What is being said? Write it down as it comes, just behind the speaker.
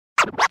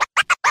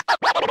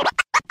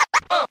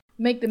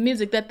Make the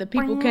music that the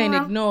people can't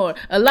ignore.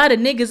 A lot of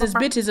niggas is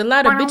bitches. A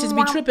lot of bitches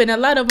be tripping. A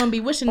lot of them be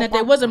wishing that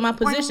they wasn't my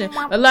position.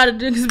 A lot of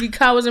niggas be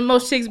cowards and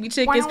most chicks be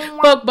chickens.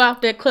 Fuck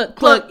bop that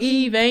cluck.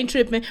 Eve ain't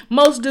tripping.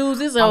 Most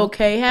dudes is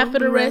okay. Half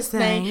of the rest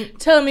ain't.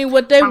 Tell me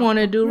what they want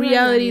to do.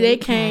 Reality they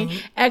can't.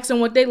 Ask them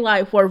what they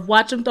life worth.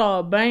 Watch them throw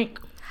a bank.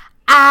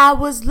 I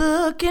was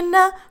looking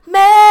a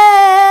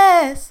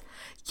mess.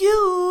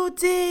 You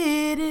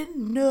didn't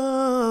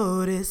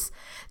notice.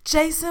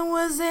 Jason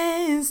was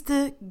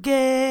instigating.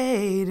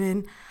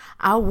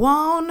 I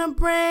wanna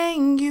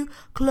bring you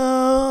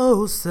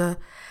closer.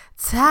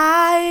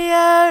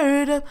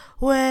 Tired of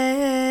waiting.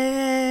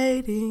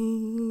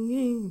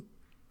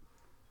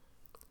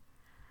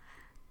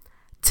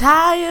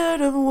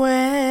 Tired of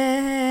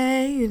waiting.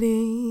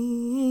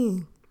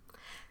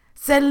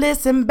 Said,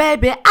 listen,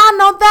 baby, I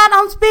know that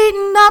I'm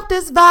speeding up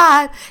this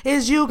vibe.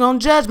 Is you gonna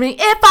judge me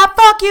if I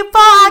fuck you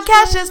before I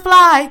catch this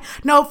flight?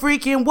 No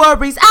freaking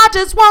worries, I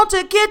just want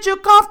to get you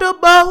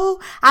comfortable.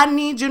 I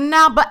need you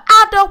now, but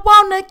I don't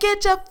wanna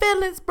get your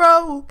feelings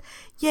broke.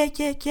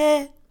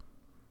 Yeah.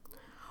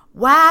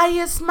 Why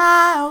you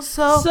smile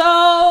so?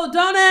 So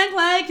don't act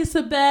like it's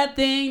a bad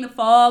thing to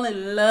fall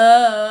in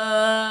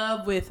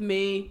love with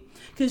me.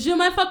 Cause you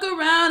might fuck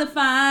around and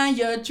find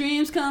your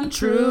dreams come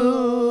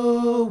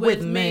true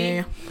with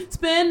me.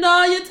 Spend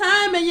all your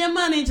time and your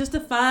money just to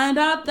find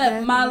out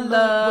that my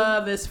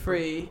love is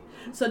free.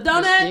 So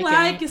don't act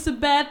like it's a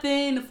bad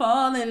thing to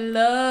fall in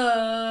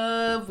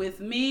love with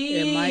me.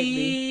 It might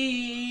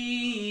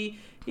be.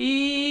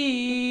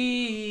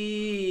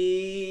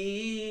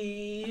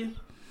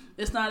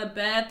 It's not a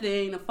bad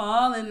thing to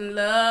fall in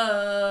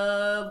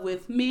love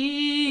with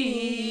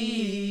me.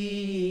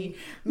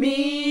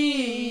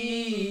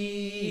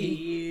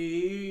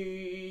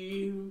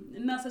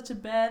 It's not such a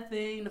bad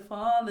thing to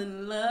fall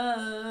in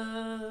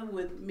love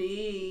with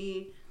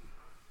me.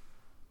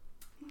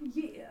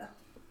 Yeah.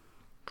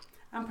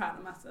 I'm proud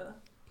of myself.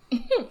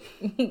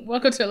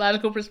 Welcome to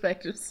Logical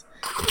Perspectives.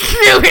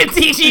 You can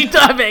teach you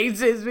thought makes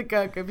sense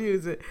become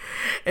confusing.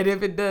 And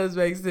if it does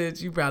make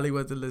sense, you probably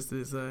wasn't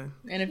listening, son.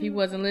 And if you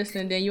wasn't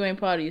listening, then you ain't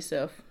proud of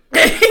yourself.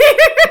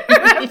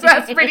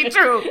 That's pretty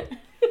true.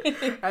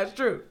 That's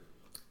true.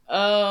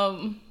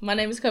 My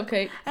name is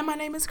Cupcake. And my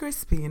name is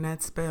Crispy, and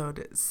that's spelled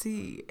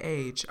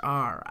CHRISP.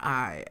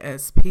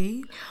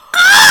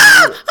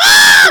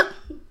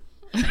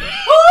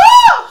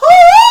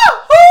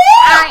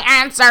 I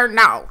answer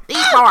no.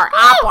 These four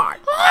are part.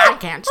 I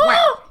can't swim.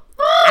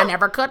 I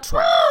never could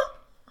swim.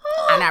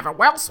 I never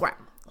will swim.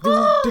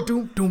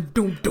 Doom.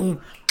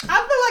 I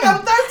feel like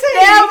I'm 13.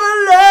 Never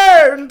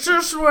learn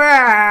to swim.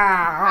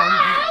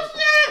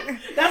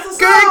 That's a song.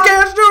 Can't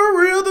catch the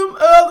rhythm of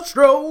the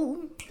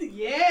stroke.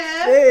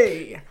 Yeah.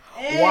 Hey.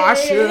 Why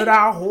should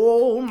I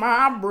hold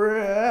my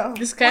breath?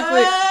 This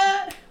Catholic.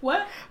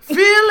 What?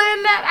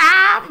 Feeling that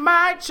I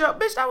might choke.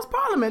 Bitch, that was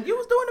Parliament. You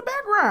was doing the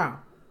background.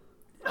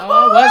 Oh,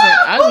 I wasn't.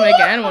 I was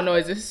making animal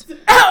noises.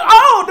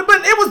 Oh,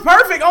 but it was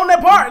perfect on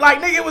that part. Like,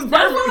 nigga, it was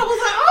perfect. I was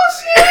like, oh,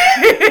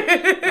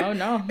 shit. Oh,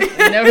 no.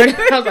 I never.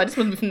 I was like, this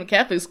must be from the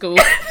Catholic school.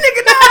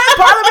 Nigga, no,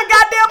 Parliament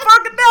goddamn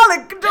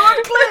funkadelic.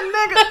 George Clinton,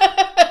 nigga.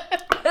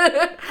 I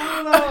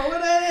don't know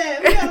what that is.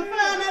 We gotta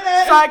find that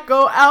at.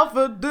 Psycho,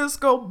 alpha,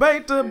 disco,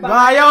 beta,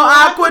 bio,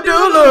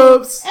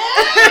 aquadulups.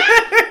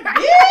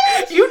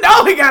 You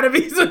know he gotta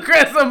be some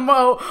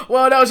Cresimo.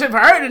 Well, no shit for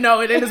her to know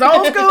it in his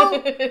old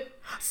school.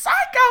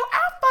 Psycho,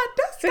 alpha,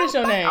 disco. Finish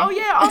your name. Oh,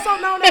 yeah, also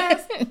known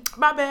as,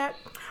 my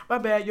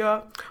bad,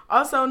 y'all.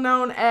 Also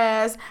known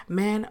as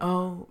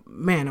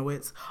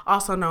Manowitz.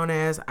 Also known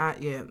as, I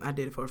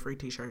did it for a free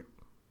t-shirt.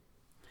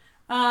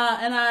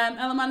 And I'm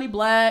Elamani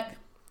Black.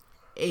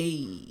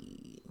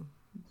 Ayy.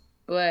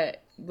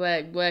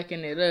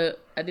 Blacking it up.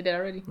 I did that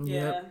already?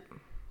 Yep.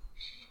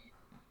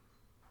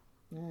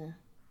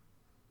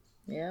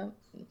 Yeah.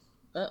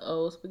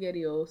 Uh-oh,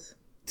 SpaghettiOs.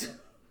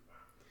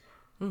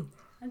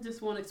 I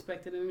just won't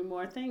expect it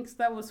anymore. Thanks.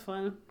 That was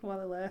fun while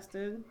it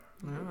lasted.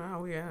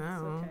 Oh,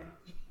 yeah.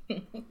 It's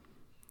okay.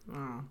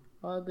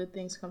 All good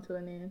things come to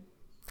an end.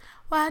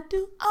 Why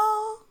do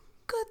all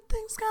good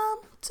things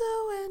come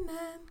to an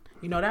end?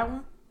 You know that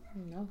one?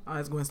 No. Oh,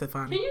 it's Gwen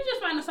Stefani. Can you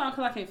just find the song?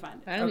 Because I can't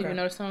find it. I don't even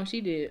know the song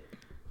she did.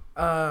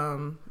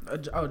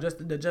 Just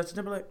the Justin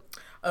Timberlake.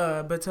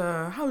 But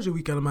how was your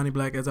week, Elamani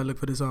Black, as I look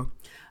for this song?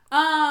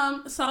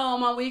 So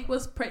my week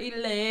was pretty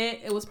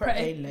lit. It was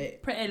pretty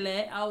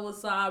lit. I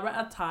was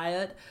rather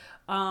tired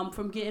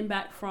from getting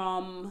back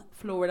from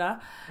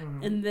Florida,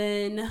 and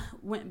then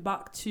went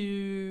back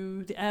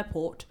to the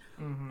airport,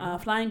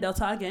 flying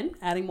Delta again,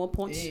 adding more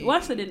points. Hey. Well,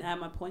 actually, I didn't add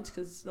my points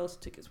because those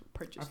tickets were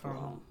purchased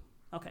wrong.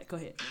 Okay, go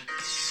ahead.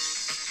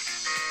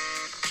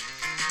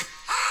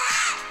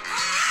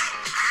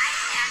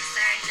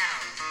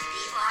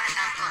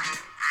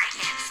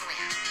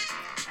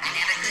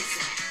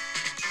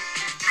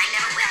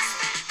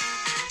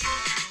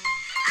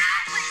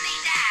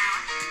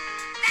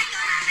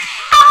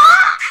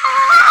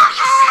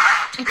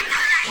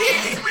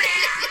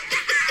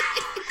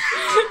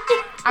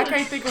 I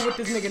can't think of what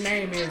this nigga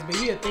name is, but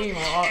he a theme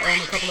on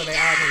a couple of their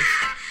albums.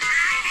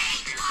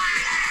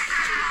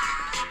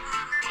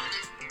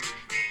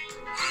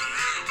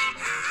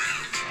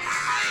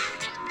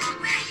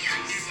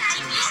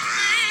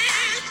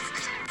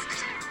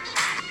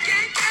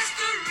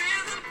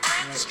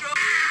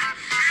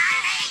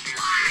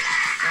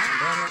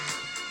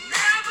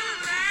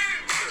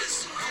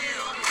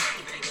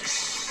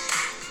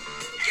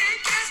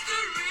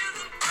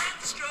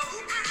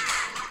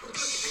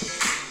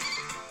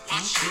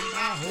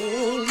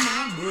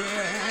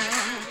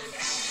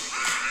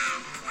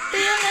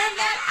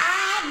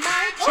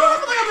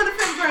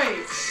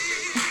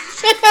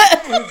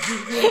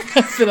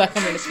 I feel like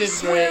I'm in the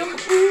 5th grade.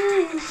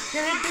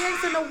 Gonna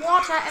dance in the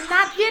water and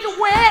not get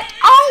wet.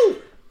 Oh!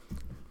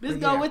 Let's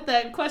go with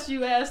that question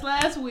you asked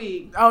last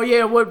week. Oh,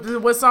 yeah.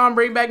 What song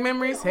bring back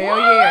memories? Hell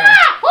yeah.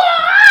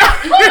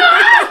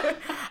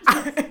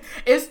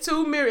 It's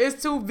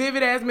two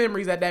vivid ass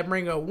memories that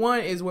bring up. One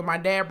is when my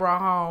dad brought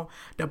home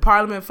the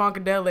Parliament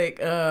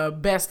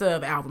Funkadelic Best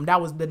Of album. That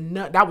was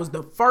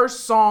the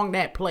first song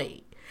that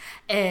played.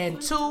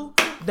 And two,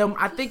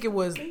 I think it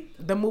was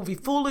the movie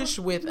Foolish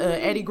with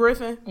Eddie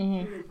Griffin.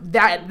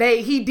 Mm-hmm.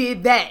 He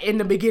did that in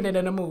the beginning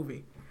of the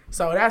movie.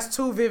 So that's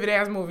two vivid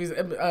ass memories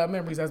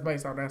that's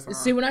based on that song.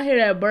 See, when I hear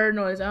that bird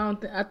noise,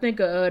 I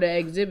think of the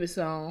Exhibit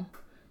song.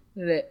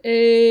 That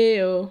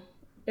ayo,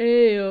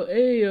 ayo,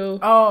 ayo.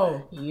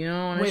 Oh, you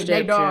know, with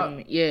Nate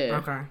Dogg.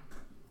 Yeah. Okay.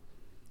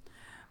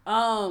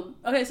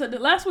 Okay. So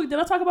last week, did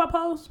I talk about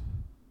Pose?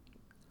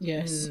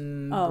 Yes.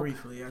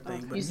 Briefly, I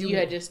think. But you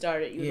had just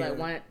started. You was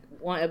like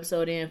one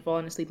episode in,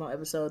 falling asleep on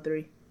episode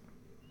 3.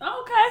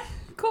 Okay,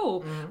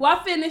 cool. Mm-hmm. Well,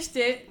 I finished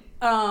it.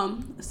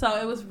 So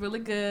it was really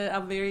good.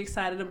 I'm very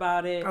excited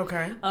about it.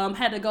 Okay.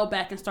 Had to go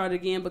back and start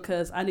again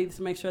because I needed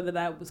to make sure that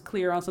I was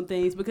clear on some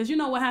things, because you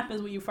know what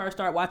happens when you first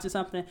start watching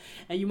something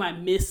and you might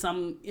miss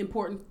some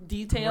important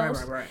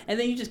details. Right. And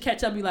then you just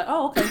catch up and be like,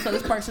 oh, okay, so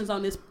this person's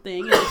on this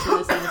thing and this.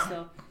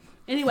 So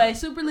anyway,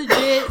 super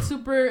legit,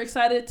 super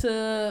excited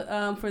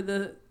to for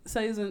the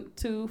season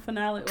 2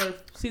 finale or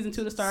season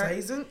 2 to start.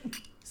 Season?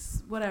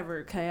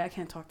 Whatever. Okay, I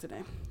can't talk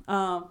today.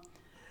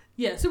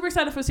 Yeah, super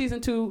excited for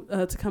season 2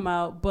 to come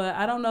out, but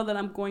I don't know that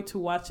I'm going to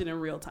watch it in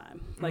real time.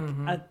 Like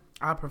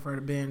I prefer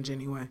to binge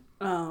anyway.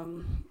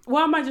 Well,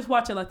 I might just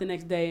watch it like the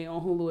next day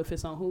on Hulu if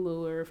it's on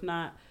Hulu, or if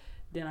not,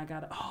 then I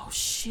gotta. Oh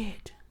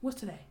shit! What's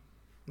today?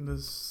 The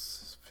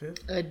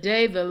 5th. A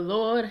day the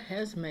Lord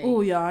has made.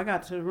 Oh, y'all, I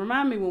got to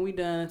remind me when we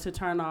done to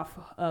turn off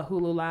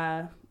Hulu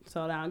Live,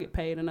 so that I don't get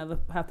paid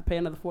have to pay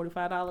another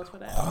 $45 for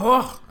that.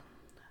 Oh.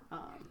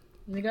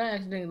 Nigga, I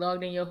accidentally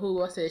logged in your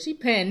Hulu. I said, she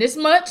paying this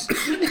much?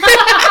 Because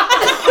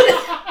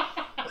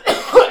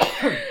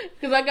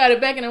I got it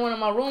back and I went on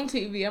my room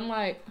TV. I'm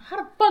like, how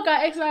the fuck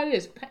I exited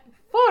this? $44.95.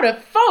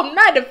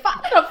 What the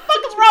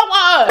fuck is wrong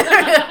with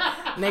us?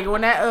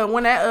 Nigga,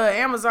 when that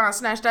Amazon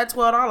snatched that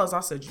 $12, I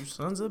said, you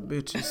sons of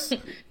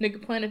bitches.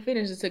 Nigga, Planet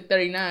Fitness just took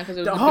 $39 because it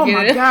was oh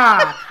my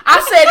God.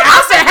 I said,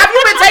 have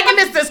you been taking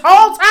this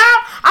whole time?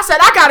 I said,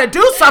 I gotta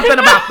do something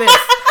about this.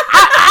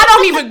 I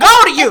don't even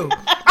go to you.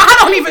 I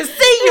don't even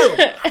see you.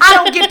 I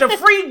don't get the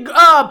free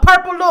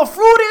purple little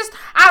fruities.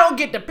 I don't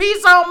get the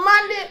pizza on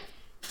Monday.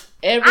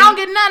 I don't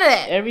get none of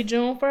that. Every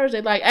June 1st,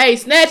 they like, hey,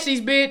 snatch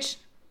these, bitch.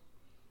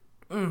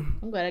 I'm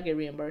glad I get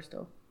reimbursed,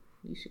 though.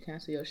 You should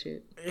cancel your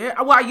shit. Yeah,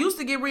 well, I used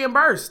to get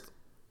reimbursed.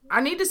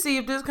 I need to see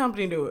if this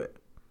company do it.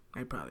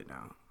 They probably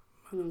don't.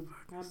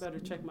 I better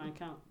check my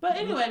account. But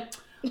anyway,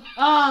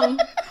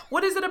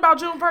 what is it about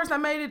June 1st that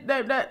made it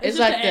that it's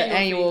like the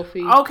annual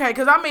fee. Okay,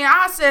 because I mean,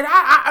 I said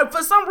I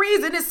for some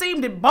reason it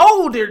seemed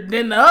bolder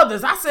than the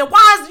others. I said,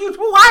 why are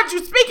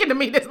you speaking to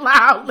me this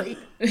loudly?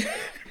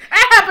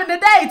 That happened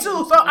today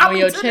too. So I mean,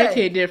 your check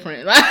hit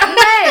different. Man,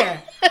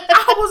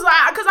 I was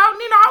like, because I'm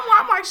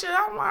like shit.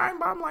 I'm like,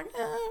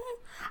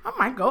 I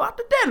might go out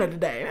to dinner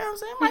today. You know what I'm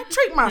saying? I might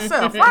treat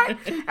myself, right?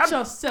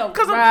 Yourself,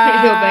 because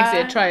Bank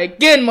said, "Try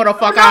again,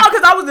 motherfucker." No,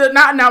 because I was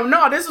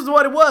no. This is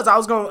what it was. I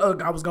was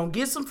gonna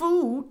get some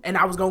food and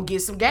I was gonna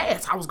get some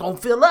gas. I was gonna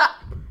fill up,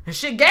 and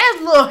shit, gas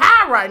is a little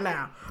high right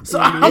now.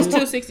 So it's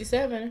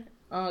 $2.67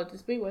 at the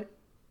Speedway.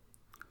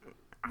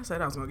 I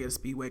said I was gonna get a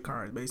Speedway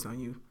card based on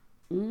you.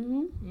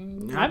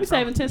 I be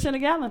saving 10 cents a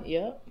gallon.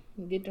 Yep,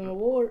 get them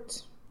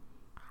rewards.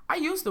 I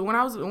used to when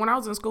I was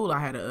in school. I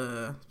had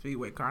a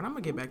Speedway card. I'm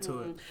gonna get back to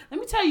it. Let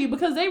me tell you,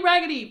 because they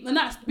raggedy,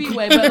 not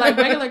Speedway, but like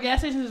regular gas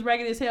stations is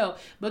raggedy as hell.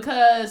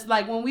 Because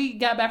like when we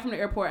got back from the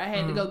airport, I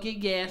had to go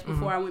get gas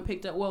before I went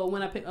picked up. Well,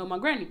 when I picked up my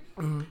granny,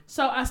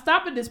 so I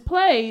stopped at this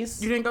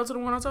place. You didn't go to the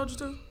one I told you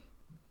to?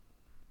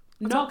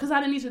 No, because I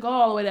didn't need to go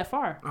all the way that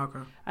far. Okay.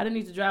 I didn't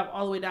need to drive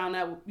all the way down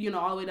that,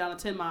 all the way down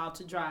to 10 Mile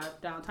to drive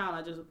downtown.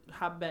 I just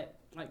hopped back,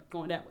 like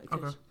going that way.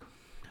 Okay.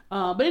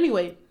 But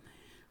anyway,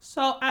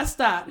 so I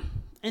stopped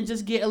and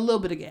just get a little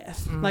bit of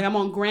gas. Like I'm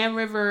on Grand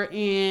River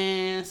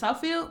in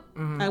Southfield.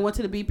 I went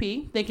to the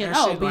BP thinking,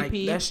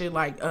 BP. That shit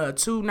like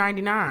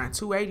 $2.99,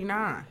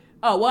 $2.89.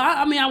 Oh, well,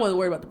 I mean, I wasn't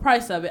worried about the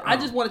price of it. I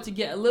just wanted to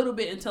get a little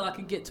bit until I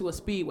could get to a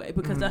Speedway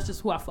because that's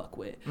just who I fuck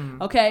with.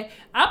 Okay?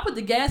 I put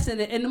the gas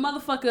in it, and the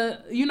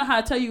motherfucker, you know how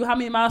I tell you how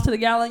many miles to the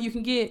gallon you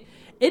can get?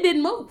 It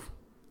didn't move.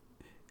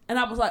 And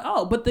I was like,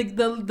 oh, but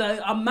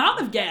the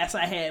amount of gas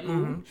I had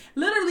moved.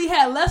 Literally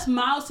had less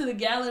miles to the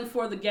gallon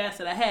for the gas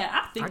that I had.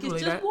 I think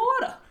it's just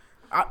water.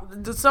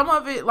 Some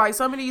of it, like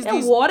some of these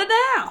water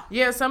down.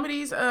 Yeah, some of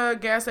these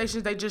gas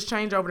stations, they just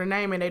change over the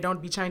name and they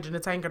don't be changing the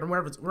tank or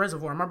the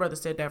reservoir. My brother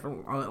said that for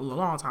a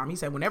long time. He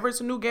said whenever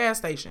it's a new gas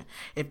station,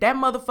 if that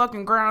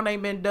motherfucking ground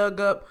ain't been dug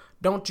up,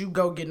 don't you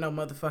go get no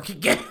motherfucking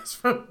gas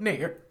from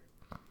there.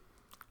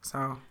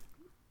 So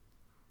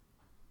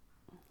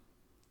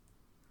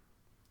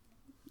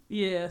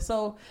Yeah,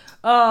 so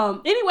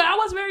anyway, I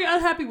was very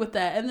unhappy with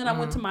that. And then I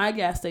went to my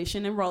gas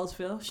station in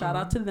Roseville. Shout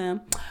out to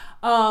them.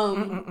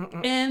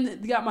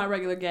 And got my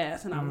regular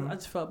gas, and I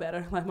just felt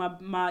better. Like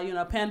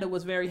my Panda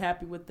was very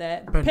happy with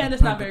that.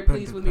 Panda's not very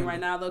pleased with me right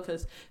now, though,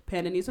 because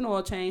Panda needs an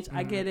oil change.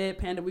 I get it.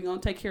 Panda, we're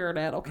going to take care of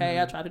that,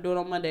 okay? I tried to do it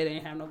on Monday. They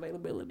didn't have no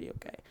availability,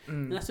 okay?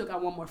 And I still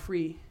got one more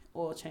free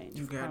oil change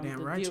You from goddamn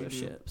the right dealership.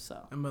 you do. So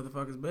And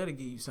motherfuckers better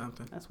give you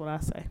something. that's what I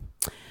say.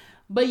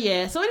 But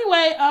yeah, so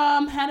anyway,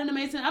 had an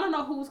amazing. I don't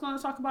know who was going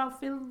to talk about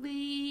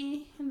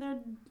Philly in their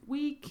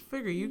week.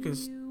 Figure you could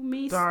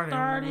Me start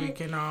started and we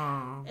can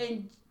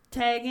and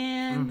tag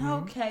in.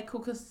 Okay, cool.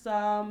 Cause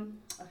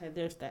okay,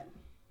 there's that.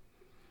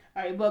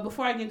 All right, but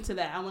before I get into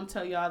that, I want to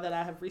tell y'all that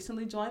I have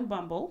recently joined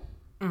Bumble,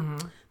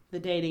 the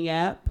dating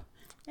app.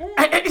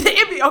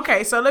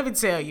 Okay, so let me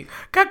tell you,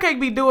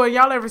 Cupcake be doing.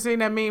 Y'all ever seen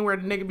that meme where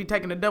the nigga be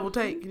taking a double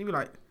take and you be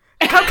like,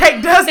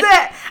 Cupcake does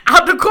that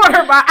out the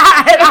corner of my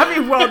eye, and I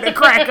be wanting to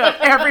crack up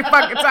every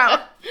fucking time.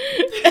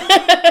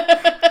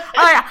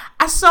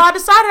 I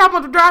decided I'm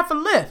gonna drive for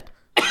Lyft.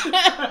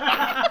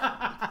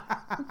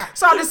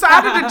 So I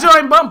decided to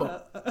join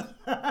Bumble.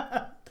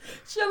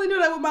 She only knew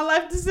that with my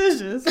life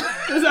decisions.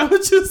 Is that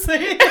what you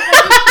saying?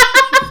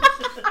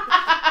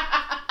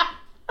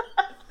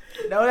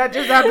 No, that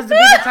just happens to be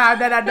the time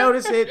that I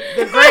notice it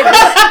the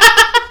greatest,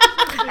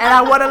 and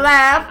I want to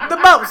laugh the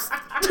most,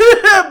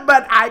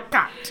 but I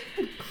can't.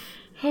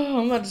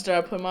 I'm about to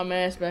start putting my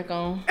mask back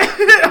on.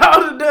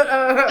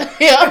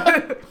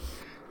 Yeah.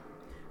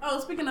 Oh,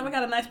 speaking of, I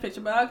got a nice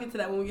picture, but I'll get to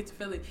that when we get to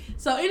Philly.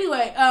 So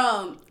anyway,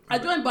 I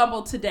joined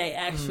Bumble today,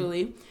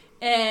 actually.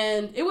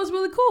 And it was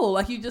really cool.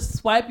 Like, you just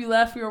swipe, you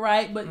left, you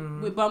right. But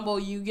with Bumble,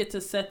 you get to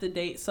set the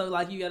date. So,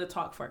 like, you got to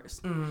talk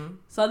first.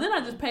 So then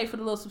I just paid for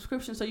the little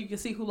subscription so you can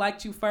see who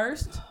liked you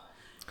first.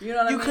 You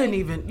know what I mean?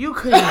 You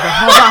couldn't even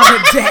hold on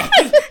a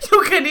day.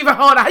 You couldn't even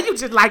hold on. You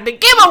just like the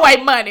giveaway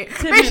money.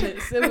 10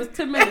 minutes. It was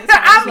 10 minutes.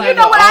 You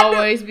know what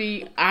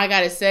I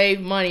gotta save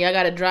money. I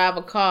gotta drive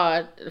a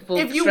car for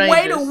If you strangers.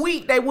 wait a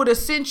week, they would have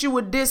sent you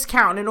a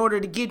discount in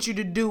order to get you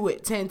to do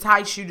it, to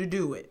entice you to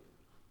do it.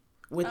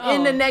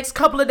 Within the next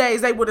couple of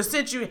days, they would have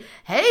sent you,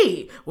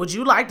 hey, would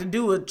you like to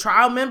do a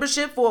trial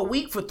membership for a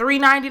week for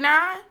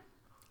 $3.99?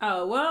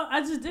 Oh, well,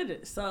 I just did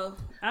it. So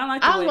I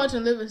like I was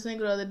watching Living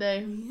Single the other day,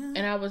 and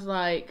I was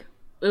like,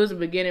 it was the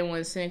beginning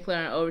when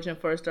Sinclair and Overton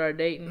first started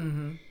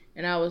dating.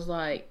 And I was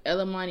like,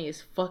 Elamani is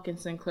fucking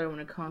Sinclair when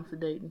it comes to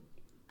dating.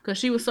 Because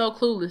she was so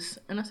clueless.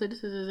 And I said,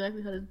 this is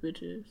exactly how this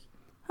bitch is.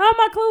 How am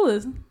I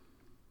clueless?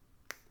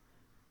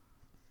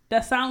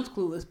 That sounds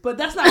clueless, but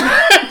that's not.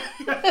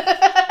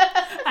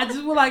 I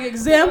just would like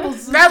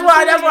examples. That's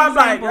why I'm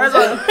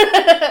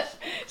like,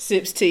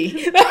 sips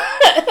tea.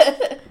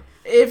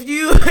 If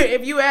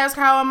you ask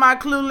how am I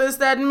clueless,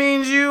 that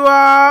means you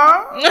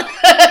are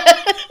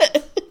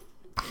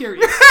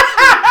curious.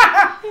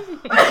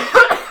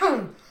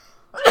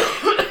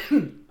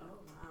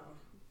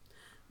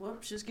 Well,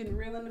 just getting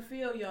real in the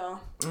field, y'all.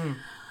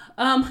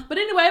 But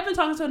anyway, I've been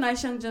talking to a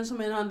nice young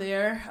gentleman on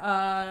there.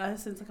 I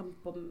sent a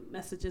couple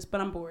messages,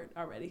 but I'm bored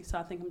already. So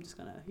I think I'm just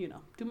going to,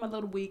 do my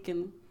little week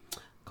and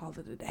call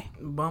it a day.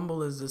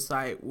 Bumble is the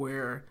site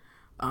where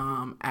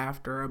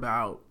after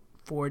about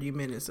 40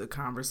 minutes of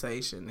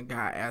conversation, the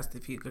guy asked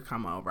if he could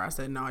come over. I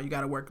said, no, you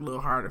got to work a little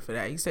harder for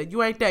that. He said,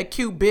 you ain't that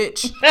cute,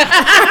 bitch.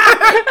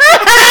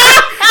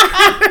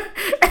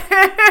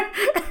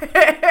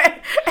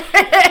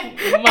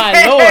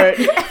 My Lord.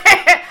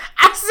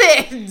 I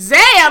said,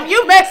 damn,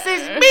 you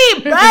messaged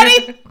me,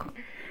 buddy.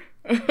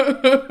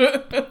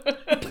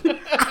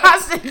 I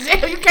said,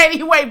 damn, you can't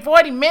even wait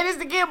 40 minutes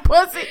to get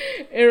pussy.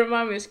 It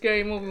reminded me of a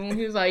scary movie when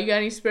he was like, you got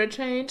any spare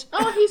change?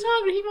 Oh, he's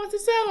hungry. He wants a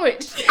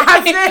sandwich.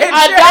 I said,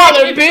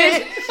 $1,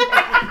 bitch.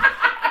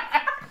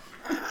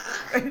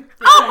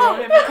 I can't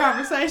wait for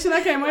conversation.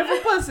 I can't wait for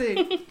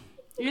pussy.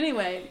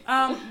 Anyway,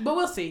 but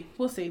we'll see.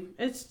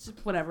 It's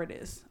just whatever it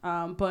is.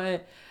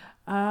 But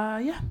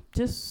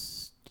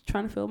just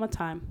trying to fill my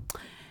time.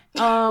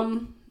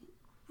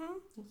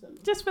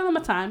 Just filling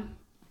my time.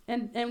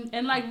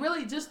 And like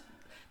really just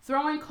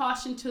throwing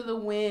caution to the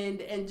wind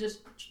and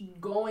just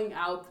going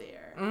out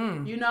there,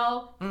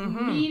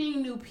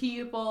 meeting new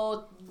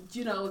people,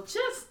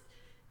 just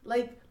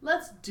like,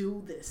 let's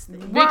do this thing.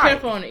 Be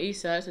careful on the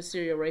east side. It's a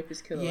serial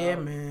rapist killer. Yeah,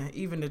 man.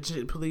 Even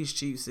the police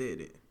chief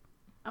said it.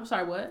 I'm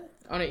sorry, what?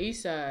 On the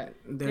east side,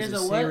 there's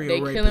a what? serial They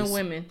rapist. killing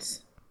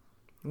women's.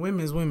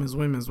 Women's.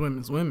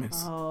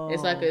 Oh.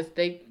 It's like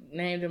they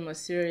named him a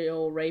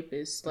serial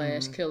rapist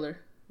 / killer.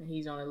 And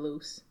he's on the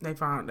loose. They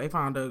found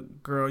a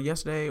girl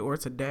yesterday or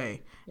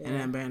today in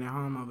an abandoned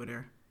home over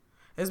there.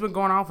 It's been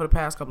going on for the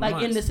past couple of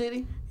months. Like in the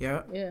city?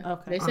 Yeah. Yeah.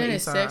 Okay. They On saying the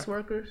it's east sex side.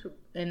 workers,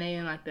 and they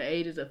in like the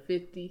ages of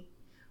 50.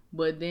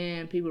 But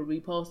then people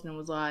reposting and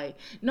was like,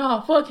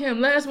 "No, fuck him."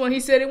 Last one he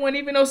said it wasn't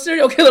even no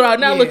serial killer out.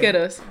 Now look at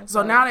us.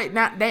 So now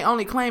they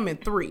only claiming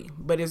 3,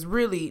 but it's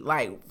really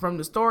like from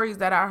the stories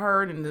that I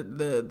heard and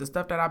the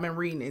stuff that I've been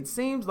reading, it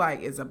seems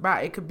like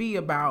it could be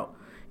about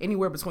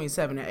anywhere between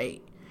 7 and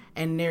 8.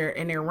 And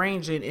they're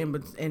ranging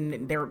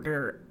in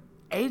their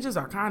ages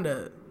are kind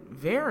of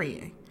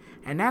varying.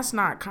 And that's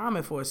not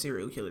common for a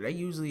serial killer.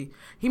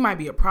 He might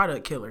be a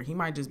product killer. He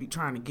might just be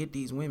trying to get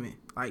these women,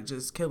 like,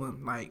 just kill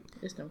them. Like,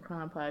 it's them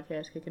crime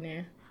podcasts kicking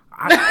in.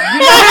 but that's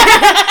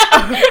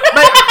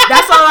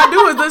all I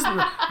do is listen.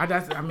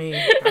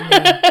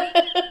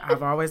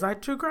 I've always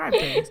liked true crime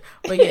things.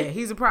 But yeah,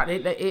 he's a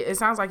product. It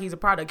sounds like he's a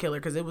product killer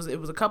because it was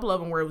a couple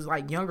of them where it was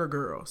like younger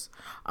girls,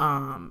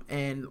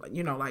 and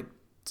like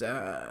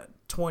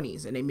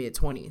 20s and they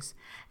mid-20s,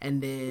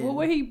 and then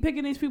where he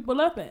picking these people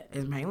up at?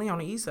 It's mainly on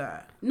the east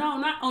side. No,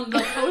 not on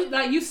the coast.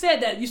 Like you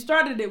said that you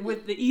started it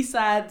with the east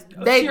side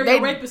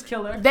serial rapist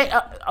killer.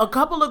 A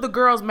couple of the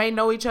girls may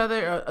know each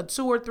other.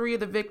 2 or 3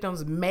 of the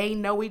victims may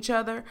know each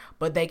other,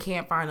 but they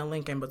can't find a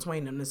link in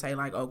between them to say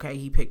like, okay,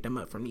 he picked them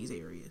up from these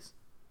areas.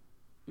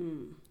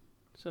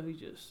 So he's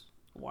just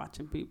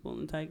watching people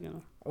and taking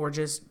them, or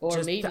just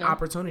the them.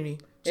 Opportunity.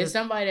 It's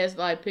somebody that's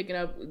like picking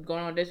up,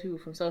 going on dates people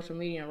from social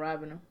media and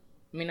robbing them.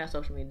 I mean, not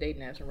social media,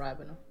 dating apps and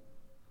robbing them.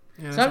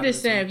 Yeah, so I'm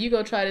just saying, if you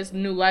go try this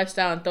new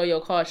lifestyle and throw your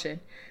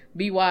caution,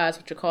 be wise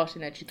with your caution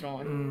that you're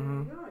throwing.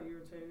 Mm-hmm. You're not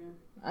irritating.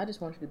 I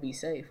just want you to be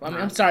safe. I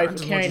mean, I'm sorry for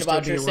caring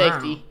about your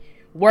safety,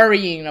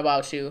 worrying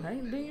about you.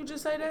 Hey, didn't you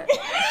just say that?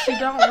 She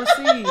don't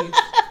receive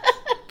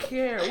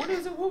care. What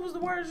is it? What was the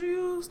words you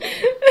used?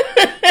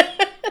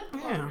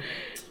 Yeah.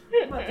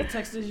 I'm about to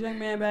text this young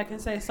man back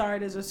and say, sorry,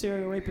 there's a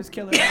serial rapist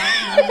killer.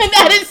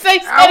 I didn't say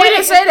we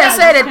didn't say that.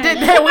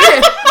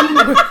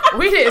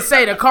 We didn't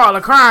say to call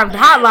a crime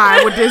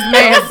hotline with this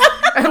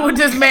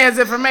man's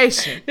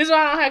information. This is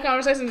why I don't have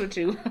conversations with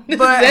you.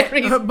 But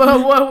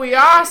what we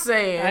are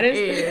saying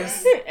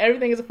is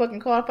everything is a fucking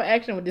call for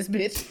action with this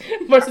bitch.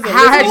 Versus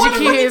hide your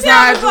kids,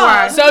 hide your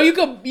wife. So you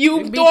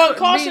throwing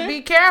caution.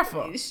 Be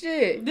careful.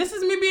 Shit. This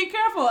is me being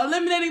careful,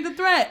 eliminating the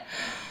threat.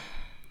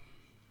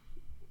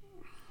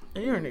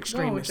 You're an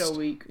extremist.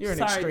 You're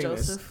an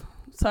extremist.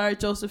 Sorry,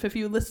 Joseph, if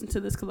you listen to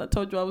this, because I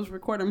told you I was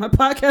recording my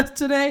podcast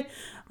today.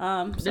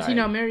 Does he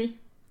know Mary?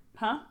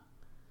 Huh?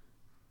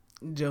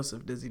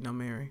 Joseph, does he know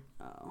Mary?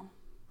 Oh.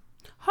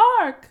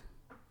 Hark!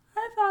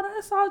 I thought I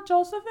saw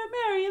Joseph and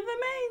Mary in the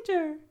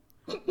manger.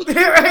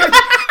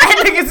 That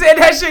nigga said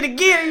that shit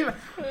again.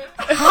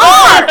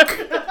 Hark!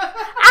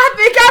 I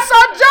think I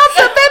saw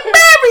Joseph and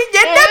Mary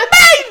in the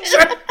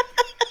manger.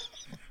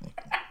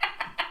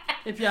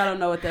 If y'all don't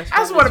know what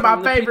that's one of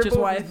my favorite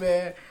movies,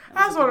 man.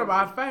 That's one of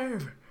my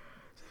favorites.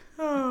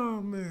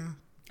 Oh, man.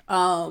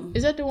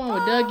 Is that the one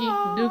with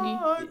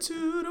Doogie?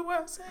 To the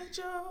west side,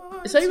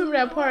 so you remember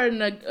that part in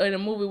the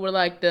movie where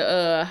like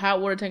the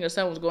hot water tank or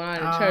something was going on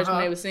in the church when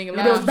they were singing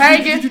loud? It was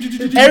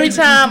banging. Every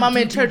time I'm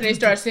in church and they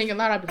start singing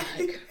loud, I'd be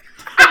like,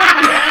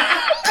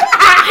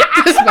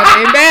 this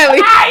fucking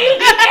badly.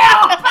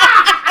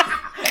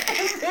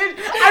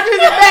 I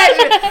just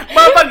imagine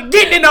motherfucker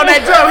getting in on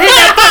that drum, hitting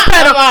that foot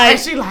pedal, and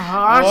she like,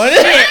 oh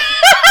shit.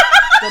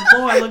 The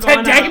boy look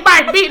on today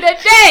might be the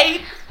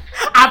day.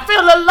 I feel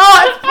the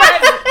Lord's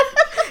presence.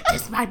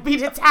 This might be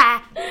the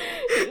time.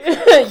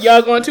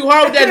 Y'all going too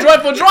hard with that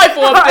joyful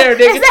up there,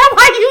 nigga. Is that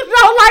why you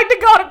don't like to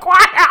go to choir?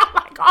 I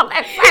like all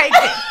that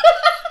singing.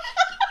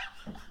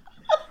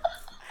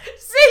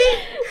 See,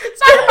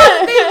 certain about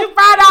the things you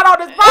find out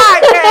on this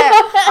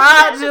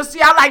podcast.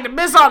 I like to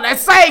miss all that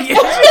singing.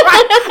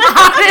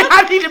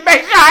 I need to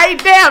make sure I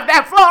ain't damn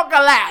that floor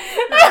collapse.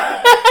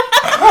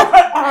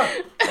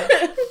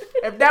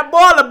 If that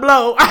boiler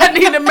blow, I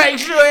need to make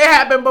sure it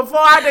happened before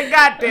I done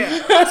got there.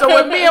 So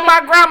when me and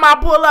my grandma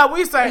pull up,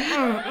 we say,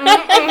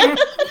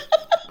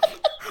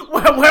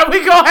 where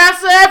we gonna have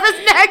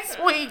service next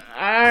week?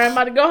 Alright, I'm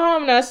about to go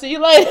home now. See you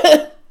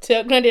later.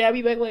 Tell Grundy I'll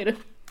be back later.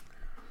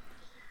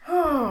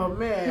 Oh,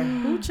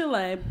 man. Ooh,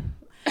 Chile.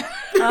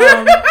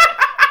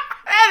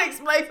 That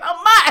explains so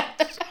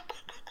much.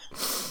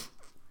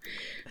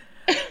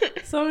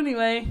 So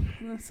anyway,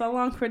 so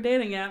long for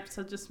dating apps.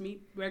 So just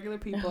meet regular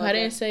people. I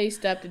didn't say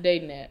stop the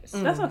dating apps.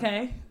 That's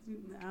okay.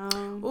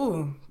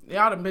 Ooh,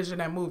 y'all done mentioned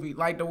that movie.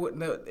 Like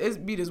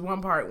it be this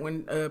one part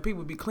when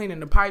people be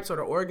cleaning the pipes or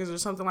the organs or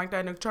something like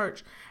that in the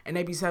church, and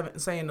they be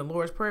saying the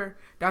Lord's Prayer.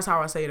 That's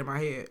how I say it in my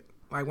head.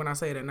 Like when I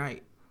say it at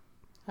night.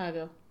 How I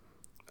go?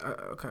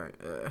 Okay.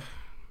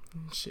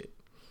 Shit.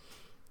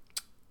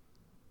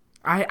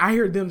 I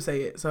hear them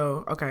say it.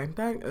 So okay.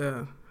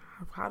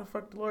 How the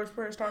fuck the Lord's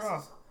Prayer start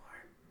off?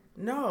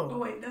 No. Oh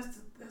wait,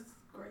 that's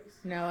grace.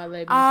 No, I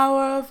love you.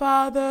 Our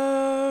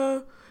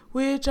Father,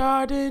 which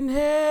art in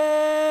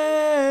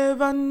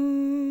heaven,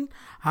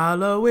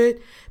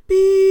 hallowed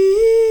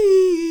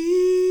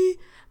be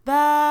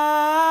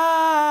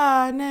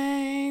thy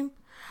name.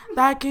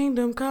 Thy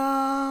kingdom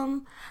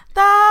come,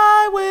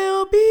 thy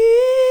will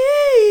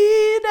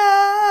be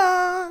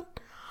done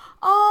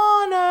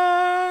on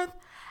earth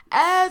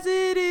as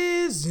it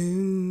is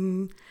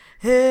in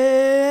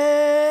heaven.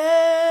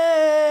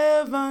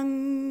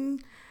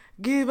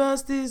 Give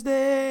us this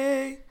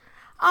day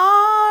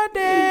our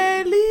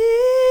daily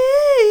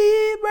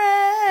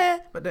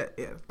bread. But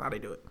that's how they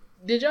do it.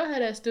 Did y'all have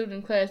that student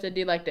in class that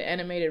did like the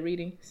animated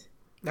readings?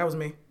 That was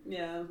me.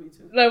 Yeah, that was me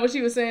too. Like when she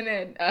was saying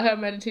that, I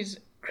heard my teacher,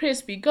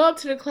 Crispy, go up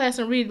to the class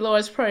and read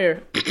Lord's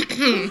Prayer.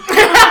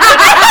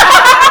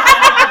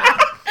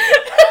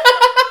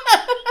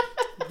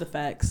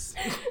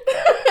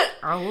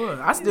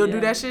 I still do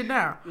that shit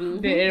now.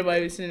 Then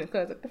everybody was sitting in the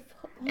class like, the fuck?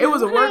 It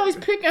was a Why they always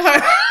work. picking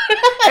her.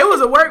 It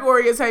was a work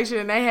orientation,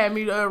 and they had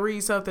me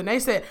read something. They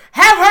said,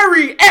 "Have her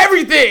read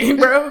everything,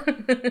 bro."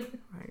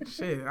 Like,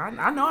 shit,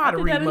 I know how to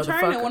read, that in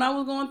training motherfucker. when I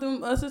was going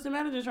through assistant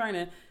manager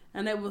training,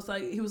 and he was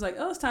like,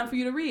 "Oh, it's time for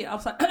you to read." I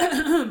was like,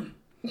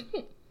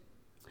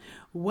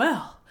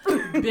 "Well,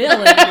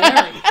 Bill and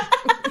Mary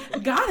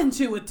got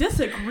into a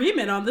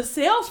disagreement on the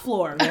sales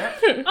floor."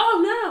 Oh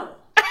no.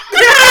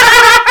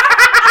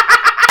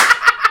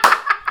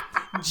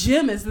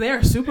 Jim is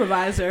their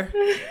supervisor.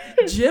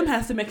 Jim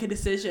has to make a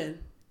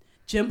decision.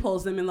 Jim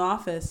pulls them in the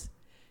office.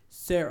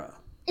 Sarah.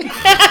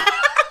 I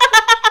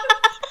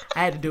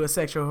had to do a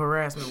sexual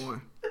harassment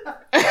one.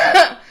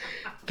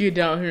 Get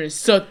down here and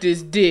suck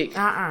this dick.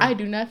 I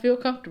do not feel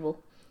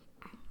comfortable.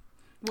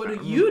 What do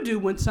you do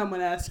when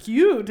someone asks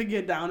you to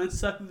get down and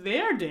suck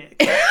their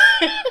dick?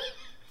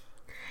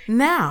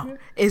 Now,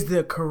 is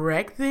the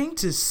correct thing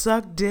to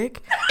suck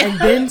dick and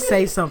then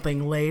say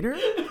something later?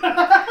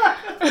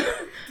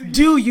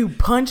 Do you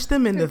punch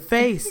them in the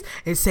face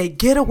and say,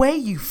 "Get away,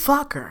 you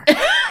fucker"?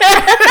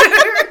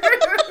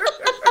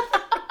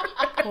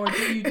 Or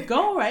do you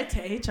go right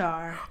to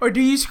HR? Or do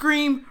you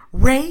scream,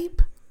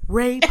 "Rape,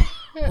 rape,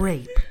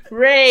 rape,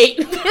 Rape.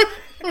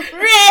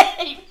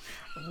 Rape.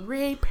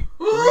 rape"?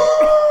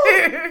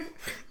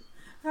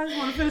 I just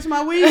want to finish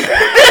my week.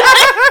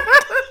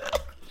 I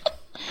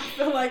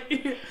feel like,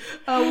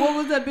 what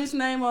was that bitch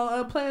name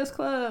on Players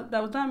Club?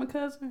 That was Diamond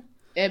Cousin?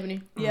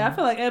 Ebony. Yeah, I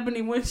feel like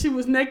Ebony when she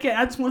was naked.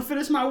 I just want to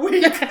finish my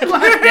week. I just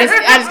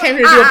came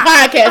here to do a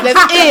podcast.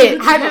 That's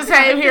it. I just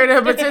came here to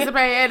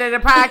participate in the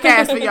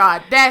podcast for y'all.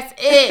 That's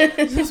it.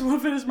 I just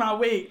want to finish my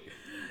week.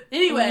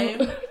 Anyway.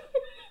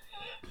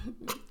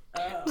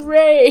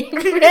 Rape.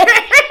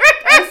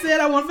 I said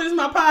I want to finish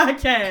my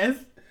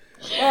podcast.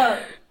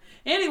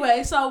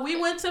 Anyway, so we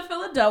went to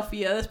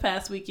Philadelphia this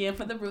past weekend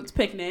for the Roots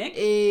picnic.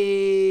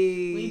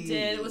 We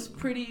did. It was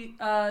pretty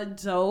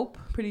dope.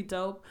 Pretty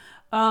dope.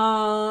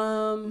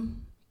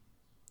 I'm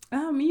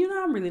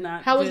really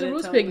not. How was good the at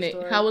Roots telling the picnic?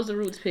 story. How was the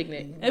Roots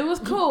picnic? It was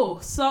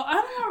cool. So I'm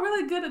not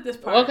really good at this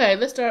part. Okay,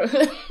 let's start.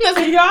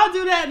 Can y'all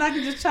do that and I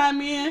can just chime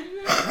in?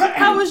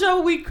 How was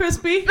your week,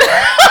 Crispy?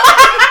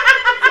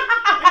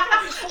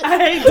 I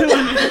hate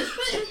doing this.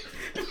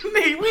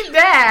 We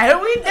died,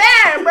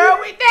 bro.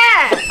 We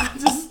died.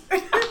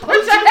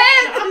 Put your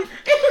hands up.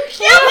 You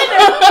killing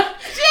her.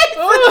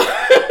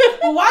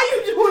 Well, why you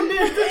doing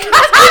this?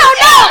 I don't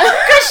know.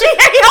 Because she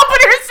ain't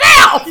helping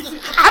herself.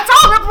 I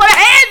told her to put her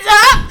hands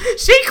up.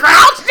 She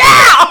crouched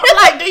down.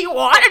 Like, do you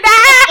want to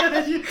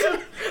die?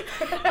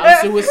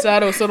 I'm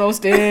suicidal, so don't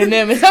stand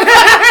there.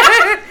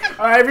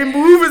 Or every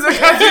move is a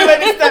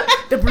calculated step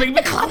to bring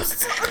me closer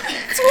to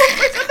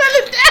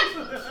another death.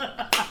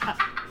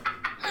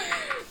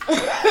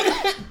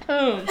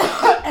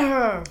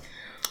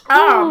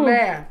 Oh,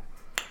 man.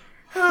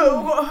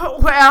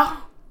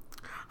 Well,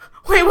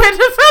 we went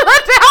to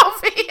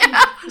Philadelphia.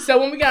 So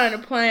when we got on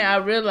the plane, I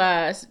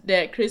realized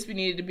that Crispy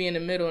needed to be in the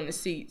middle in the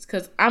seats.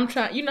 Because I'm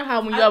trying, you know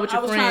how when you are with your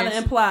I was friends. trying to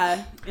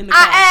imply in the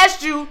car. I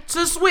asked you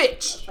to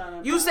switch.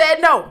 You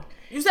said no.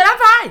 You said I'm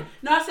fine.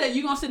 No, I said,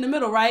 you going to sit in the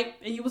middle, right?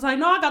 And you was like,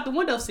 no, I got the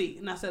window seat.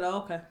 And I said, oh,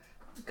 okay.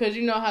 Because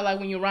you know how like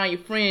when you're around your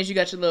friends, you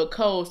got your little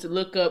codes to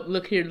look up,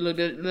 look here, look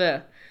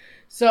there.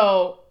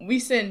 So we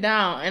sitting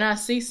down and I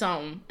see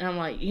something and I'm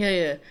like,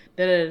 yeah,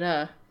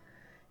 da.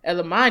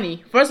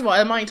 Elamani. First of all,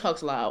 Elamani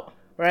talks loud,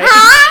 right?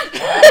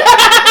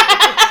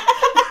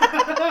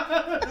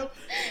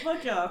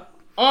 Fuck y'all.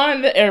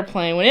 On the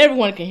airplane when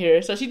everyone can hear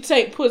her. So she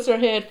puts her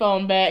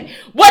headphone back.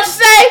 What you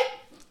say?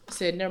 I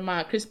said, never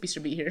mind, Crispy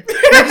should be here.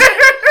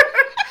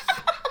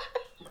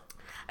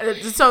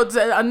 So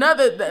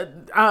another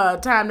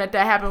time that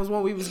happened was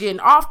when we was getting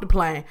off the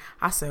plane.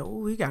 I said, "Oh,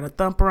 we got a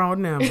thumper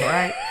on them,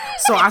 right?"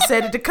 So I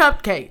said it to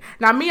Cupcake.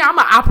 Now me, I'm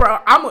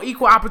an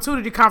equal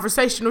opportunity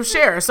conversational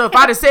sharer. So if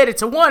I'd have said it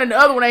to one and the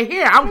other one ain't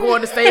here, I'm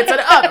going to say it to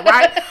the other,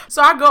 right?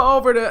 So I go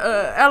over to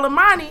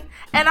Elamani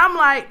and I'm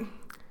like,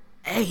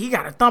 "Hey, he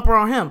got a thumper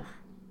on him."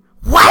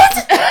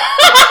 What?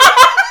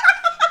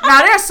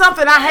 Now there's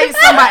something I hate.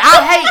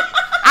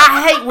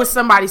 I hate when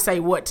somebody say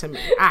what to me.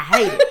 I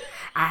hate it.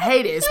 I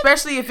hate it,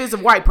 especially if it's a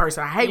white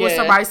person. I hate when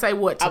somebody say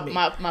what to me.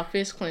 My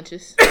fist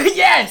clenches.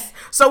 Yes.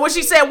 So when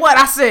she said what,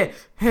 I said,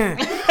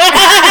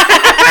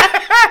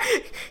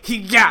 he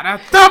got a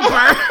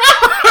thumper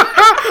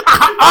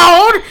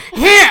on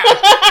him.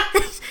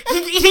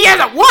 He has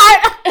a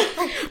what?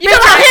 You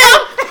got him?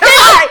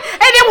 Right.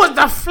 And it was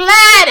the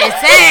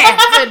flattest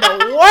ass in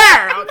the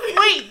world.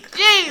 Sweet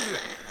Jesus.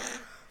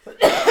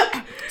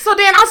 So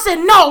then I said,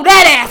 no,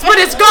 that ass, but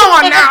it's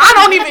gone now. I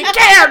don't even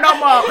care no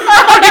more.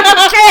 I don't even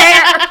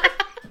care.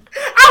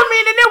 I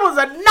mean, and it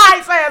was a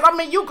nice ass. I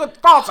mean, you could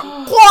throw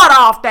some quarter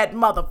off that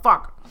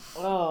motherfucker.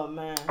 Oh,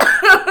 man.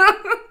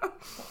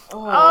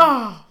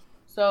 Oh.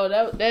 So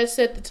that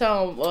set the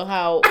tone of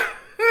how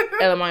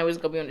Elamani was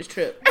going to be on this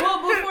trip. Well,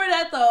 before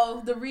that,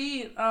 though, the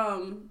Reed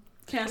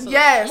canceled.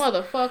 Yes.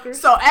 Motherfucker.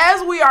 So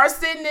as we are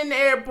sitting in the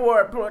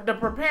airport,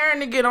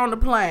 preparing to get on the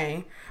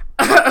plane,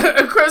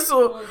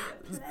 Crystal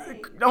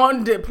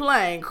on the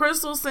plane.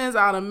 Crystal sends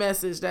out a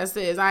message that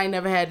says, "I ain't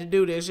never had to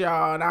do this,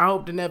 y'all, and I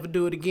hope to never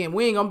do it again.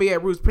 We ain't gonna be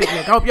at Ruth's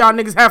picnic. Hope y'all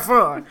niggas have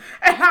fun."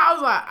 And I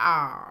was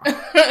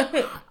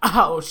like,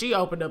 oh, she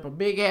opened up a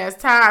big ass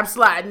time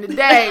slot in the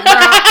day,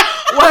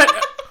 bro.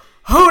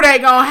 Who they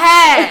gonna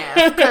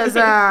have? Cause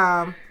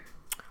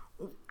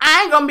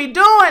I ain't gonna be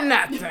doing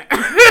nothing.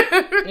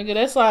 Nigga,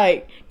 that's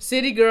like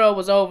City Girl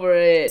was over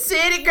at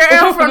City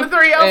Girl from the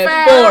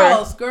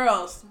 305.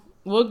 Girls.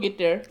 We'll get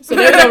there. So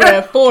they was over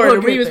at 4.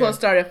 We'll the Read was there. supposed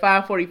to start at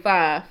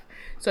 5:45.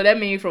 So that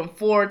means from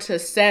 4 to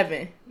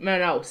 7.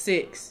 No,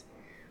 6.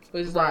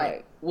 Which is Right.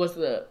 like, what's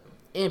up?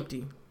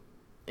 Empty.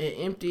 An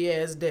empty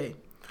ass day.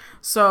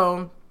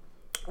 So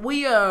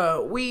we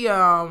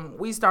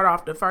start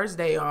off the first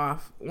day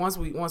off. Once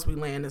we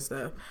land and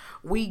stuff,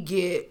 we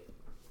get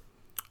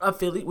what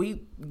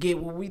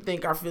we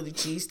think are Philly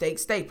cheesesteak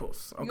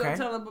staples. Okay. You gonna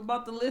tell him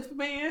about the lift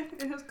man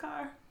in his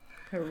car?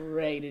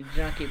 Paraded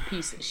junkie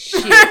piece of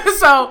shit.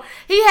 So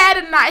he had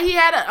a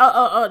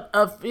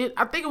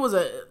I think it was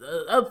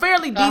a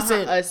fairly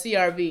decent A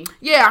CRV.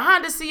 Yeah,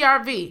 Honda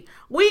CRV.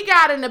 We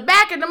got in the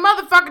back and the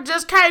motherfucker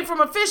just came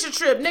from a fishing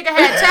trip. Nigga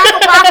had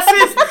tackle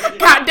boxes,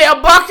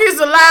 goddamn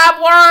buckets of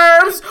live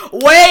worms,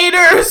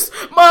 waders,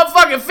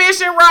 motherfucking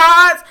fishing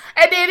rods.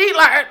 And then he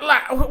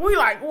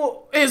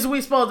well, is we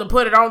supposed to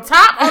put it on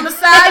top, on the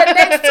side, and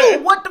next to?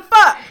 What the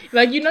fuck?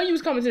 Like, you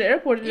was coming to the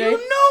airport today. You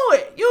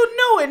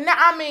knew it. Now,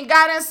 I mean,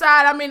 got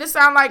inside. I mean, it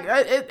sounded like,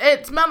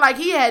 it smelled like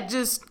he had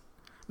just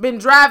been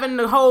driving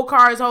the whole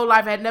car his whole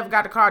life, had never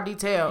got the car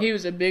detailed. He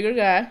was a bigger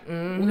guy.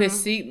 Mm-hmm.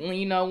 His seat,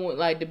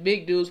 like the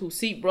big dudes whose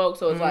seat broke,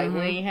 so it's like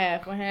lean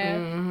half and half.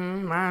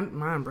 Mm-hmm.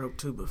 Mine broke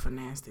too, but for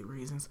nasty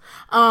reasons.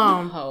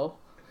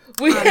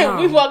 We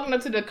walking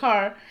up to the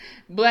car.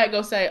 Black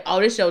go say, "Oh,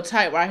 this your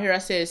type right here." I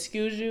said,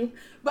 "Excuse you."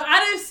 But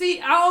I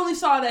only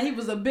saw that he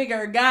was a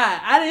bigger guy.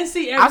 I didn't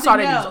see everything else. I saw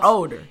that he was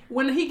older.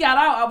 When he got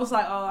out, I was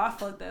like, oh, I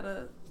fucked that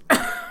up.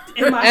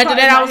 After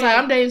that, I was like,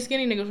 I'm dating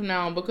skinny niggas from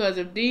now on, because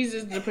if these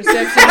is the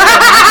perception that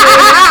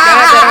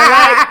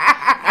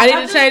I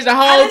need to change the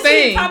whole I didn't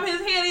thing. See the top of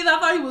his head either. I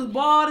thought he was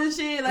bald and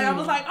shit. Like I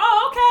was like,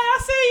 oh, okay, I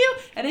see you.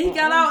 And then he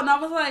got out, and I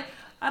was like,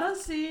 I don't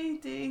see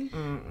anything.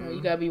 No,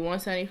 you gotta be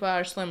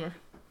 175 or slimmer.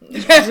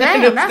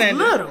 Damn, that's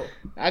little.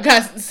 I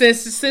got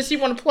since she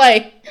want to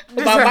play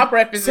about my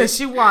preferences. Since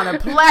she want to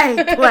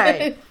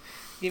play.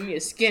 Give me a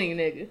skinny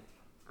nigga.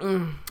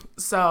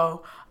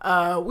 So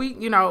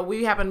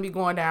we happen to be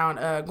going down,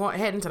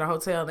 heading to the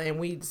hotel, and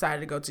we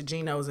decided to go to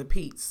Geno's and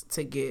Pete's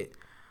to get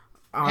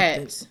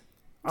Pat's.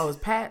 Oh, it's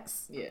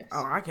Pat's? Yes.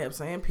 Oh, I kept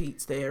saying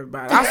Pete's to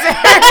everybody. I said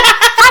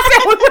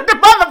we went to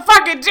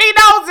motherfucking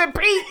Geno's and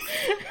Pete's.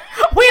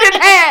 We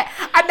didn't have.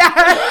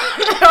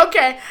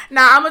 Okay.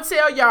 Now, I'm going to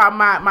tell y'all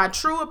my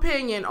true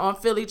opinion on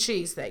Philly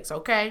cheesesteaks,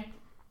 okay?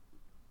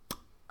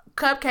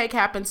 Cupcake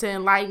happened to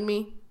enlighten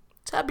me.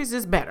 Tubby's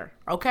is better,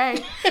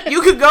 okay?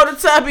 You can go to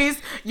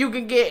Tubby's. You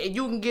can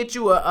get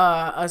you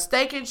a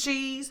steak and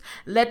cheese.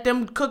 Let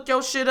them cook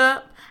your shit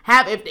up.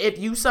 If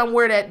you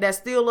somewhere that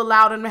still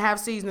allow them to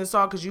have seasoning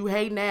salt, because you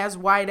hating ass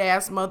white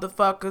ass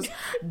motherfuckers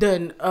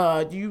done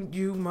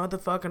you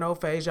motherfucking old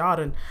face, y'all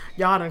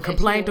done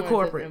complained to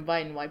corporate.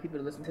 Inviting white people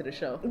to listen to the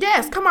show.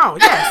 Yes, come on.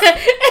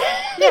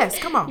 Yes,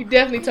 come on. You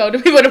definitely told the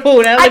people to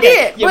move. I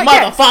did. You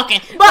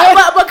motherfucking.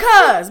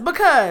 Yes. But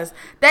because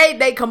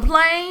they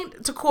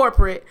complained to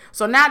corporate,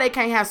 so now they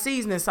can't have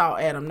seasoning salt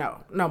at them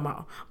no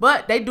more.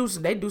 But they do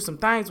some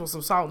things with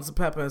some salt and some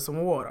pepper and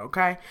some water.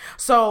 Okay,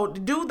 so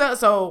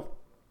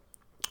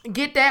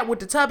get that with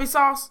the Tubby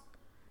sauce,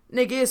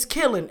 nigga. It's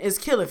killing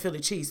Philly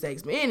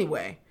cheesesteaks. But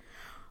anyway,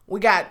 we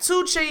got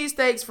 2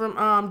 cheesesteaks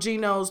from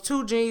Geno's,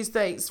 2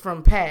 cheesesteaks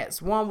from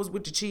Pat's. One was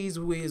with the cheese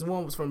whiz,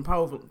 one was from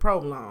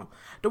provolone.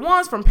 The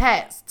ones from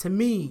Pat's, to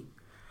me,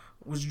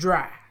 was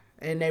dry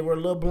and they were a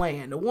little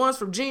bland. The ones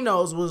from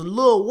Geno's was a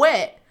little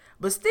wet,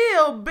 but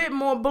still a bit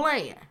more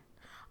bland.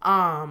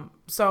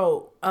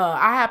 So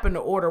I happened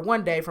to order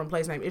one day from a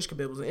place named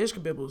Ishkabibbles, and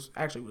Ishkabibbles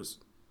actually was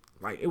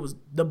like, it was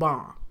the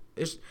bomb.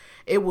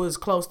 It was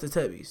close to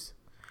Tubby's.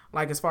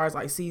 Like, as far as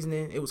like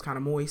seasoning, it was kind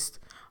of moist.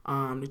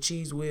 The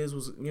cheese whiz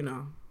was,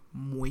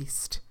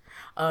 moist.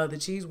 The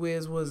cheese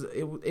whiz was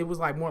it was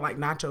like more like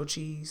nacho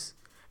cheese.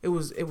 It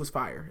was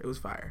fire. It was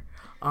fire.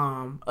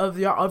 Of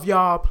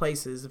y'all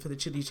places for the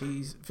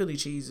Philly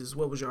cheeses,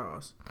 what was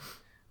y'all's?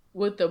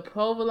 With the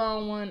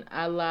provolone one,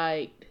 I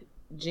liked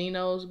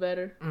Geno's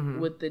better. Mm-hmm.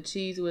 With the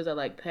cheese whiz, I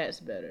like Pat's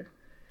better.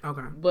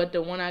 Okay. But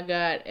the one I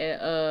got at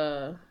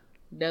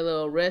that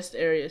little rest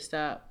area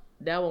stop,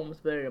 that one was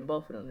better than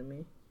both of them to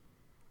me.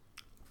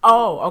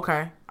 Oh,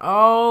 okay.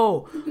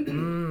 Oh.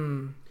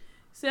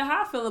 See,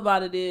 how I feel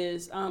about it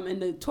is,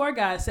 and the tour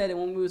guide said it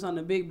when we was on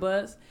the big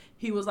bus.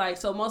 He was like,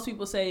 so most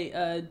people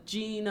say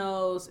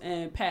Geno's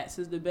and Pat's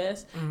is the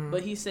best,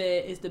 but he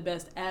said it's the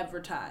best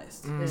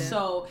advertised.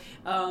 So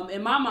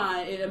in my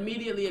mind, it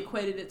immediately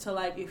equated it to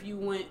like if you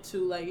went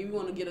to like if you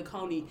want to get a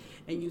coney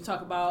and you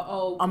talk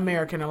about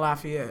American and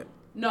Lafayette.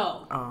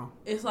 No. Oh.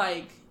 It's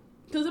like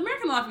because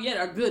American Lafayette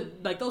are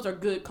good, like those are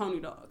good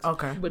coney dogs.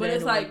 Okay. But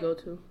it's like go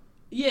to.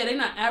 Yeah, they're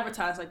not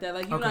advertised like that.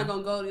 Like, you're not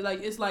gonna go to,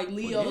 like, it's like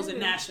Leo's and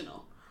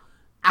National.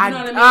 You know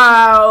what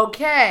I mean?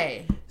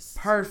 Okay.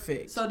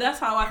 Perfect. So that's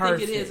how I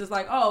think it is. It's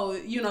like, oh,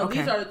 you know,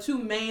 these are the two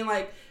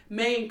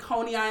main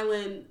Coney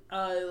Island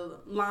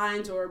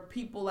lines or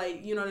people,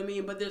 like, you know what I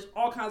mean? But there's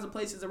all kinds of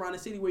places around the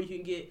city where you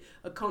can get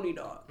a Coney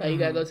dog. Like, you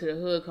gotta go to the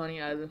hood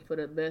Coney Island for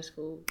the best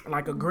food.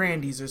 Like a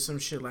Grandy's or some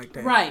shit like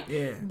that. Right.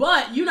 Yeah.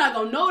 But you're not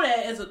gonna know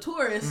that as a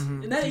tourist.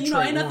 And that, you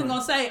know, ain't nothing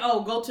gonna say,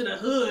 oh, go to the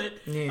hood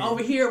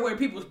over here where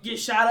people get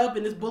shot up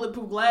and there's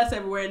bulletproof glass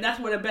everywhere, and that's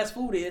where the best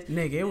food is.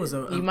 Nigga, it was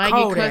a You might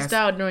get cussed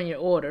out during your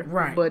order.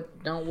 Right.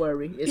 But don't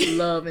worry. It's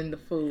love in the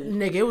food.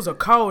 Nigga, it was a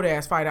cold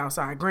ass fight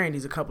outside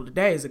Grandy's a couple of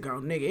days ago.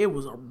 Nigga, it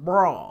was a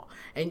brawl.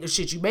 And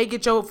shit, you may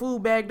get your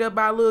food bagged up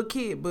by a little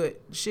kid,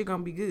 but shit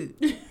gonna be good.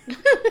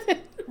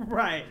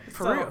 Right.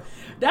 For real.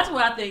 That's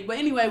what I think. But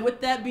anyway,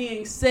 with that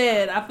being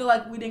said, I feel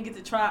like we didn't get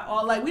to try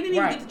all, like, we didn't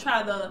even get to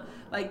try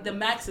the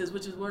Max's,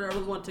 which is where I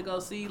really wanted to go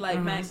see, like,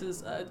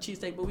 Max's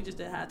cheesesteak, but we just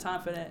didn't have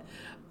time for that.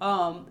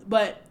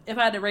 But if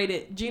I had to rate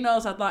it,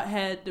 Geno's I thought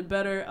had the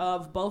better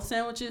of both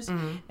sandwiches,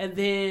 and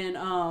then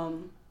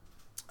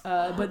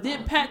but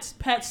then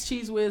Pat's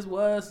Cheese Whiz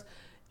was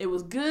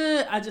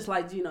good. I just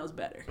like Geno's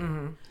better.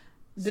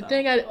 The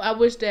thing I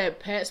wish that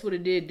Pat's would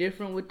have did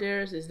different with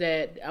theirs is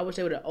that I wish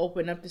they would have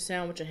opened up the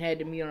sandwich and had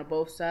the meat on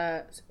both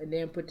sides and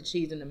then put the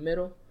cheese in the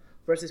middle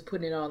versus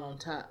putting it all on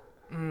top.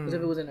 Because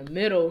if it was in the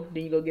middle,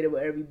 then you go get it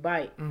with every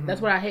bite. That's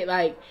what I hate.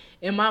 Like,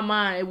 in my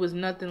mind, it was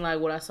nothing like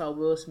what I saw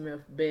Will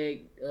Smith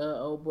beg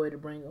old boy to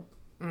bring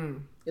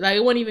him. Like,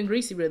 it wasn't even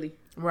greasy, really.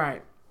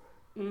 Right.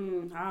 I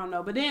don't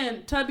know. But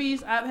then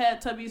Tubby's, I've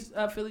had Tubby's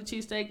Philly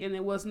cheesesteak, and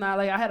it was not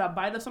like I had a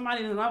bite of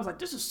somebody, and I was like,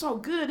 this is so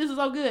good. This is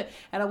so good.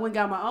 And I went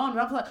and got my own, and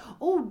I was like,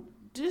 oh,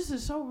 this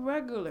is so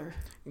regular.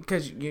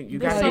 Because you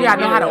gotta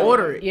know how to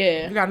order it.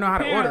 Yeah. You gotta know how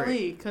to order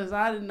it. Because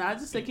I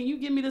just said, can you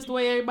give me this the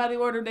way everybody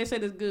ordered? They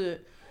said it's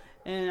good.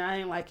 And I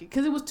ain't like it.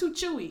 Because it was too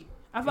chewy.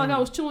 I felt like I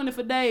was chewing it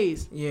for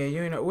days. Yeah,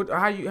 you know.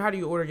 How do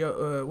you order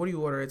your, what do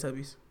you order at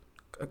Tubby's?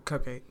 A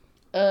cupcake?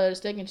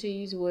 Steak and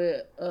cheese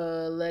with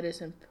lettuce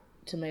and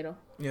tomato.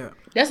 Yeah.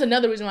 That's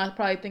another reason why I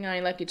probably think I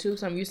ain't like it too,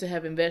 because I'm used to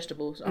having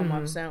vegetables on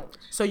my sandwich.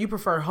 So you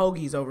prefer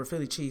hoagies over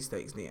Philly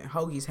cheesesteaks then?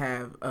 Hoagies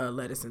have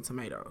lettuce and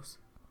tomatoes.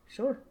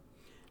 Sure.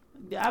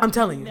 I'm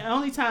telling you. The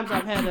only times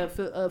I've had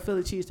a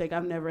Philly cheesesteak,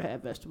 I've never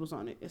had vegetables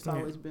on it. It's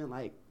always been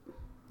like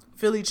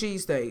Philly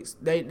cheesesteaks.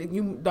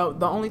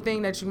 The only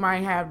thing that you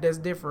might have that's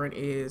different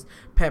is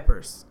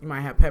peppers. You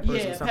might have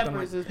peppers and something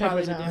peppers like is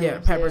probably the difference. Yeah,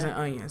 peppers and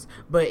onions.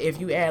 But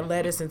if you add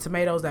lettuce and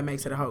tomatoes, that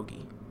makes it a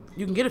hoagie.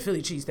 You can get a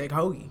Philly cheesesteak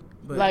hoagie.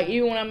 But like,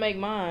 even when I make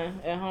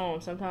mine at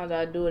home, sometimes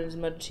I do it as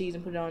much cheese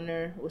and put it on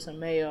there with some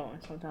mayo,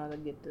 and sometimes I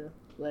get the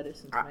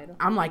lettuce and tomato.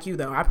 I'm like you,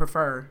 though. I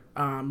prefer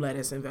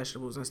lettuce and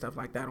vegetables and stuff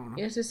like that on them.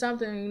 It's just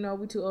something,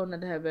 we too old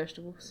not to have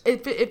vegetables.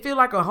 It feel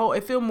like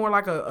it feel more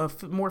like a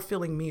more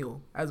filling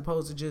meal as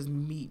opposed to just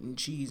meat and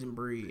cheese and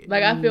bread.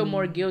 Like, I feel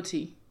more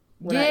guilty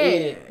when I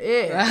eat it.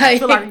 Yeah. Like, I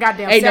feel like a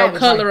goddamn ain't savage. No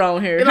color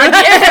on here. Like,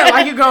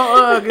 like you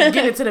go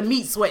get into the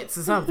meat sweats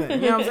or something. You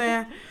know what I'm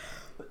saying?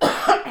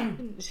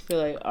 Just feel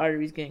like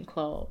arteries getting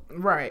clogged.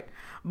 Right.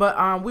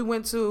 But we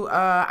went to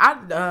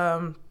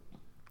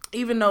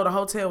even though the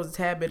hotel was a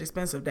tad bit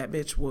expensive, that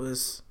bitch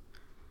was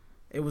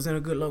in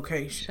a good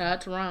location. Shout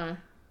out to Ron.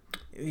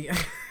 Yeah.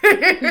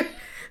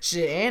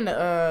 Shit, and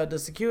the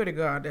security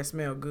guard that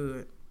smelled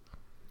good.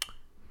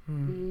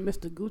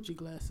 Mr. Gucci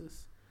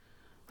glasses.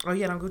 Oh,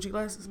 he had on Gucci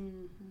glasses?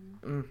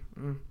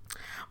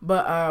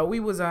 But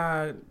we was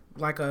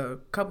like a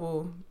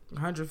couple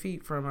 100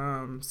 feet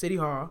from City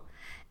Hall.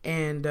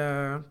 And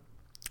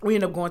we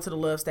ended up going to the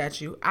Love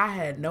statue. I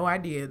had no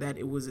idea that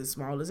it was as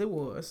small as it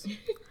was.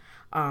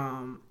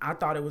 I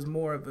thought it was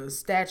more of a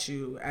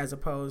statue as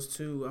opposed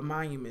to a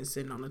monument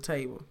sitting on a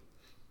table.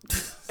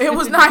 It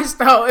was nice,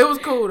 though. It was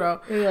cool,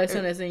 though. It was like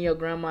something that's in your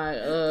grandma's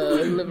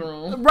living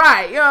room.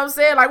 Right. You know what I'm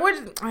saying? Like,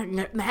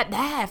 that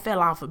dad fell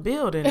off a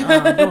building doing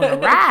a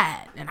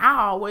ride. And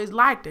I always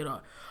liked it.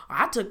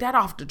 I took that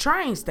off the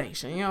train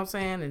station, you know what I'm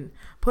saying? And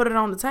put it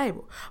on the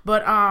table.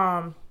 But,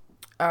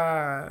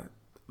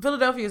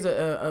 Philadelphia is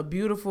a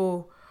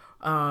beautiful,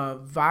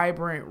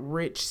 vibrant,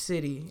 rich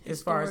city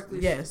as far as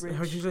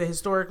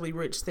historically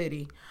rich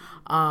city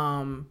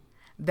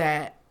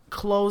that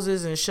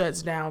closes and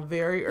shuts down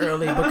very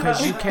early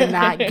because you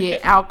cannot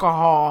get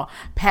alcohol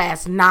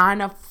past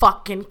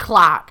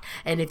 9:00,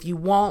 and if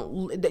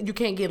you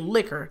can't get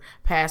liquor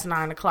past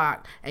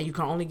 9:00, and you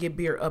can only get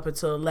beer up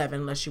until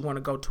 11 unless you want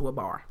to go to a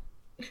bar.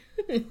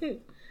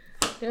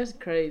 That's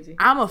crazy.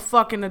 I'm a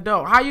fucking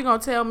adult. How you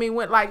gonna tell me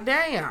what? Like,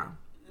 damn.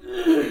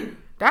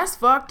 That's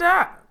fucked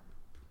up.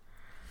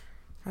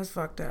 That's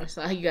fucked up.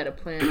 So you got a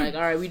plan. Like,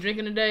 all right, we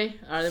drinking today?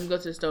 All right, let me go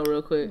to the store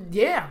real quick.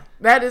 Yeah.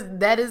 That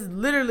is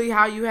literally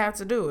how you have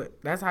to do it.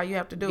 That's how you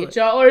have to do it. Get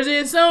y'all orders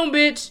in soon,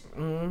 bitch.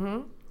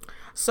 Mm-hmm.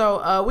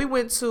 So, we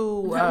went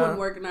to... that wouldn't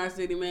work in our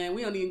city, man.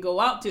 We don't even go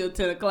out till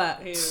 10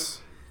 o'clock. Hell.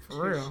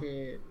 For real.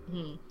 Shit.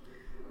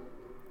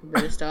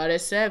 Better start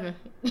at 7.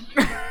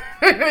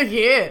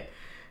 Yeah.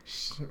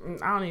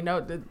 I don't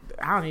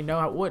even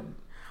know what...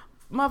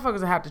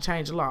 motherfuckers have to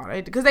change the law.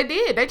 Because they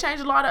did. They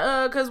changed the law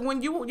to, because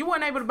when you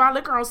weren't able to buy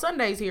liquor on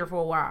Sundays here for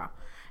a while.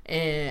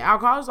 And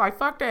alcohol was like,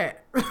 fuck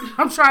that.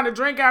 I'm trying to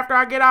drink after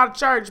I get out of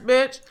church,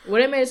 bitch.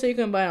 Well, they made it so you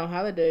couldn't buy it on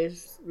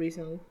holidays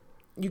recently.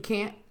 You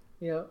can't?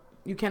 Yep.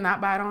 You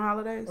cannot buy it on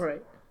holidays?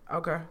 Right.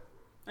 Okay.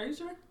 Are you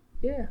sure?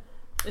 Yeah.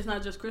 It's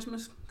not just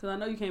Christmas? Because I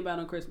know you can't buy it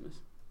on Christmas.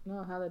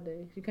 No,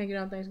 holidays. You can't get it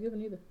on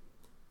Thanksgiving either.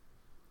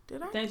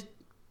 Did I?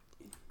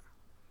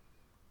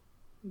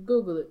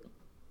 Google it.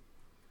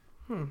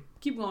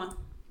 Keep going.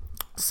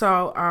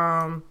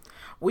 So,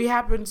 we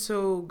happened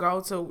to go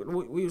to,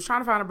 we was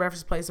trying to find a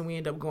breakfast place and we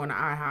ended up going to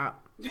IHOP.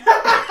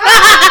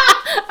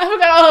 I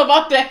forgot all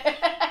about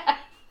that.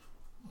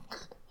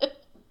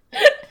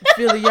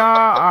 Philly, y'all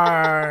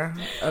are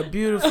a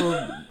beautiful,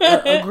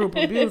 a group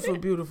of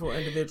beautiful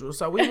individuals.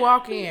 So we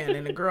walk in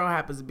and the girl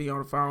happens to be on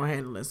the phone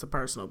handling some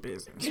personal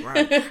business,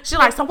 right? She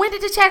like, so when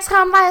did the checks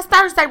come last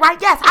Thursday, right?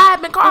 Yes, I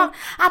have been calling.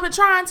 I've been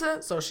trying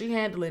to. So she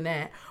handling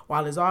that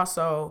while it's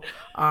also,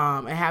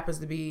 it happens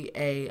to be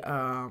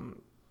an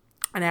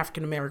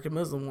African-American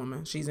Muslim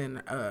woman. She's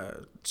in,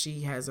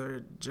 she has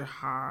her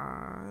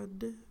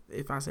jihad,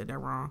 if I said that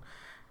wrong.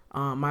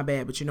 My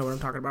bad, but you know what I'm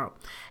talking about.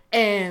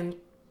 And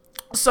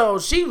so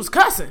she was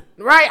cussing,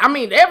 right? I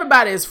mean,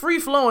 everybody is free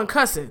flowing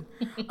cussing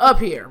up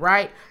here,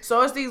 right?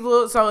 So it's these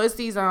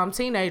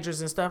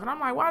teenagers and stuff, and I'm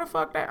like, why the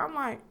fuck that? I'm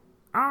like,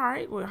 all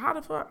right, well, how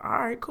the fuck? All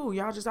right, cool.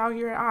 Y'all just out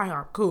here at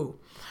IHOP, cool.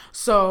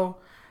 So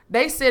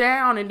they sit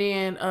down, and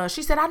then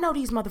she said, I know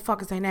these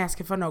motherfuckers ain't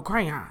asking for no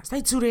crayons.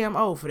 They too damn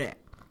old for that.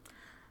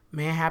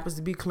 Man happens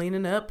to be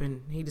cleaning up,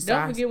 and he decides.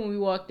 Don't forget when we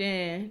walked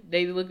in,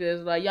 they looked at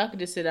us like, y'all could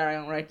just sit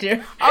down right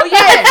there. Oh,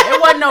 yeah. It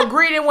wasn't no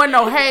greeting. It wasn't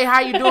no, hey, how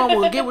you doing?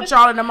 We'll get with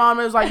y'all in the moment.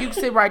 It was like, you can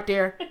sit right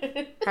there.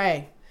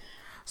 Hey.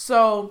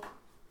 So,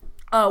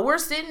 we're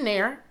sitting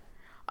there,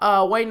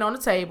 waiting on the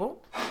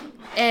table,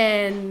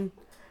 and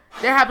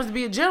there happens to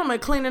be a gentleman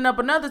cleaning up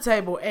another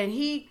table, and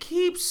he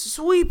keeps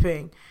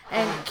sweeping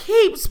and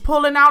keeps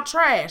pulling out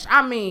trash.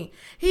 I mean,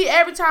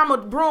 every time a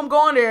broom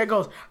go in there, it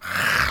goes...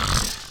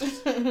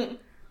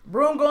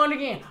 Broom going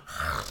again.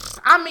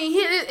 I mean,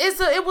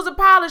 it was a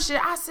pile of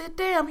shit. I said,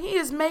 damn, he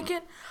is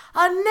making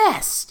a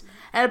nest.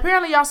 And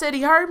apparently y'all said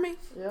he heard me.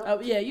 Yep. Oh,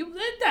 yeah,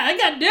 I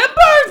got them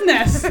bird's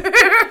nest.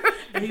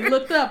 And he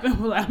looked up and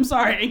was like, I'm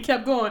sorry, and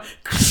kept going.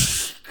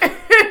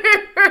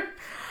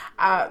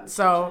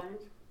 So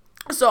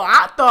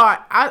I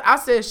thought,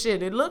 I said,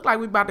 shit, it looked like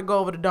we about to go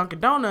over to Dunkin'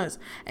 Donuts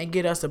and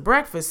get us a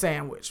breakfast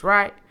sandwich,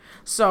 right?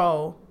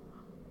 So...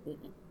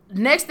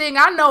 next thing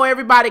I know,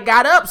 everybody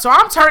got up, so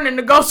I'm turning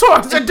to go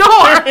towards the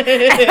door,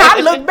 and I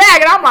look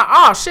back, and I'm like,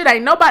 oh, shit,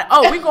 ain't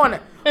nobody, we going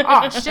to,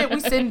 oh, shit, we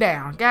sitting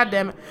down, god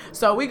damn it.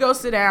 So we go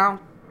sit down,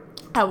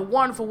 have a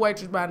wonderful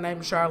waitress by the name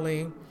of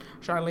Charlene.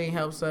 Charlene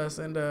helps us,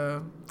 and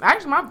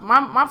actually,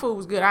 my food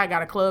was good. I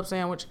got a club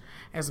sandwich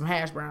and some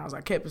hash browns.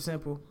 I kept it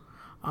simple.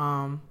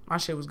 My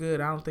shit was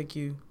good. I don't think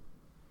you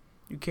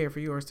care for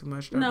yours too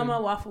much, No, my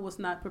waffle was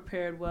not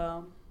prepared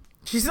well.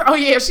 She said, oh,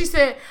 yeah. She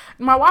said,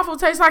 my waffle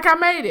tastes like I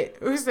made it.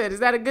 We said,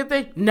 is that a good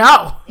thing?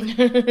 No.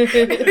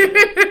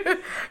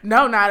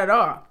 No, not at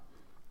all.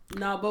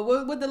 No, but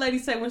what did the lady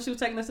say when she was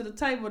taking us to the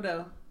table,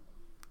 though?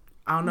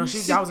 I don't know.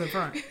 I was in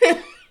front.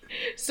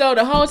 So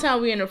the whole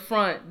time we in the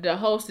front, the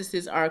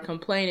hostesses are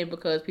complaining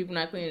because people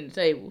not cleaning the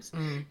tables.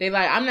 They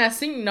like, I'm not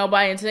seeing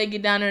nobody until they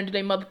get down there and do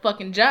their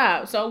motherfucking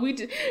job. So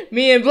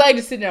me and Blake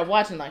just sitting there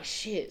watching like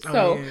shit.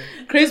 So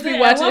Crispy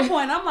watching. At one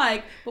point, I'm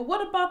like, but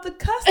what about the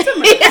customers?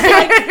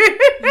 Like,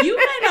 you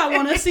may not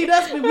want to see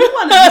us, but we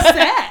want to be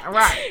sad.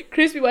 Right.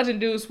 Crispy watching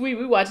dude sweet.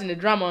 We watching the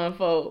drama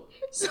unfold.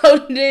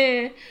 So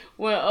then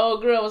when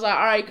old girl was like,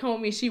 all right, come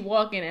with me, she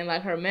walking and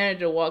like her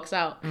manager walks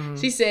out.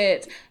 She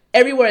said,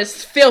 everywhere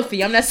is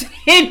filthy. I'm not saying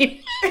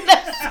anything. And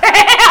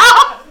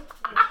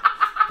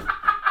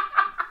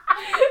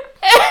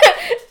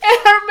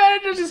her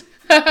manager just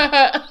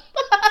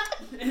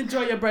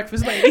enjoy your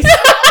breakfast, ladies.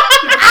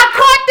 I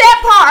caught that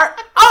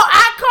part. Oh,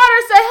 I caught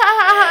her say, ha,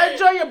 ha, ha,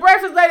 enjoy your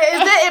breakfast, lady.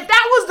 If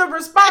that was the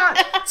response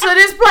to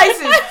this place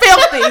is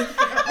filthy,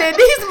 then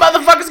these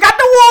motherfuckers got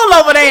the wool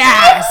over their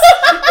eyes.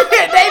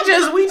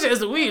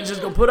 We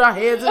just gonna put our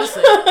heads in the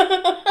sand.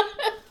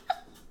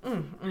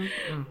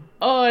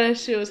 Oh, that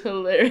shit was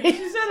hilarious.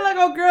 She sounded like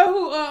a girl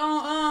who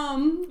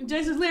on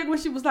Jason's lyric when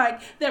she was like,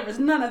 there is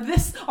none of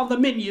this on the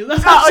menu.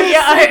 That's how she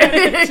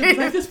said. She was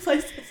like, this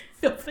place is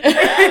filthy.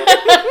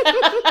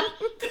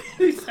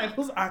 These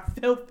tables are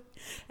filthy.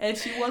 And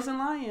she wasn't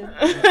lying.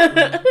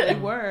 They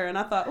were. And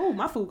I thought, oh,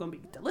 my food gonna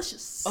be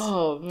delicious.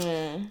 Oh,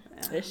 man.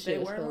 That shit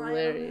was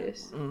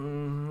hilarious. But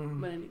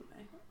anyway.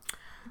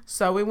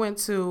 So we went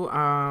to,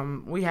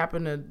 we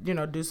happened to,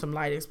 do some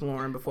light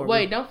exploring before.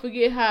 Wait, don't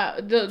forget how,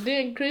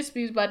 then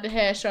Crispy's about to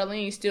have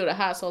Charlene steal the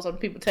hot sauce on the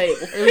people's table.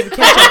 It was the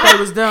ketchup, they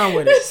was done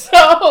with it.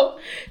 So,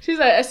 she's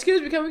like,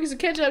 excuse me, can we get some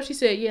ketchup? She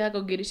said, yeah, I'll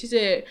go get it. She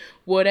said,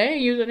 well, they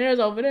ain't using theirs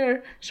over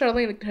there.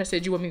 Charlene looked at her and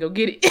said, you want me to go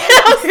get it?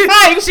 I was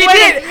like, she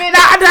did.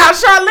 Now,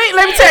 Charlene,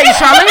 let me tell you,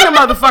 Charlene the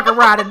motherfucker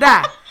ride or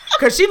die.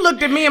 Because she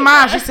looked at me in my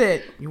eyes, she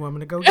said, you want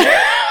me to go get it?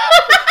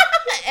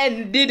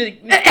 And did it.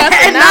 And nodded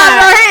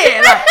her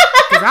head. Like,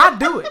 I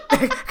do it.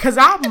 Because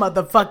I'll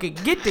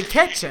motherfucking get the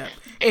ketchup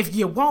if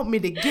you want me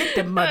to get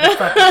the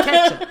motherfucking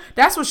ketchup.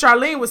 That's what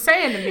Charlene was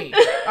saying to me.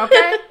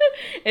 Okay?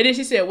 And then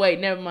she said, wait,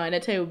 never mind.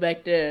 That table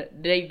back there,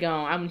 they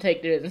gone. I'm going to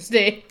take theirs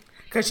instead.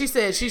 Because she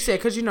said,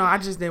 because, I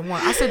just didn't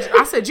want. I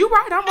said, you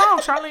right. I'm wrong,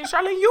 Charlene.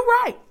 Charlene, you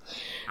right.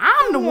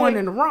 I'm the one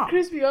in the wrong.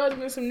 Crispy always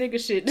been some nigga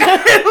shit.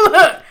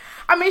 Look.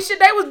 I mean, shit,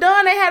 they was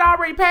done. They had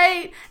already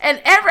paid. And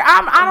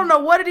I don't know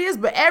what it is,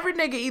 but every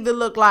nigga either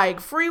look like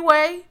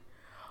Freeway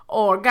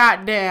or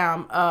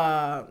goddamn,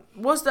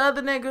 what's the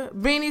other nigga?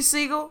 Beanie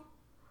Siegel?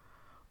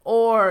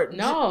 Or...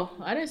 No,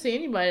 I didn't see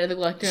anybody that looked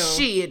like them.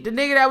 Shit, the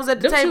nigga that was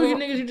at the them table. Them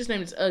two niggas you just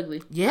named is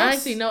ugly. Yes. I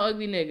ain't see no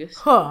ugly niggas.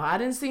 Huh, I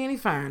didn't see any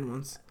fine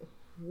ones.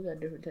 We got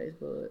different taste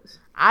buds.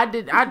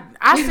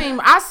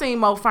 I seen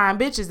more fine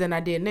bitches than I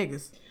did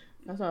niggas.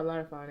 I saw a lot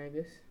of fine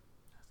niggas.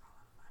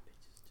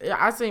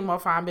 I seen more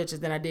fine bitches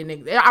than I did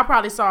niggas. I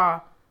probably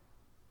saw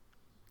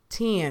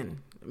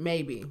 10,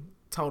 maybe,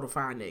 total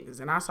fine niggas.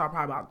 And I saw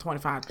probably about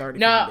 25, 30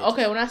 No, fine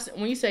okay,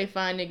 when you say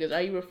fine niggas,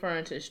 are you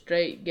referring to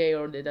straight, gay,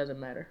 or it doesn't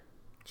matter?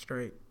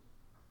 Straight.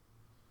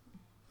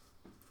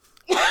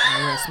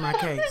 That's my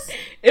case.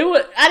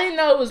 I didn't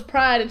know it was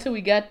pride until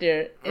we got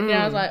there. And then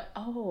I was like,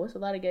 oh, it's a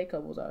lot of gay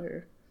couples out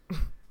here.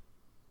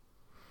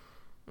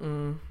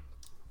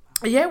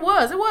 Yeah, it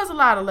was. It was a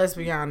lot of, let's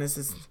be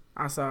honest,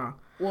 I saw.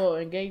 Well,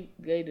 and gay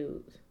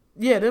dudes.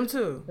 Yeah, them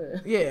too.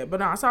 Yeah, but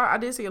no, I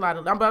did see a lot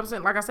of. But I'm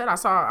saying, like I said, I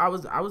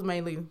was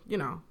mainly,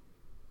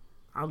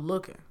 I was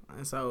looking,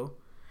 and so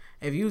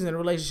if you was in a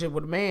relationship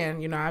with a man,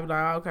 I'd be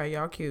like, oh, okay,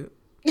 y'all cute.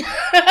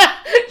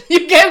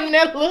 You gave me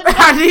that look.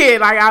 I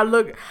did. Like I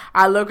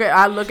look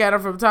at her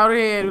from toe to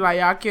head, like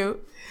y'all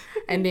cute.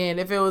 And then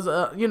if it was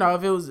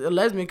if it was a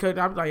lesbian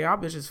couple, I'd be like, y'all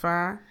bitches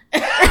fine.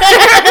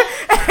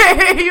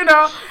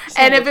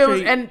 And if it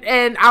was and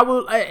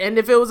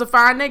if it was a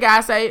fine nigga,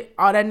 I say,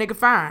 oh, that nigga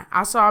fine.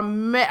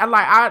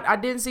 I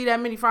didn't see that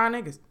many fine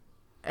niggas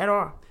at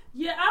all.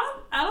 Yeah,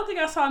 I don't think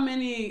I saw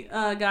many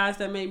guys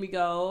that made me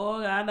go,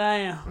 oh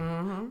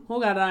goddamn, oh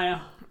goddamn.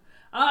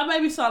 I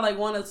maybe saw like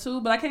one or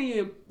two, but I can't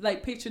even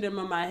like picture them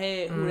in my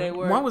head who they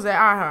were. One was at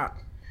IHOP.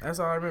 That's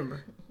all I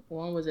remember.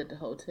 One was at the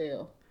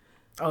hotel.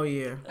 Oh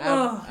yeah.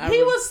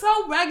 He was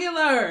so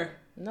regular.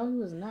 No, he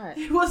was not.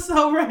 He was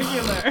so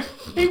regular.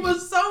 He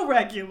was so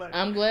regular.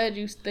 I'm glad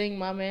you think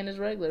my man is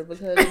regular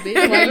because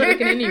bitch, why you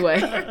looking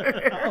anyway?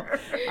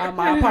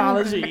 My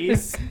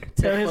apologies.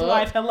 Tell his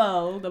wife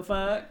hello. The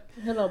fuck.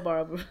 Hello,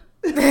 Barbara.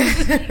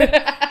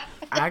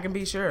 I can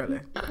be Shirley.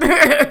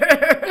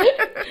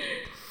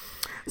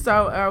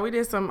 So we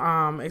did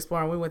some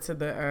exploring. We went to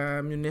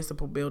the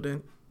municipal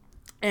building,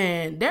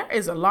 and there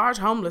is a large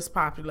homeless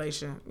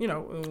population.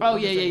 Oh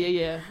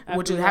yeah.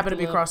 Which is happened to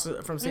be across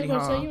from City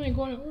Hall. Say you ain't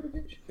going to order,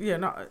 bitch. Yeah,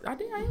 no, I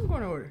am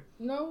going to order.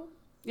 No.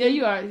 Yeah,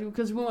 you are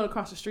because we went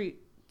across the street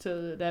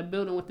to that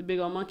building with the big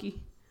old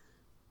monkey.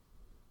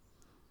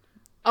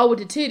 Oh, with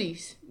the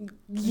titties.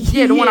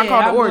 Yeah, the one I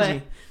called the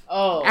orgy.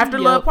 Oh, after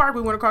Love Park,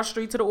 we went across the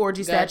street to the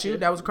orgy statue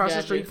that was across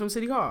the street from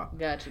City Hall.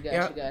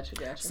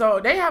 Gotcha. So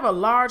they have a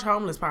large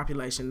homeless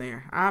population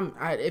there.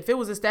 If it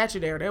was a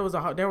statue there was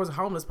a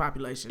homeless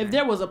population. If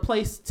there was a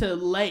place to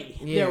lay,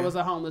 there was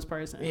a homeless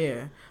person.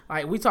 Yeah,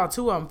 like we saw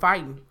two of them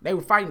fighting. They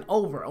were fighting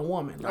over a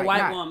woman, a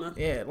white woman.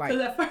 Yeah, like.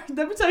 At first,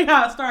 let me tell you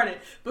how it started.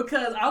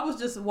 Because I was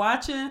just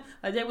watching,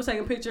 like they were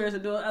taking pictures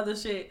and doing other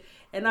shit.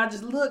 And I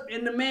just looked,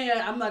 and the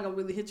man, I'm not going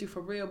to really hit you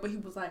for real, but he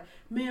was like,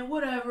 man,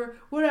 whatever.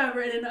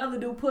 And then the other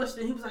dude pushed,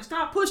 and he was like,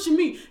 stop pushing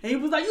me. And he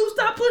was like, you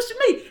stop pushing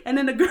me. And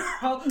then the girl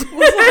was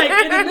like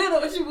in the middle,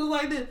 and she was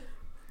like this.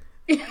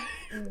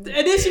 And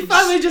then she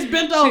finally just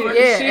bent over.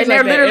 Yeah, and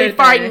they're literally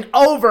fighting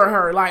over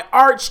her, like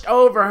arched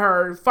over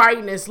her,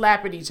 fighting and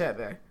slapping each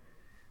other.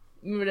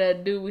 Remember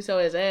that dude we saw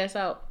his ass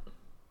out?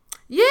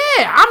 Yeah,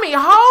 I mean,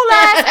 whole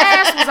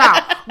ass was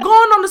out.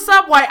 Going on the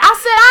subway. I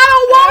said, I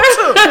don't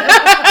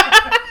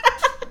want to.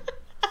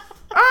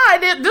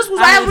 This was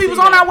as we was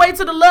on our way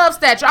to the Love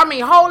statue. I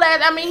mean,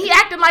 he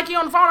acting like he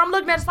on the phone. I'm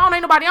looking at his phone.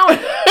 Ain't nobody on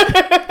it.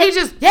 He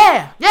just,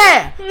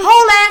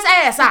 whole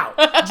ass out.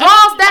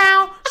 Draws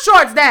down,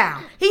 shorts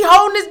down. He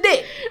holding his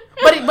dick.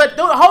 But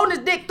holding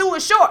his dick through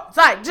his shorts.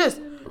 Like, just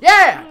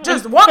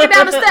walking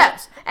down the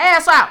steps.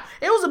 Ass out.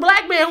 It was a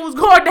black man who was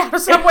going down the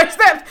subway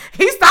steps.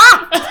 He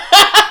stopped.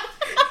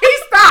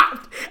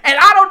 And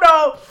I don't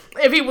know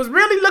if he was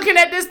really looking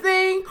at this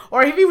thing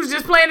or if he was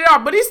just playing it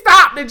off, but he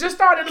stopped and just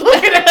started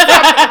looking at something.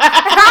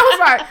 And I was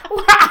like,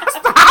 well,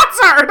 I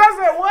turned. I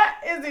said, what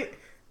is it?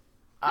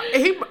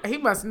 He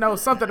must know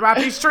something about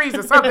these trees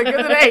or something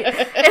because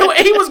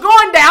he was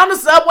going down the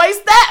subway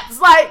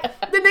steps. Like,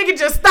 the nigga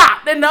just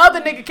stopped and the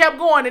other nigga kept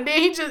going and then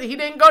he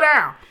didn't go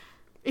down.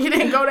 He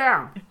didn't go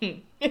down.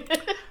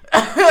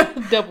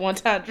 Double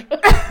entendre.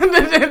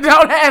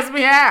 Don't ask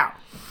me how.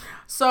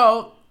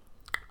 So,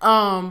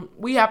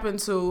 we happened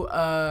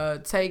to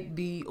take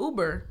the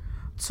Uber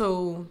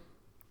to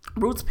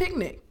Roots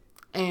Picnic,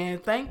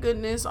 and thank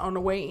goodness on the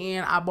way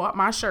in I bought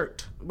my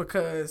shirt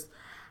because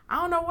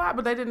I don't know why,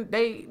 but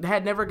they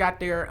had never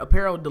got their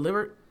apparel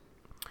delivered.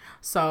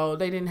 So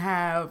they didn't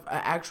have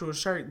an actual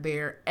shirt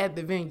there at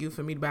the venue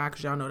for me to buy,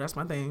 because y'all know that's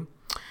my thing.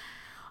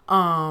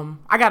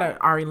 I got an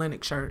Ari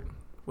Lennox shirt,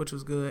 which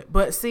was good.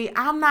 But see,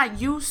 I'm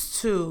not used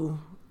to,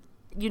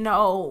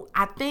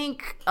 I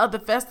think other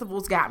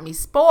festivals got me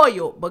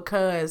spoiled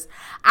because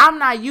I'm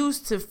not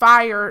used to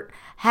fire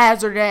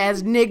hazard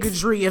ass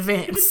niggardry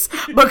events,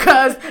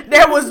 because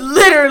there was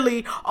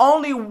literally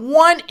only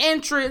one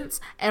entrance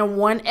and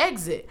one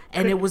exit,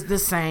 and it was the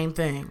same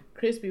thing.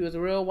 Crispy was a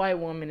real white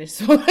woman, and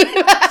so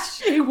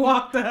she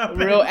walked up.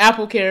 Real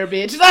apple care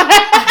bitch.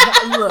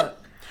 Look.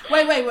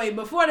 Wait.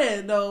 Before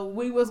that, though,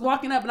 we was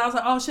walking up, and I was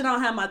like, oh, shit, I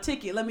don't have my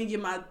ticket. Let me get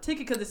my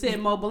ticket, because it said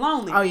mobile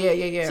only. Oh,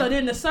 yeah. So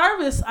then the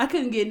service, I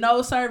couldn't get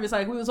no service.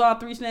 Like, we was all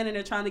three standing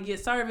there trying to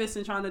get service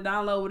and trying to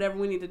download whatever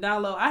we need to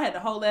download. I had to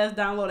whole ass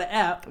download the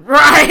app.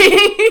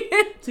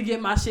 Right. To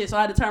get my shit. So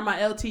I had to turn my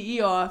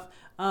LTE off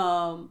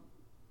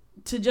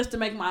to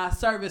make my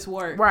service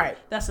work. Right.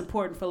 That's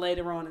important for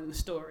later on in the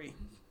story.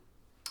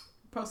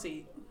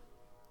 Proceed.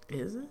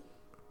 Is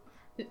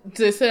it?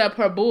 To set up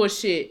her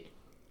bullshit.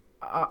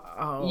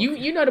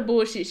 You know the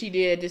bullshit she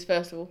did at this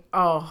festival.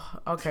 Oh,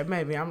 okay,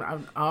 maybe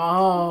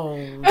oh,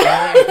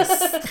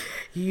 yes.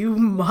 You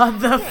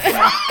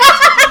motherfucker.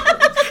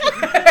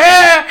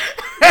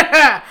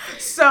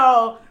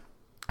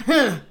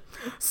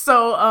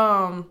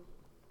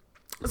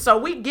 So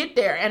we get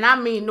there, and I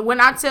mean, when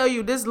I tell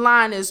you this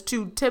line is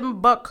to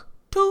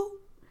Timbuktu,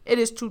 it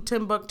is to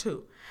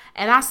Timbuktu.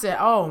 And I said,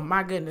 oh,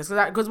 my goodness.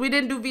 Because we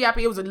didn't do VIP.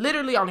 It was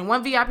literally only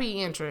one VIP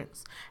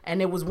entrance.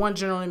 And it was one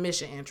general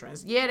admission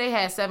entrance. Yeah, they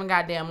had 7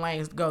 goddamn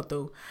lanes to go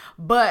through.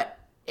 But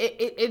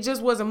it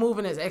just wasn't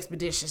moving as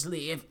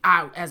expeditiously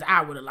as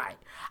I would have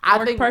liked.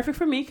 I think perfect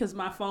for me because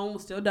my phone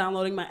was still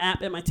downloading my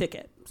app and my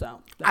ticket.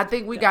 So I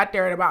think we got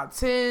there at about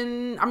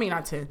 2:15,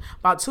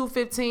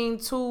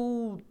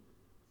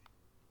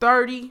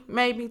 2:30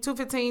 maybe.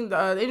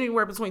 2:15,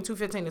 anywhere between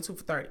 2:15 and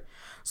 2:30.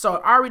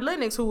 So Ari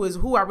Lennox,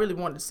 who I really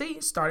wanted to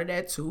see, started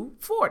at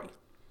 2:40.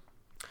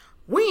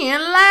 We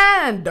in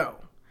line though,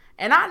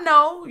 and I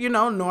know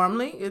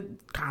normally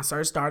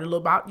concerts start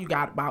you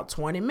got about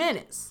 20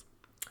 minutes.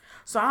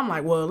 So I'm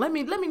like, well, let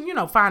me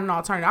find an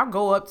alternative. I'll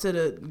go up to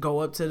the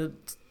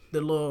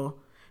little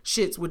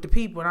shits with the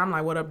people, and I'm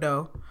like, what up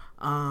though?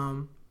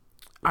 Are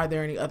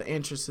there any other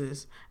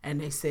entrances?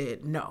 And they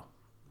said no,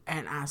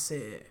 and I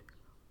said,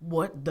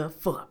 what the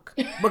fuck?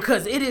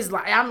 Because it is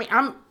like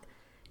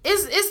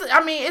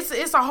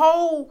It's a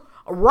whole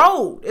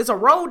road. It's a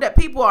road that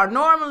people are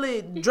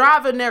normally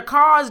driving their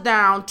cars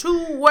down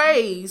 2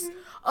 ways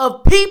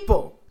of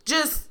people.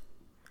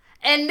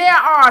 And there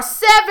are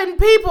 7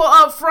 people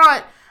up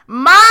front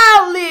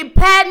mildly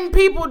patting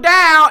people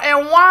down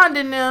and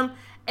wanding them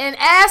and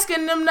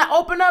asking them to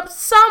open up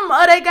some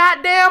of their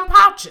goddamn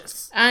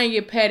pouches. I ain't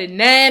get patted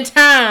 9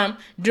 times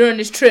during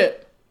this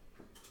trip.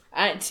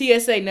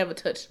 TSA never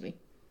touched me.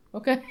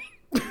 Okay?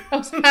 I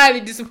was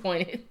highly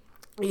disappointed.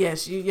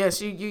 Yes,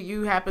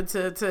 you happen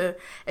to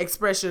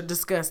express your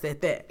disgust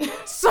at that.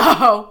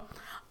 So,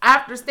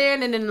 after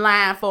standing in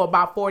line for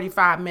about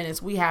 45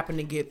 minutes, we happened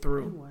to get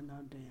through. It wasn't no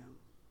damn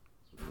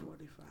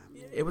 45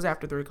 minutes. It was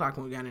after 3 o'clock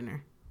when we got in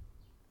there.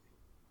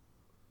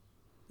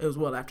 It was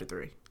well after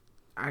 3.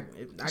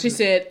 She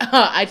said,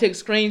 I took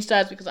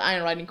screenshots because I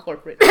ain't writing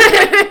corporate.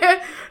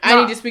 I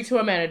need to speak to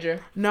her manager.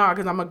 No,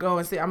 because I'm going to go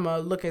and see. I'm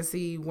going to look and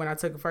see when I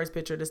took the first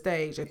picture of the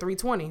stage at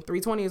 3:20.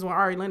 3:20 is when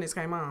Ari Lennox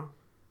came on.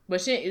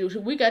 But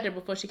we got there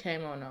before she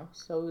came on, though.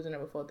 So we was in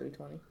there before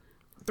 3:20.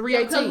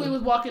 3:18. Because we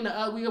was walking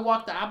we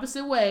walked the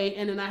opposite way,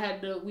 and then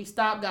we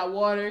stopped, got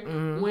water,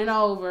 went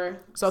over.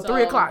 So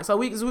 3 o'clock. So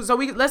we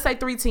let's say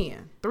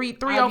 3:10.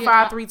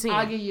 3:05, 3:10.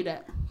 I'll give you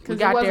that. Because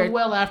it wasn't there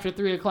well after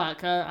 3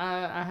 o'clock.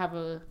 I have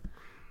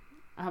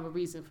a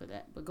reason for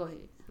that, but go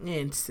ahead.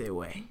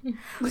 Anyway,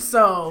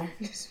 so.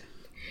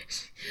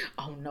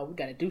 Oh no, we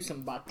gotta do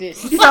something about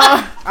this. So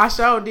I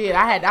sure did.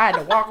 I had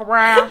to walk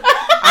around.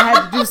 I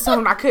had to do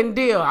something. I couldn't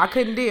deal.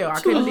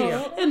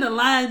 In the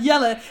line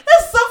yelling,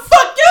 "It's some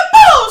fucking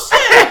bullshit!"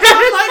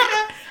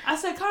 I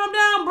said, "Calm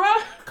down, bro.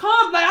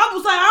 Calm." Like I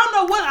was like,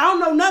 I don't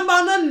know nothing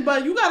about nothing,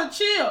 but you gotta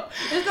chill.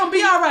 It's gonna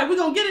be all right. We're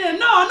gonna get it in.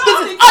 No,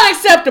 this is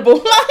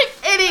unacceptable.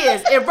 It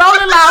is. If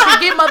Rolling Loud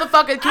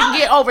can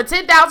get over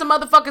 10,000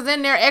 motherfuckers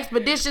in there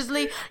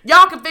expeditiously,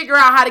 y'all can figure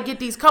out how to get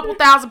these couple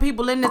thousand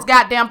people in this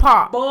goddamn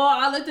park. Boy,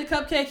 I looked at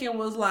Cupcake and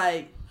was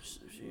like,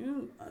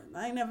 shoot,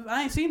 I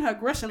ain't seen her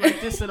aggression like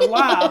this in a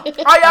while.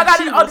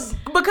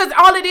 Because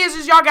all it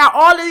is y'all got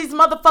all of these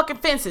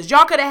motherfucking fences.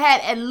 Y'all could have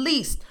had at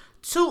least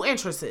 2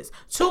 entrances,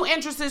 2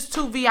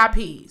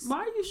 VIPs.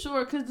 Why are you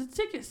sure? Because the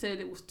ticket said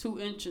it was 2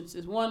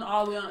 entrances, one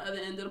all the way on the other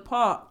end of the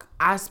park.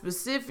 I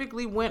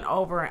specifically went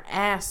over and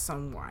asked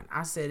someone.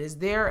 I said, is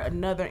there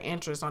another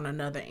entrance on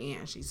another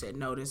end? She said,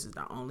 no, this is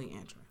the only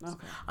entrance.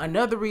 Okay.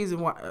 Another reason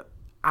why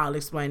I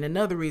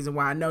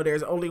know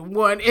there's only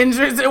one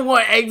entrance and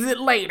one exit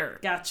later.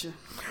 Gotcha.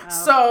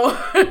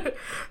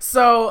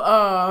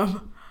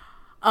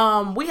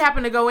 We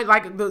happen to go in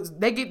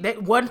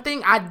one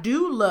thing I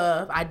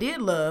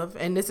did love,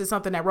 and this is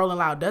something that Rolling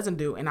Loud doesn't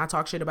do, and I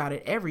talk shit about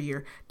it every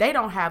year. They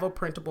don't have a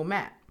printable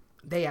map.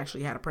 they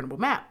actually had a printable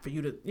map for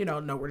you to,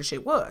 know where the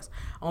shit was.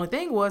 Only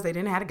thing was they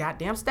didn't have a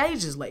goddamn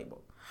stages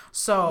label.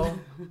 So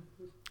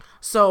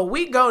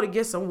we go to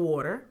get some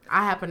water.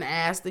 I happen to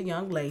ask the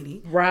young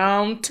lady.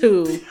 Round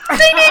 2. I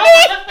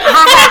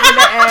happen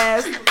to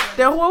ask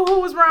who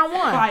was round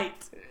 1? Right.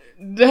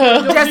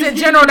 Just in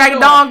general, that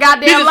darn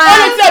goddamn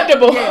line.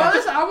 Unacceptable. Yeah. Well,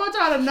 listen, I want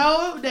y'all to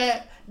know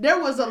that there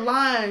was a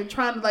line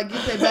trying to like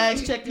get their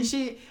bags checked and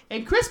shit,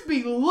 and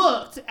Crispy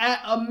looked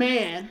at a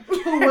man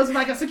who was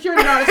like a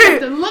security guard or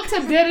something, looked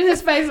him dead in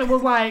his face and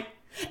was like,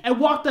 and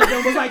walked up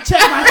and was like,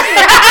 check my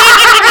shit.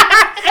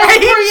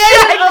 And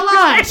created a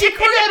line. She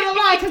created a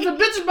line because the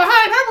bitches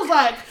behind her was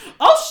like,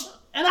 oh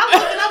and I was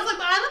like,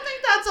 I don't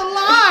think that's a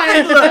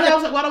line. And I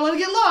was like, well, I don't want to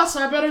get lost,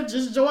 so I better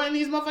just join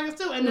these motherfuckers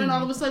too. And then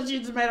all of a sudden, she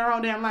just made her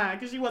own damn line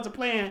because she wasn't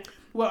playing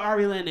with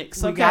Ari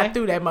Lennox. Okay? We got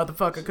through that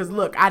motherfucker because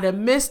look, I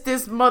done missed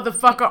this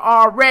motherfucker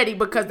already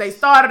because they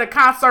started a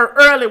concert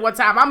early one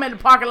time. I'm in the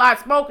parking lot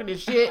smoking this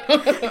shit.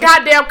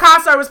 Goddamn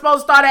concert was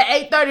supposed to start at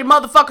 8:30.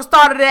 Motherfucker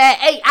started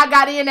at 8. I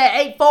got in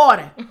at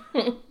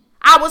 8:40.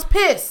 I was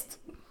pissed.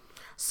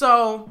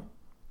 So,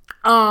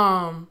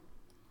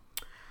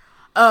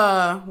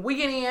 we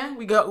get in,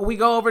 we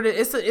go over to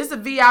it's a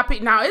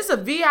VIP. Now it's a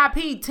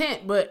VIP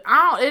tent, but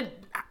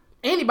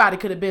anybody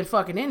could have been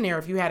fucking in there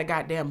if you had a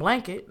goddamn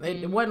blanket.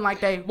 It wasn't like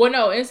they. Well,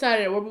 no, inside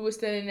of it, where we were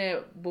standing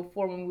at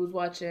before when we was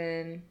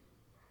watching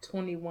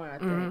 21, I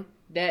think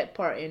that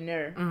part in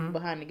there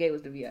behind the gate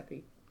was the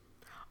VIP.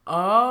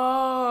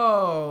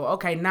 Oh,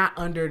 okay, not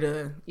under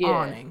the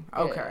awning.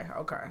 Okay.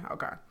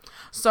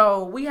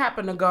 So we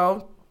happened to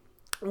go.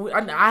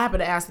 I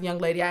happened to ask the young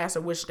lady. I asked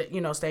her which stage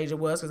it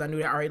was because I knew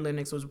that Ari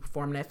Lennox was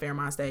performing at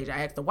Fairmont stage. I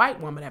asked the white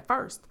woman at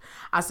first.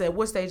 I said,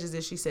 "What stage is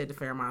this?" She said, "The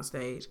Fairmont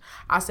stage."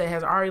 I said,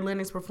 "Has Ari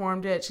Lennox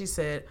performed yet?" She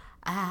said,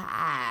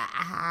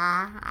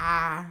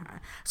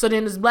 So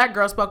then this black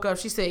girl spoke up.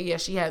 She said, "Yeah,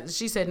 she has."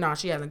 She said, "No,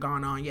 she hasn't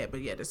gone on yet,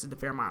 but yeah, this is the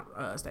Fairmont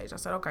stage." I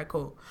said, "Okay,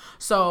 cool."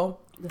 So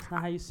that's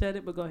not how you said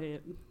it, but go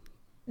ahead.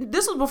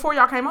 This was before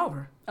y'all came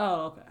over.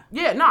 Oh, okay.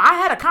 Yeah, no, I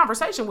had a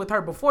conversation with her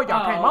before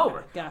y'all came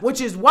over, gotcha.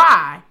 which is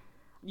why.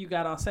 You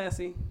got all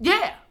sassy?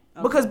 Yeah.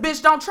 Okay. Because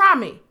bitch, don't try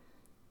me.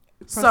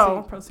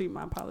 Proceed,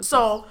 my apologies.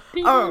 So,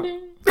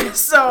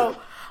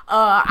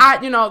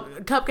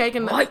 Cupcake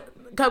and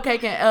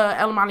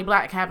Elamani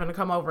Black happened to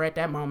come over at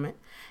that moment.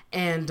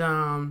 And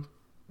I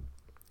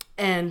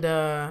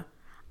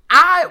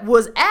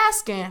was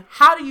asking,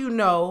 how do you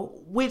know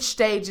which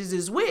stages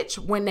is which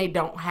when they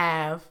don't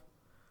have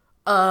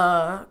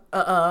a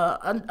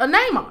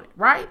name on it,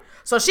 right?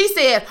 So she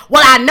said,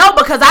 "Well, I know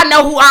because I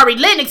know who Ari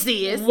Lennox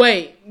is."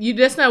 Wait,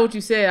 that's not what you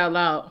said out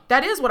loud.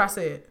 That is what I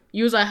said.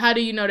 You was like, "How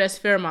do you know that's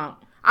Fairmont?"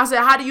 I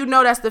said, "How do you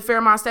know that's the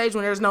Fairmont stage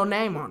when there's no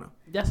name on them?"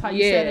 That's how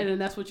you said it,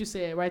 and that's what you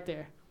said right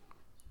there.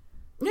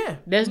 Yeah,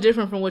 that's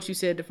different from what you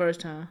said the first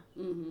time.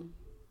 Mm-hmm.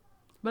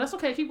 But that's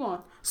okay. Keep going.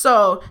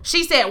 So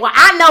she said, "Well,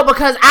 I know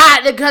because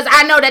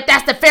I know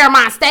that's the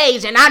Fairmont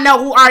stage, and I know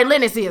who Ari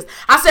Lennox is."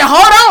 I said,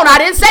 "Hold on, I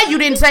didn't say you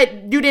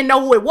didn't know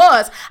who it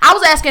was. I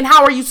was asking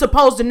how are you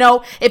supposed to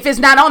know if it's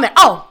not on there?"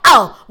 Oh,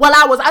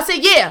 well, I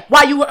said, "Yeah,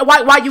 why you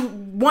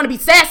want to be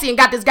sassy and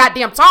got this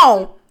goddamn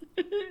tone?"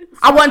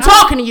 I wasn't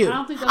talking to you.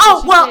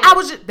 I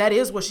was just. That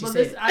is what she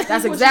said.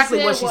 That's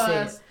exactly what she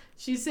said.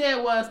 She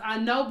said I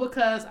know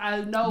because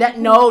I know that.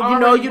 You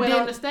didn't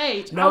on the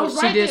stage. No,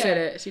 she did say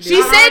that. She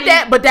said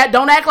that, but that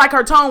don't act like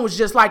her tone was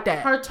just like that.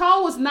 Her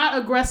tone was not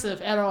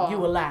aggressive at all.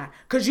 You a lie,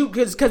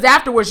 because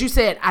afterwards you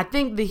said, "I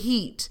think the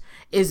heat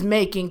is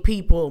making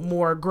people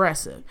more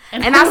aggressive."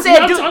 And I said,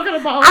 I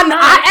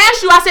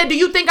asked you. I said, "Do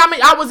you think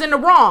I was in the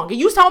wrong?" And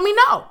you told me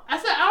no. I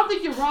said, "I don't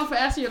think you're wrong for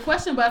asking your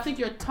question, but I think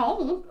your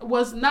tone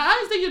was not.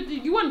 I didn't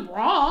think you weren't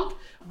wrong."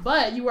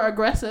 But you were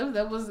aggressive.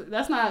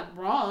 That's not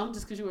wrong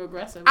just because you were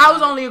aggressive. I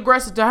was only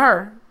aggressive to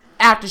her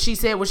after she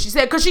said what she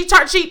said because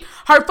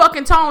her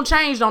fucking tone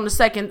changed on the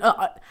second.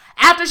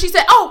 After she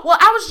said, "Oh, well,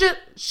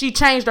 she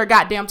changed her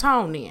goddamn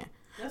tone then."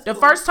 The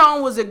first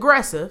tone was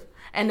aggressive.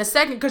 And the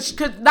second, because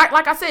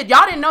like I said,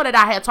 y'all didn't know that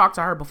I had talked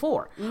to her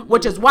before,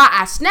 which is why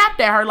I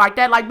snapped at her like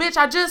that. Like, bitch,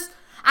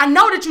 I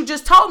know that you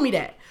just told me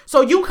that.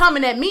 So you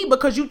coming at me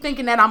because you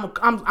thinking that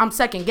I'm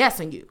second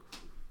guessing you.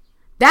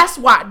 That's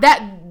why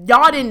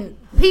y'all didn't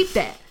peep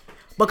that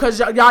because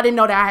y'all didn't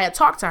know that I had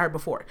talked to her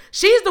before.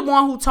 She's the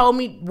one who told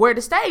me where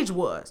the stage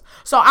was.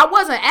 So I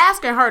wasn't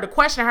asking her to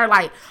question her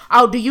like,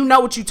 "Oh, do you know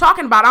what you're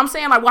talking about?" I'm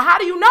saying like, "Well, how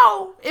do you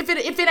know if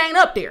it ain't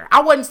up there?"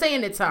 I wasn't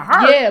saying it to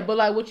her. Yeah, but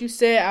like what you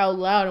said out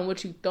loud and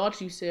what you thought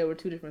you said were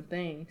two different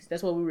things.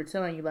 That's what we were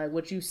telling you. Like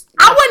what you.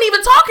 I wasn't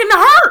even talking to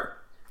her.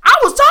 I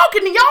was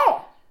talking to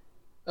y'all.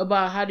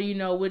 About how do you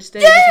know which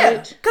stage? Yeah,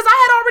 because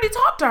I had already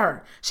talked to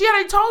her. She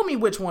already told me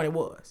which one it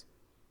was.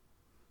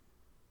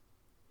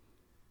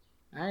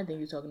 I didn't think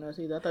you were talking to us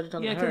either. I thought you were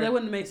talking to her. Yeah, because that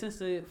wouldn't make sense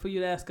for you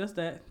to ask us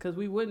that because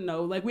we wouldn't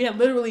know. Like we were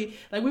literally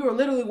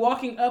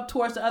walking up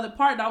towards the other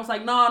part, and I was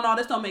like, no,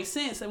 this don't make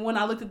sense. And when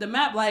I looked at the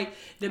map, like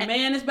the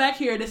man is back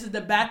here. This is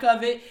the back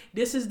of it.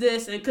 This is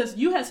this, and because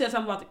you had said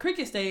something about the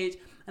cricket stage,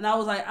 and I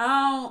was like,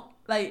 I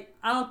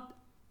don't.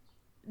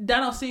 that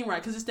don't seem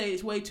right because this stage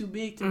is way too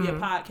big to be a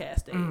podcast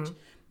stage.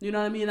 You know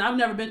what I mean? I've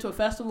never been to a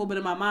festival, but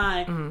in my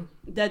mind,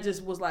 that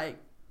just was like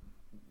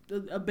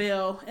a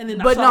bell. And then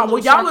but no, well,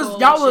 y'all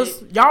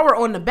were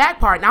on the back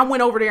part, and I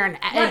went over there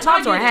and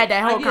talked to her and had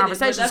that whole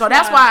conversation. So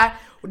that's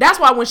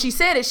why when she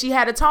said it, she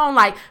had a tone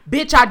like,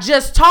 "Bitch, I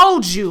just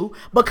told you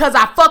because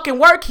I fucking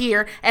work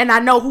here and I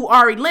know who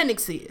Ari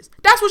Lennox is."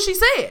 That's what she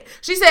said.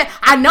 She said,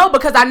 "I know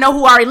because I know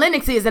who Ari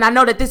Lennox is, and I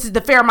know that this is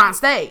the Fairmont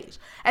stage."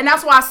 And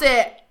that's why I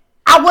said.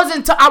 I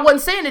wasn't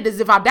saying it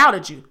as if I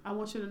doubted you. I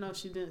want you to know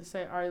she didn't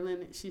say Ari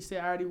Lennox. She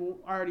said already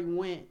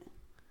went.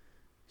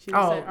 She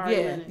didn't say Ari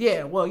Lennox.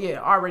 Yeah. Well, yeah,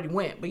 already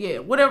went. But yeah,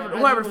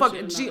 whoever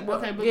fucking she.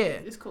 Okay, but yeah,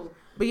 it's cool.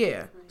 But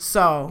yeah,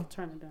 so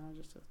turn it down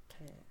just a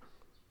tad.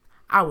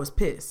 I was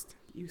pissed.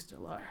 You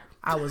still are.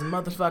 I was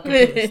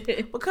motherfucking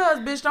pissed because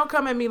bitch, don't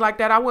come at me like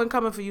that. I wasn't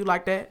coming for you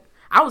like that.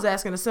 I was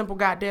asking a simple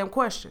goddamn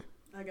question.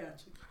 I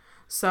got you.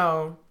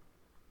 So.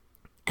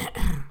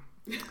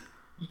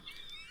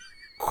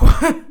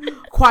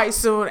 Quite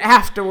soon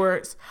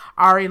afterwards,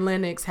 Ari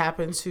Lennox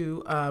happened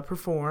to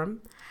perform,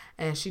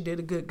 and she did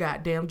a good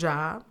goddamn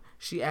job.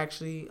 She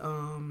actually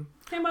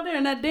came out there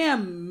in that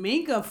damn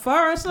mink of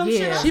fur or some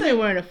shit. She been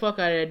wearing the fuck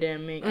out of that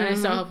damn mink. I didn't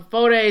saw her for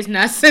 4 days.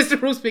 Not since the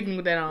Ruth speaking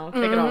with that on.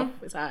 Take it off.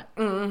 It's hot.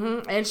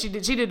 And she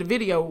did a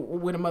video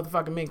with a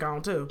motherfucking mink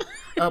on too.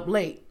 Up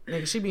late,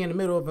 nigga. She be in the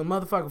middle of a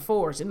motherfucking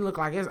forest. It looked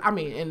like in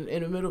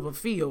the middle of a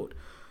field,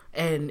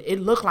 and it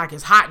looked like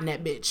it's hot in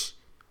that bitch.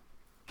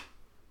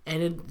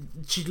 And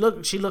she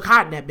looked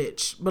hot in that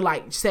bitch, but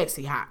like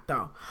sexy hot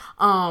though.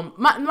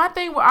 My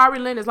thing with Ari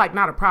Lennox is like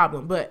not a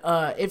problem, but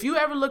if you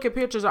ever look at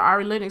pictures of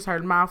Ari Lennox, her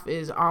mouth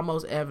is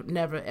almost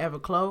never ever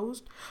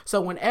closed. So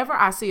whenever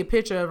I see a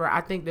picture of her, I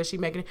think that she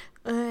making it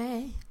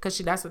because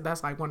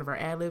that's like one of her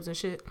ad libs and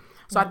shit.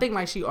 So I think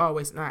like she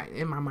always not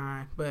in my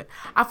mind, but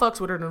I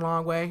fucks with her in a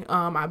long way.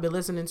 I've been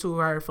listening to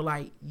her for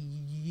like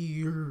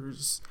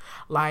years,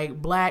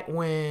 like Black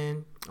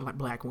Wind.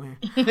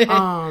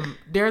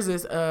 There's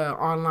this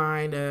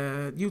online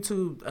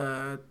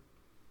YouTube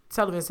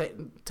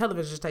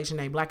television station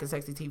named Black and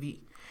Sexy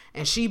TV,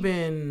 and she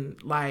been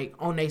like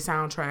on their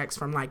soundtracks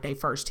from like their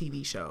first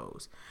TV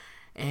shows,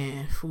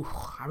 and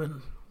I've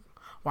been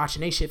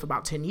watching they shit for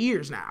about 10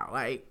 years now.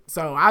 Like,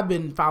 so I've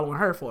been following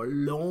her for a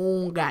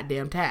long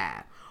goddamn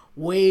time,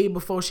 way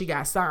before she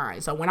got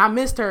signed. So when I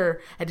missed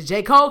her at the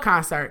J. Cole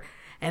concert,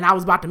 and I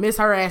was about to miss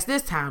her ass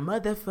this time,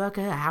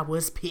 motherfucker, I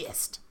was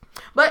pissed.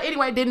 But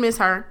anyway, didn't miss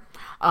her.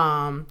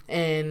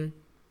 And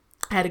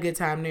had a good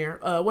time there.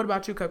 What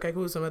about you, Cupcake? Who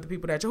was some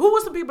people that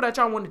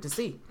y'all wanted to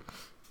see?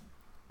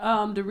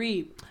 The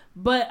Reed.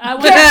 But I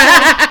went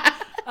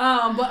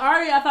but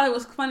Ari, I thought it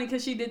was funny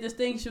because she did this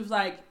thing. She was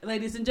like,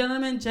 "Ladies and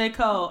gentlemen, J.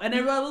 Cole." And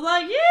everyone was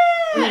like,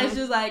 "Yeah." And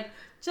she was like,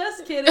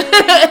 "Just kidding."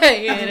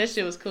 Yeah, that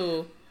shit was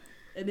cool.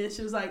 And then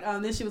she was like,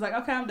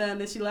 "Okay, I'm done."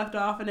 Then she left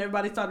off, and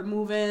everybody started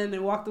moving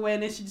and walked away.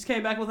 And then she just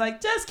came back and was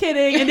like, "Just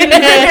kidding." And then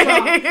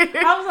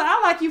I was like,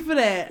 "I like you for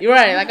that." You're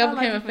right. Like I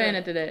became a fan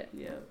after that.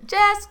 Yeah.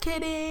 Just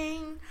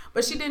kidding.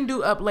 But she didn't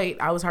do Up Late.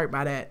 I was hurt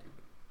by that.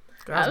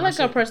 I like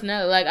her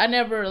personality. Like I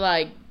never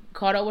like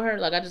caught up with her.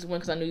 Like I just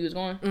went because I knew you was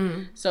going.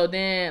 Mm-hmm. So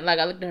then, like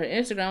I looked at her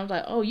Instagram. I was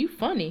like, "Oh, you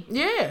funny."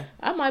 Yeah.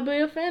 I might be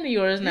a fan of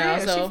yours now.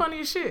 Yeah, so she funny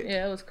as shit.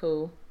 Yeah, it was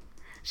cool.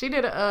 She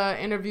did an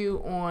interview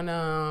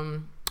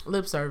on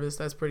Lip Service.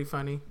 That's pretty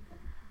funny.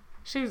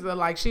 She was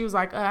like,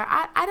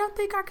 I don't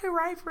think I could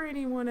write for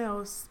anyone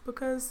else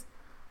because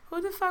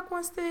who the fuck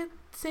wants to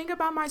sing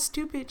about my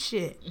stupid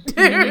shit?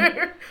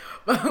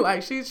 But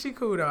like she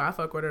cool though. I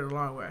fuck with her the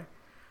long way.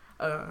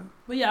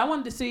 But yeah, I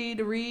wanted to see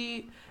the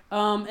Reed.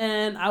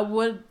 And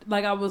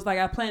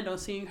I planned on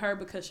seeing her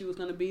because she was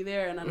gonna be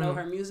there, and I know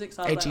her music,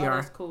 so I was like, "Oh,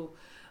 that's cool."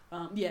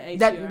 Yeah,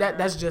 HER.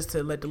 That's just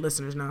to let the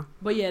listeners know.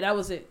 But yeah, that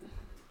was it,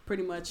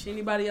 pretty much.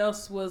 Anybody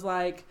else was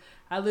like,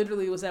 I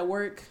literally was at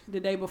work the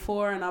day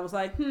before, and I was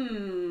like,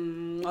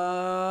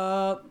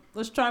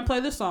 let's try and play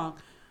this song.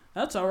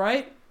 That's all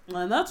right,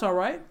 and that's all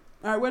right.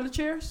 All right, where are the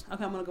chairs?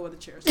 Okay, I'm gonna go with the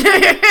chairs.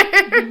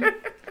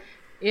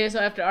 Yeah, so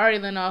after Ari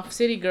Lennox,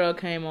 City Girl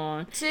came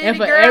on. And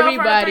for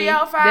everybody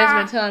that's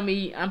been telling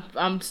me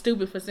I'm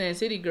stupid for saying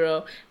City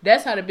Girl,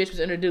 that's how the bitch was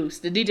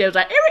introduced. The DJ was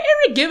like,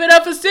 Eri, give it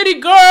up for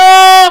City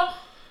Girl!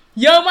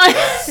 Yo, my...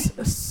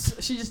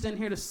 She just didn't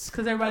hear this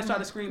because everybody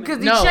started screaming. Because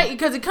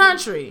the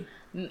country.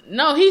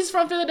 No, he's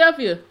from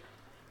Philadelphia.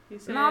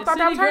 No, I thought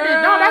that was her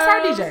DJ. No, that's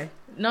her DJ.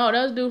 No,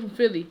 that was a dude from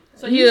Philly.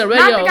 So he's a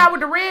radio. Not the guy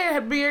with the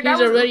red beard. He's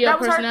a radio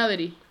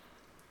personality.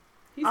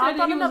 He said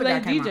that he was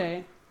their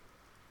DJ.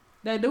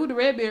 That dude with the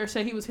red beard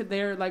said he was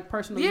their like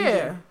personal DJ.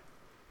 Yeah.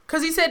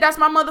 Because he said that's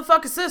my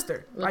motherfucking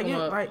sister. Look him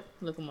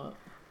up.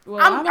 Well,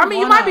 I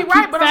mean, you might be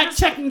right, but I'm fact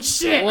checking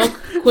shit.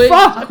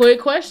 Well, quit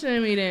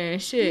questioning me then.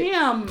 Shit.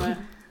 Damn.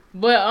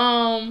 But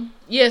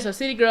yeah, so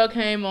City Girl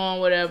came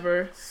on,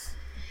 whatever.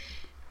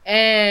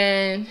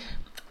 And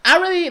I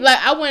really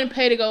I wouldn't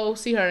pay to go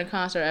see her in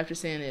concert after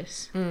seeing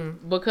this.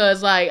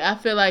 Because I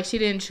feel like she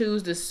didn't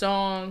choose the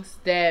songs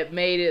that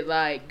made it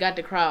got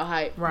the crowd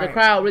hype. Right. The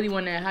crowd really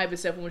wasn't that hype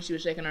except for when she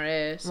was shaking her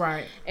ass.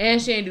 Right. And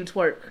she ain't do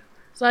twerk.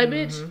 It's like,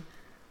 bitch,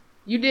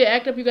 You did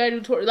act up. You gotta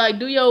do twerk. Like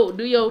do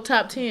your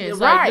top 10s. Right.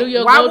 Like do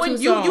your Why go-to wouldn't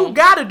song. you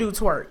gotta do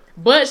twerk.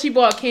 But she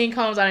bought King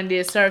Combs out and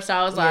did surf. So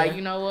I was like, Yeah.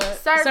 you know what?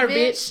 Surf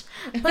bitch.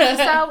 Pussy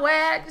so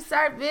wet.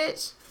 Surf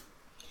bitch.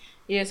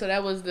 Yeah. So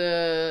that was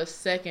the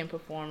second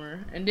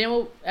performer, and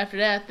then after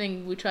that, I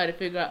think we tried to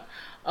figure out.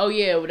 Oh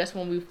yeah, well, that's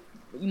when we,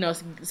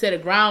 set a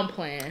ground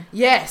plan.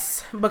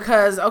 Yes,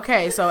 because so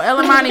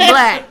Elamani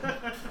Black.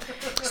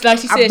 It's like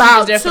she said, About she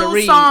was there for the 2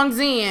 read. songs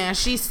in,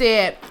 she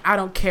said, "I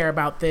don't care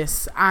about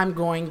this. I'm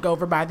going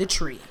over by the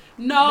tree."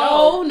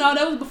 No,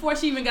 that was before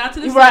she even got to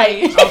the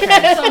Right. stage.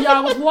 Okay. So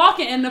y'all was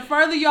walking, and the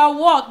further y'all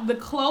walked, the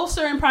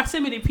closer in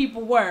proximity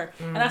people were.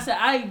 And I said,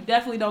 I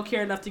definitely don't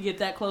care enough to get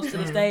that close to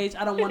the stage.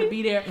 I don't want to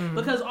be there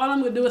because all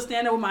I'm gonna do is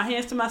stand there with my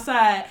hands to my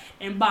side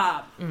and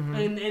bob.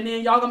 And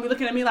then y'all gonna be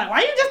looking at me like, why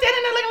you just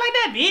standing there looking like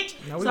that,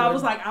 bitch? No, we so I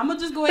was wouldn't. like, I'm gonna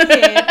just go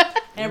ahead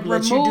and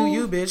Let you do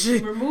you,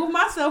 bitch. remove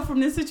myself from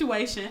this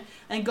situation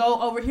and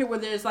go over here where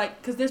there's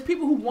because there's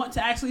people who want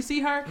to actually see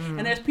her,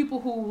 and there's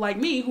people who like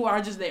me who are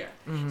just there.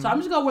 So I'm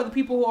just going where the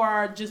people who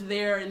are just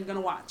there and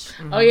gonna watch.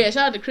 Oh yeah,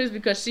 shout out to Chris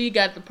because she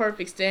got the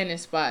perfect standing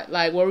spot.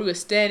 Like where we were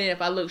standing,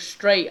 if I looked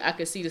straight, I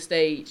could see the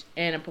stage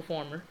and a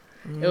performer.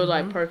 It was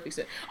like perfect.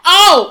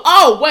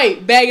 Oh,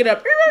 wait, bag it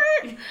up.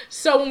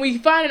 So when we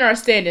find our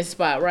standing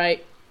spot,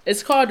 right?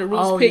 It's called the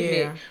Roots Picnic,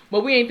 yeah.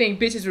 but we ain't think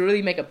bitches would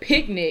really make a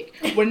picnic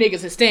where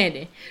niggas are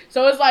standing.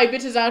 So it's like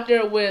bitches out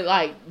there with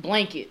like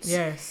blankets,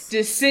 Yes.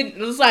 just sitting.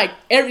 It's like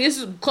this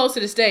is close to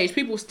the stage.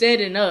 People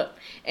standing up,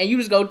 and you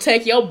just go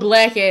take your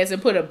black ass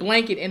and put a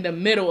blanket in the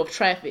middle of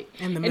traffic,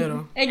 In the and, middle.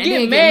 and And get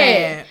then mad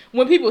get mad.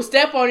 when people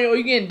step on it or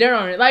you getting dirt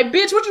on it. Like,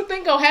 bitch, what you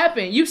think gonna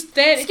happen? You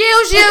stand.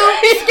 Excuse you.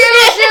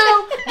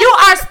 You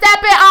are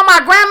stepping on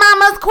my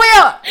grandmama's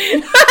quilt.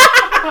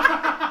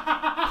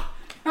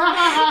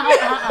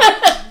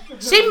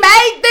 She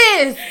made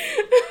this.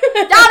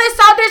 Y'all is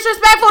so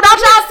disrespectful. Don't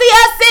y'all see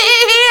us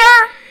sitting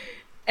here?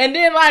 And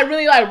then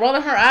really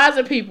rolling her eyes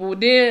at people.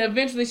 Then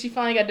eventually she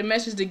finally got the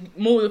message to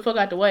move the fuck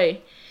out the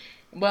way.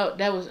 Well,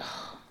 that was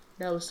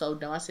so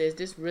dumb. I said, is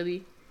this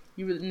really,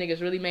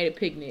 niggas really made a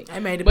picnic? I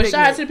made a But picnic.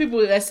 shout out to the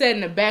people that sat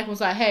in the back and was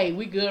like, hey,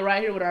 we good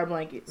right here with our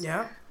blankets.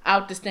 Yeah.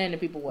 Out the standing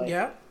people way.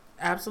 Yeah.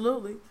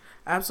 Absolutely.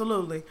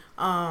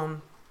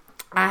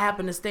 I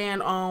happened to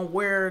stand on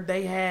where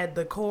they had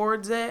the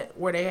cords at,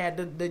 where they had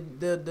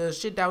the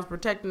shit that was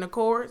protecting the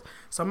cords.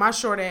 So my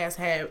short ass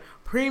had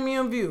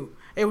premium view.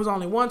 It was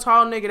only one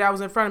tall nigga that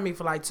was in front of me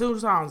for like 2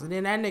 songs, and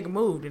then that nigga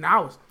moved, and I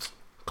was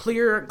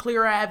clear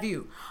eye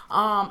view.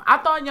 I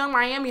thought Young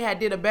Miami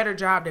did a better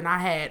job than I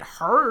had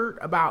heard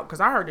about, because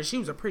I heard that she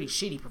was a pretty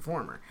shitty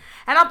performer,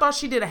 and I thought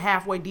she did a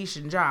halfway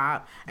decent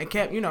job and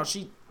kept,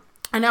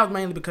 and that was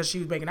mainly because she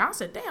was making. I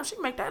said, damn, she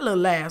can make that little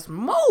last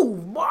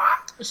move, boy.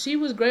 She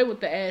was great with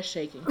the ass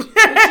shaking.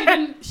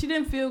 But she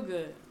didn't feel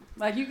good.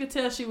 Like, you could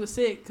tell she was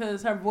sick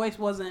because her voice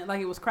wasn't,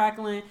 it was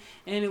crackling,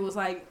 and it was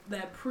like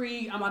that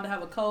I'm about to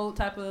have a cold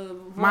type of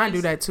voice. Mine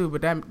do that too,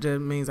 but that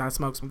just means I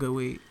smoke some good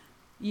weed.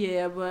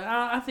 Yeah, but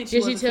I think she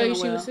Did she wasn't tell you feeling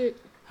she well. was sick?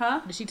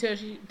 Huh? Did she tell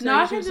you? No,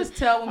 I can just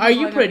tell when Are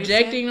people you are gonna be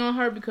projecting sick. on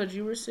her because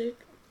you were sick?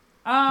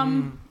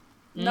 No.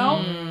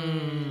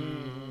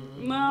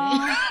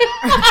 No.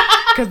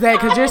 Cause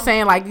you're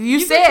saying you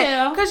can said,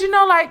 tell. cause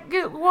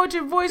what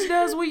your voice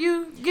does when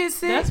you get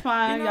sick. That's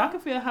fine. you know? Y'all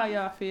can feel how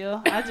y'all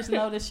feel. I just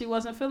know that she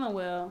wasn't feeling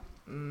well.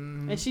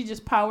 And she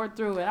just powered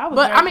through it.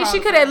 But I mean, she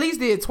could at least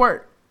did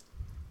twerk.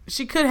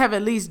 She could have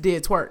at least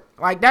did twerk.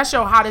 Like, that's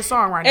your hottest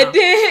song right now. And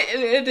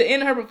then at the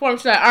end of her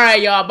performance, she's like, all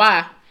right, y'all,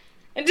 bye.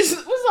 And just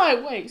was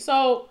like, wait,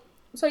 so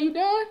you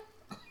done?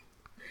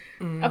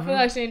 I feel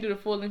like she didn't do the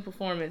full length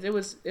performance. It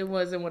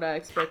wasn't what I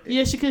expected.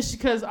 Yeah,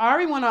 because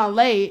Ari went on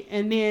late,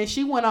 and then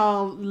she went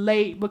on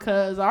late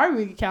because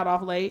Ari got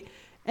off late,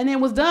 and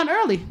then was done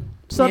early.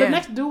 So Yeah. the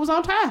next dude was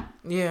on time.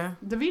 Yeah.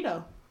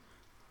 DeVito.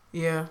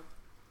 Yeah.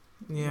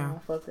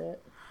 Oh, fuck that.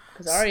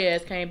 Because Ari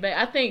ass came back.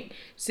 I think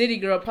City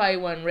Girl probably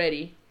wasn't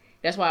ready.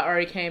 That's why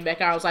Ari came back.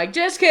 I was like,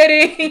 just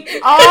kidding.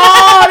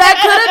 Oh, that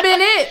could have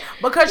been it.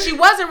 Because she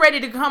wasn't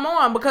ready to come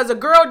on. Because a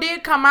girl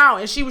did come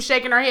out and she was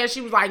shaking her head. She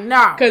was like,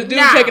 no. Because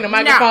dude taking the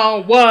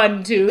microphone.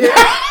 1, 2.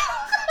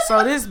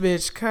 So this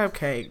bitch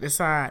Cupcake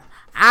decide,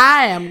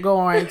 I am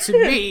going to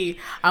be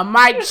a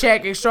mic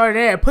check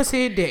extraordinaire.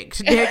 Pussy, dick,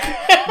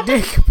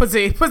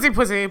 pussy,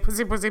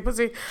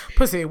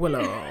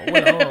 willow,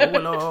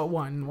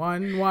 1,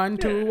 1, 1,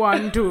 2,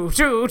 1, 2,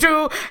 2,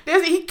 2.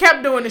 He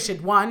kept doing this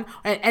shit. 1,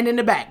 and in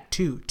the back,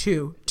 2,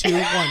 2, 2,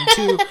 1,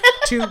 2,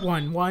 2,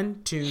 1,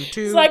 1, 2,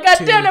 2. It's like,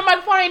 goddamn, that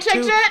microphone ain't checked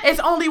 2. yet. It's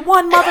only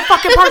one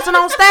motherfucking person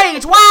on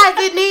stage. Why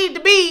does it need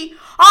to be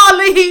all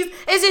these?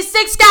 Is it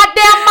 6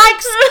 goddamn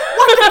mics?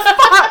 What the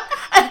fuck?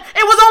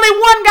 It was only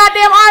one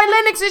goddamn Ari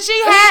Lennox that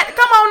she had.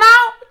 Come on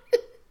now.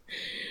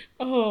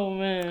 Oh,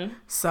 man.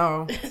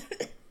 So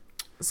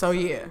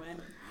yeah.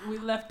 We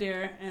left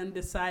there and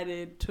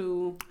decided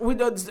to... We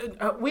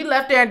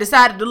left there and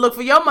decided to look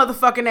for your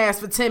motherfucking ass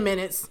for 10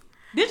 minutes.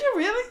 Did you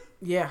really?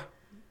 Yeah.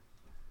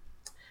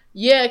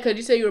 Yeah, because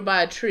you said you were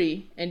by a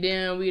tree, and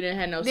then we didn't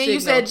have no Then signal. you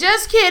said,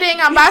 just kidding,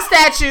 I'm by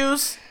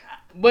statues.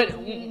 But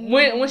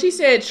when she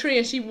said tree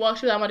and she walked,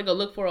 she was like, I'm about to go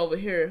look for her over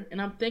here. And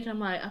I'm thinking, I'm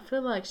like, I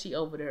feel like she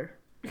over there.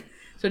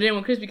 So then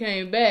when Crispy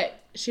came back,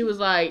 she was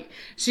like,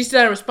 she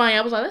started responding.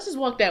 I was like, let's just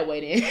walk that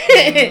way then.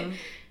 Mm-hmm.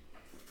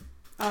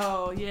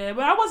 Oh, yeah.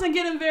 But I wasn't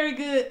getting very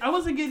good. I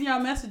wasn't getting y'all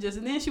messages.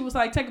 And then she was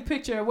like, take a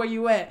picture of where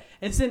you at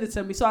and send it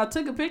to me. So I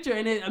took a picture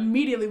and it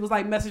immediately was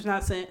like, message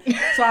not sent.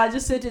 So I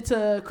just sent it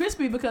to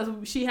Crispy because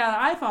she had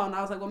an iPhone.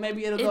 I was like, well,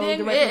 maybe it'll go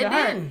directly to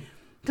her.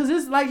 Because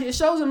it's like, it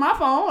shows in my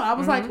phone. I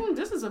was like,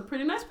 this is a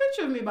pretty nice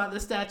picture of me by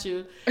this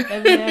statue.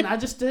 And then I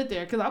just stood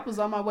there because I was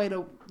on my way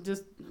to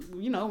just,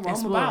 roam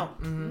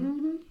about.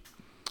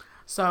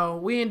 So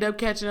we end up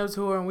catching up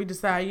to her, and we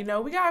decide, we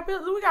gotta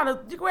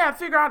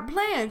figure out the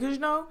plan, because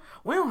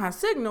we don't have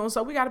signal,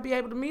 so we gotta be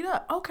able to meet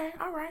up. Okay,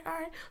 all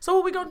right. So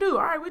what we gonna do?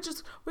 All right, we're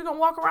gonna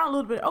walk around a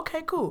little bit.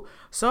 Okay, cool.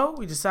 So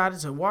we decided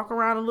to walk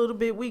around a little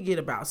bit. We get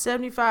about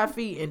 75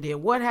 feet, and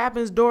then what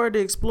happens? Dora the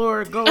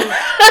Explorer goes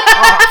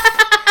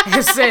off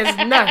and says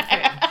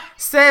nothing.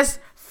 Says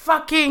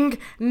fucking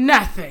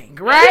nothing,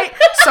 right?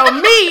 So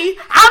I'm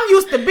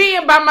used to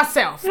being by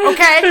myself,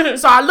 okay?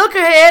 So I look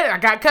ahead, I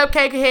got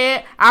Cupcake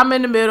ahead, I'm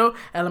in the middle,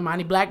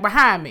 Elamani Black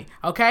behind me,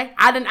 okay?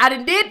 I done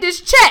did this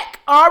check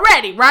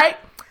already, right?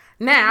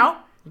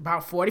 Now,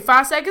 about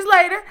 45 seconds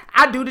later,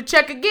 I do the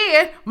check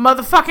again,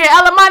 motherfucking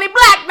Elamani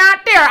Black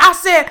not there. I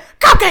said,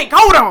 Cupcake,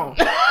 hold on.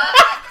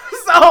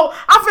 So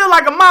I feel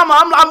like a mama.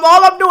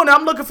 I'm doing it.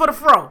 I'm looking for the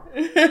fro.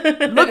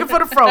 Looking for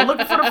the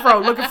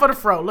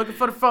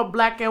fro.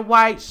 Black and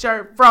white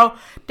shirt fro.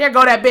 There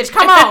go that bitch.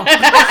 Come on.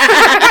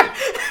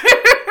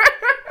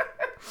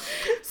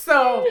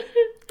 So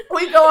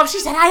we go up. She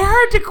said, I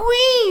heard the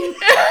queen.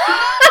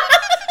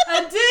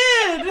 I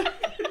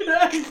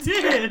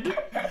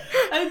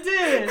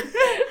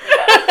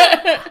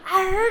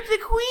I heard the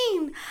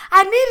queen.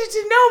 I needed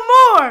to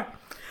know more.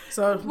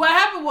 So what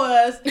happened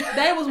was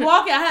they was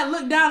walking. I had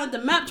looked down at the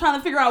map trying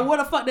to figure out where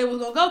the fuck they was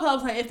gonna go. Cause I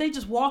was like, if they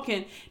just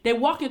walking, they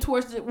walking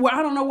towards where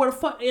I don't know where the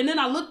fuck. And then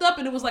I looked up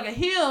and it was like a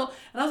hill,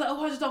 and I was like,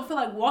 oh, I just don't feel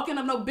like walking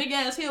up no big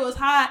ass hill. It's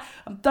high.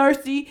 I'm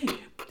thirsty.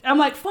 I'm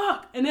like,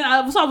 fuck. And then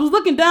I was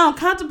looking down,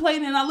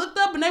 contemplating, and I looked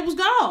up and they was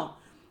gone.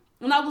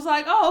 And I was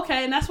like, oh,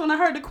 okay. And that's when I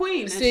heard the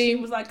queen. And she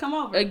was like, come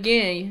over.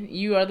 Again,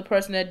 you are the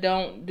person that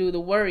don't do the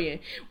worrying.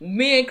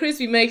 Me and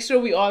Crispy make sure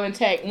we all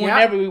intact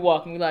whenever we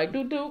walk. And we like,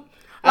 doo-doo.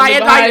 I'm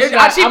behind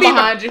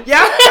you.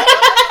 Yeah.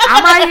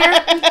 I'm right here.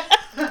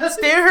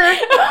 Still here.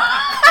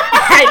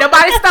 Ain't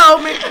nobody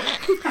stole me.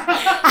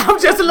 I'm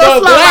just a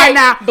little slow right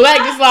now.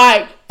 Black is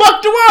like,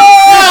 fuck the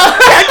world.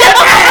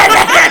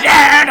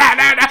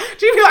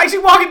 She feel like she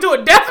walking to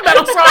a death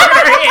metal song in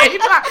her head. She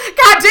be like,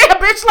 God damn,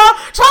 bitch, slow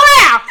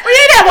down. We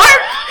need that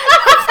work.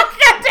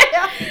 God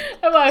damn.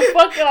 I'm like,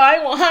 fuck y'all.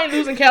 I ain't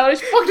losing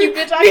calories. Fuck you,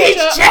 bitch. I Needs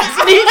the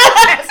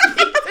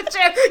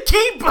chest.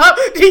 Keep up.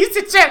 Needs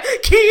the chest.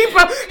 Keep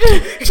up.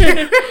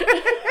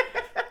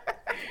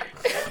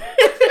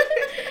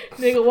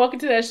 Nigga walk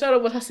into that shuttle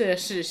bus. I said,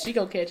 shit, she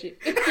gonna catch it.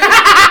 If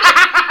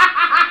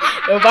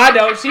I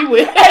don't, she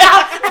will.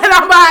 And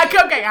I'm like,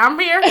 okay, I'm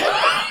here.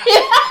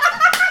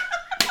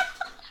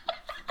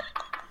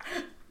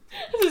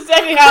 That's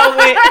exactly how it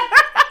went.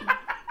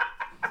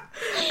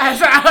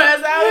 That's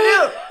how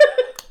it is.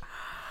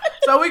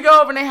 So we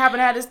go over and they happen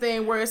to have this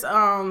thing where it's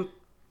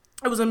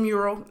it was a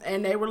mural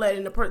and they were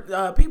letting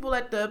the people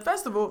at the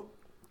festival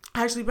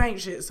actually paint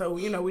shit. So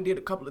we did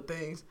a couple of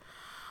things.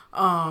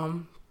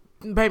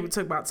 Baby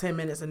took about 10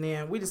 minutes and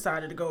then we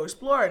decided to go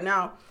explore it.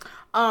 Now,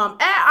 at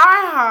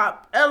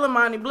IHOP,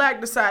 Elamani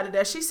Black decided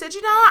that she said,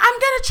 I'm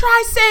gonna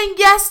try saying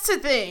yes to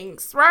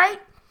things, right?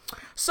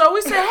 So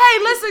we said, hey,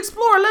 let's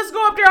explore. Let's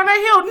go up there on that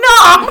hill.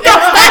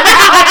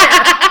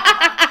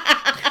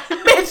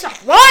 No, bitch,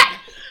 what?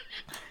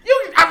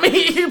 You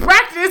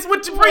practice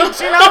what you preach,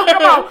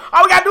 Come on.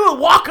 All we gotta do is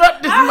walk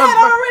up this motherfucker.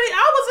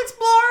 I was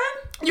exploring.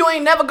 You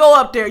ain't never go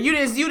up there. You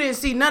didn't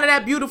see none of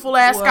that beautiful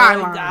ass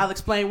skyline. I'll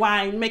explain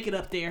why I ain't make it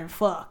up there.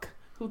 Fuck.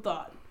 Who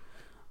thought?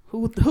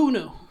 Who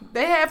knew?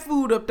 They had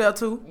food up there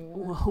too.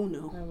 Well, who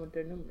knew? I want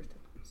their numbers.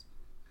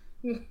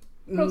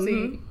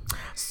 Proceed.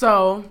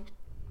 So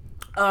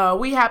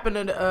we happened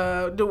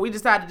to we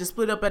decided to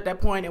split up at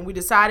that point, and we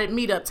decided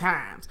meetup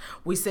times.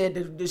 We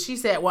said she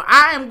said, well,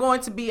 I am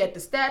going to be at the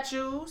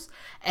statues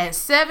at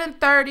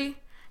 7:30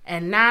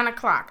 and 9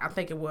 o'clock. I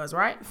think it was,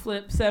 right?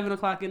 Flip 7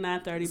 o'clock and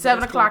 9:30.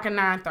 7 o'clock and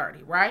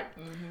 9:30, right?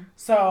 Mm-hmm.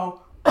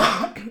 So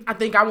I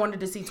think I wanted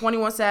to see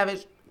 21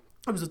 Savage.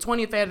 It was the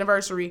 20th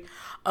anniversary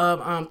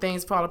of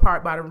Things Fall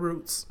Apart by the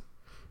Roots.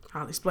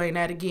 I'll explain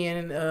that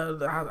again,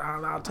 and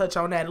I'll touch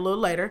on that a little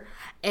later.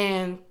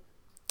 And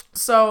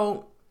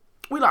so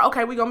we like,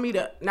 okay, we gonna meet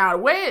up. Now, the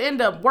way it ended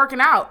up working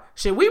out,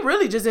 we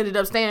really just ended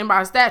up standing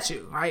by a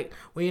statue. Like,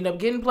 we ended up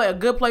getting a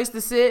good place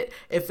to sit.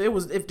 If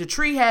the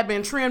tree had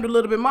been trimmed a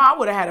little bit more, I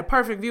would have had a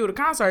perfect view of the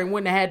concert and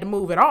wouldn't have had to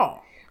move at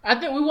all. I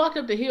think we walked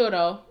up the hill,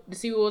 though, to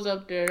see what was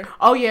up there.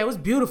 Oh, yeah, it was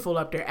beautiful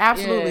up there.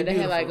 Absolutely beautiful. Yeah,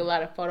 they had, like, a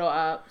lot of photo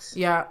ops.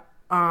 Yeah.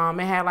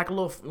 It had like a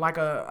little like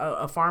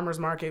a farmer's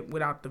market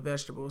without the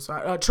vegetables.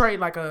 So a trade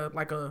like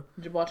a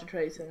Gibraltar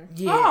Trade Center.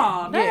 Yeah.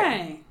 Oh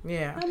dang.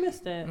 Yeah. I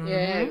missed that. Yeah,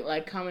 it had,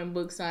 like comic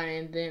book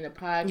signing, and then the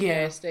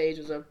podcast stage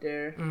was up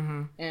there,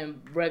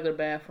 and regular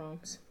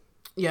bathrooms.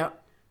 Yep.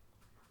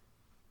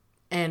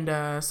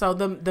 And so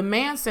the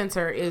Man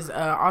Center is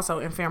also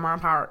in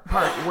Fairmount Park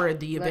where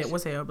the event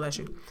was held. Bless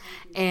you.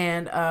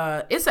 And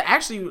it's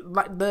actually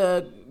like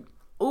the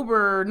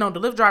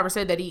Lyft driver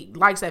said that he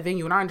likes that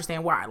venue, and I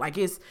understand why. Like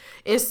it's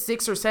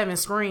 6 or 7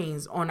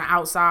 screens on the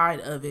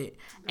outside of it,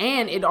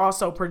 and it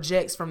also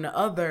projects from the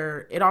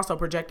other. It also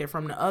projected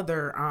from the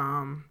other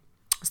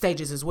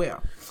stages as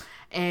well,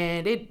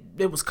 and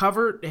it was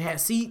covered. It had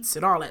seats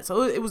and all that,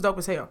 so it was dope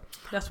as hell.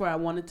 That's where I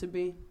wanted to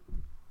be.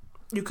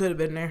 You could have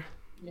been there.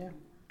 Yeah.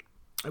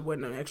 It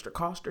wasn't an extra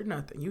cost or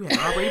nothing. You had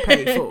already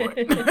paid for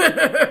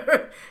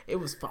it. It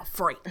was for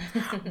free.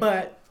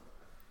 But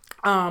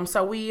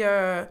so we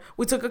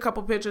took a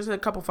couple pictures, a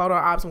couple photo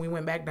ops, and we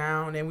went back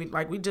down, and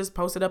we just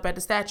posted up at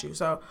the statue.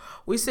 So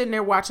we sitting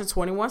there watching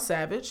 21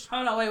 Savage.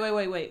 Hold on,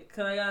 wait,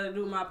 cause I gotta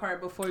do my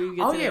part before you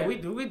get. Oh to yeah, that. we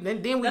do.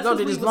 Then we That's go what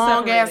to we this was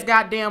long ass separated.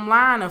 goddamn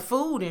line of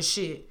food and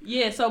shit.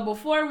 Yeah, so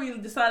before we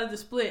decided to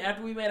split,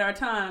 after we made our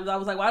times, I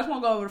was like, well, I just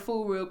want to go over the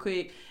food real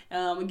quick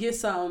and get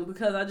some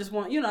because I just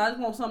want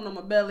something on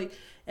my belly.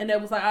 And they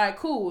was like, all right,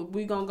 cool,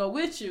 we gonna go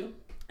with you.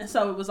 And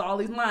so it was all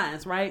these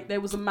lines, right? They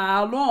was a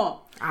mile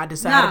long. I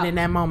decided in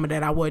that moment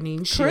that I wasn't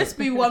eating shit.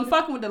 Crispy wasn't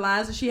fucking with the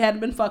lines, and she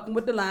hadn't been fucking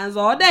with the lines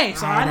all day.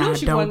 So I knew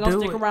she wasn't going to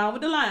stick around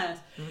with the lines.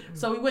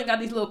 So we went and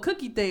got these little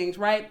cookie things,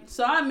 right?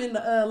 So I'm in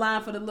the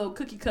line for the little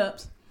cookie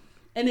cups.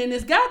 And then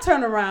this guy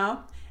turned around,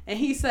 and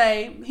he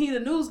the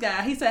news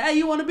guy. He said, hey,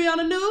 you want to be on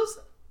the news?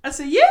 I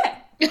said, yeah.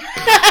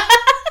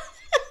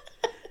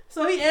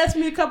 So he asked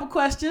me a couple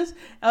questions.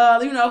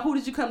 Who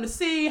did you come to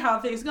see? How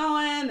are things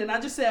going? And I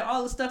just said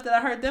all the stuff that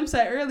I heard them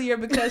say earlier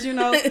because,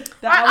 that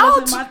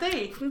wasn't my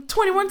thing.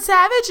 21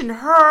 Savage and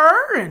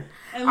her.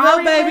 And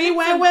Lil Baby,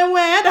 when.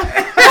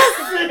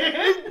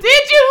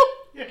 Did you?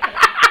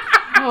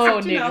 Oh,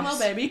 Lil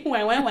Baby,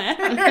 when.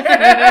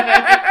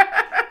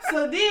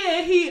 So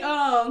then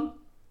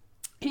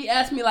he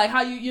asked me like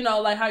how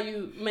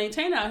you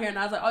maintain out here, and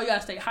I was like, oh, you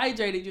gotta stay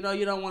hydrated. You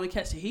don't want to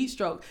catch a heat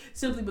stroke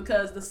simply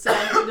because the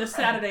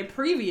Saturday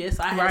previous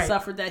I had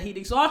suffered that heat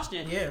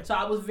exhaustion. Yeah. So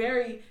I was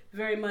very,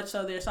 very much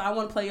so there. So I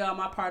want to play y'all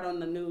my part on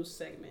the news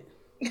segment.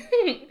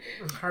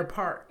 Her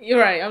part.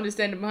 You're right. I'm just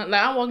standing behind.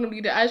 Like I'm walking to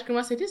get the ice cream.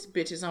 I said, this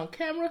bitch is on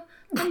camera.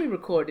 Let me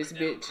record this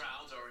bitch.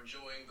 Crowds are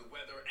enjoying the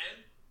weather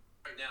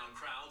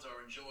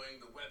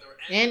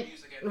and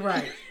music at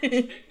right.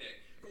 picnic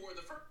for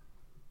the first.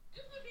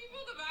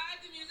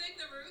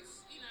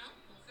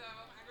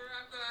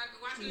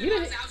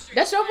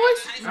 That's your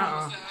voice?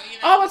 Uh-uh.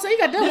 Oh, so you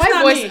got that That's white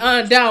not voice me.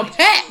 down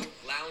pat.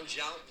 Lounge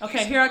out.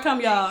 Okay, here I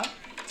come, y'all.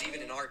 It's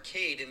even an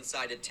arcade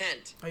inside a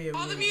tent. Oh, yeah,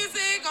 All the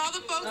music, all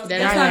the folks.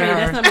 That's not me.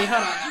 That's not me.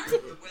 Hold on.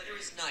 The weather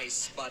is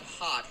nice but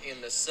hot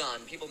in the sun.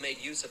 People made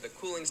use of the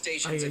cooling Oh,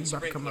 stations yeah, and you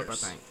about to come up, I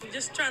sprinklers. think.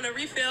 Just trying to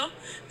refill,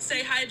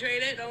 stay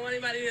hydrated. Don't want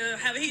anybody to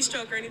have a heat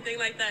stroke or anything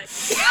like that.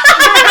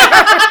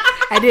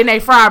 And then they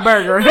fry a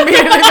burger.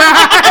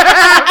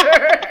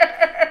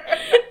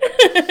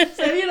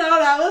 So,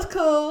 that was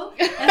cool.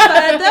 And so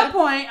at that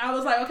point, I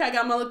was like, okay, I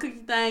got my little cookie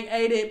thing,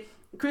 ate it.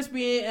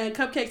 Crispy and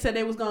Cupcake said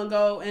they was going to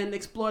go and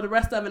explore the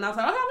rest of it. And I was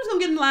like, okay, I'm just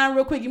going to get in line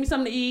real quick, give me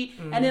something to eat.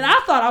 Mm-hmm. And then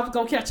I thought I was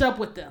going to catch up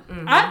with them.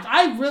 Mm-hmm.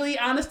 I really,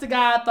 honest to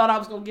God, thought I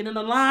was going to get in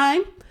the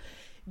line,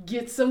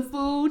 get some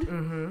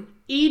food,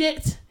 eat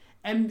it,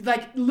 and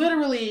like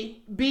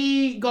literally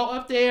go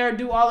up there,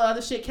 do all the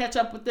other shit, catch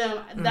up with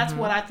them. That's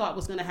what I thought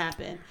was going to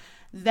happen.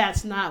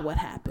 That's not what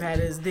happened. That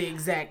is the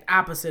exact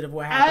opposite of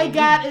what happened. I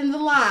got in the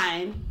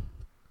line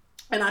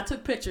and I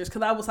took pictures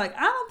because I was like,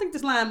 I don't think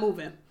this line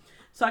moving.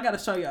 So I got to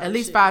show y'all. At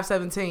least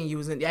 5:17 you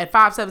was in. At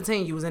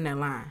 5:17 you was in that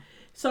line.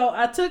 So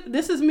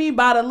this is me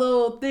by the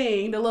little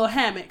thing, the little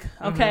hammock,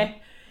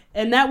 okay?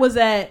 And that was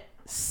at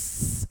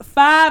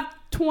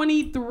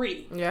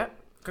 5:23. Yep.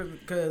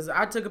 Because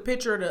I took a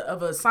picture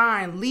of a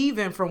sign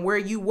leaving from where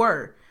you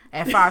were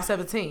at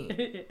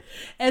 5:17.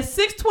 At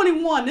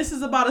 6:21, this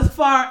is about as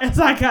far as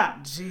I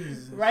got.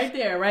 Jesus. Right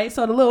there, right?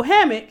 So the little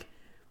hammock.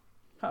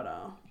 Hold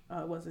on.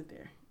 Oh, it wasn't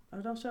there.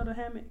 Oh, don't show the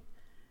hammock.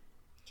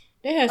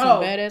 They had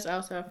some badass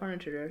outside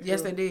furniture there.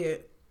 Yes, they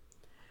did.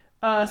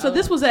 So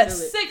this was at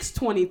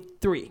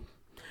 6:23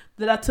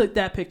 that I took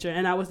that picture,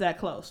 and I was that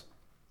close.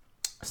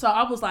 So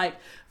I was like,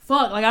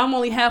 fuck, like I'm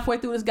only halfway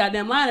through this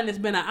goddamn line and it's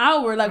been an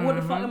hour. Like, what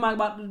the fuck am I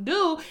about to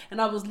do? And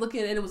I was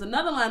looking, and it was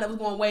another line that was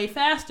going way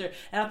faster.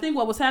 And I think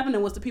what was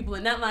happening was the people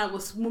in that line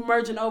was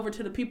merging over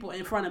to the people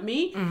in front of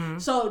me.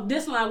 So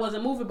this line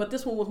wasn't moving, but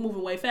this one was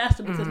moving way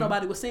faster because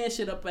nobody was saying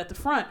shit up at the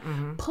front.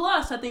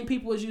 Plus, I think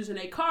people was using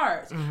their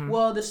cards.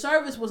 Well, the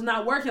service was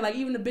not working. Like,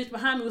 even the bitch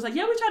behind me was like,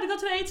 yeah, we tried to go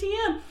to the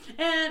ATM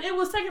and it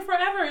was taking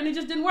forever and it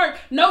just didn't work.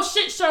 No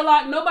shit,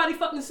 Sherlock. Nobody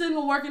fucking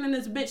signal working in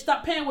this bitch.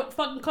 Stop paying with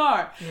fucking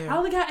card. I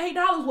only got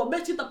 $8 $100. Well,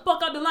 bitch, get the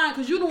fuck out the line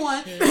because you the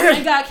one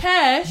ain't got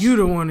cash. You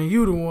the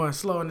one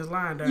slowing this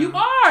line down. You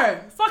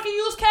are. Fucking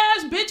use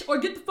cash, bitch, or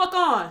get the fuck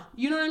on.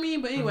 You know what I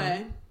mean? But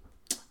anyway,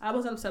 I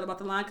wasn't upset about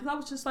the line because I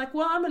was just like,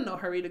 well, I'm in no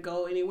hurry to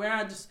go anywhere.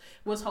 I just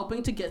was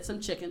hoping to get some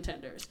chicken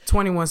tenders.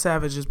 21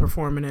 Savage is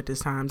performing at this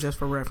time, just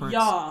for reference.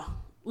 Y'all,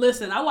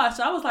 listen, I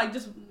was like,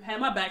 just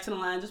had my back to the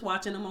line, just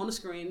watching them on the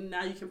screen.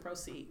 Now you can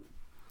proceed.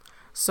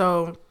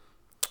 So,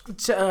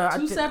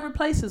 two separate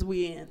places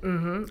we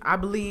in. I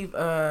believe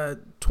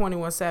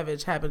 21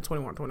 Savage happened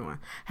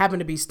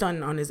to be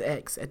stunting on his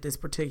ex at this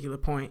particular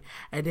point.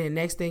 And then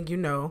next thing you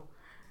know,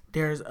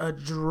 there's a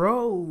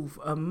drove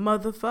of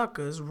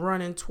motherfuckers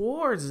running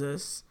towards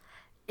us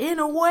in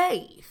a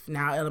wave.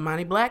 Now,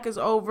 Illuminati Black is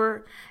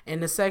over in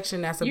the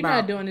section that's You're about...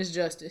 not doing this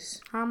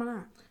justice. How am I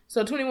not?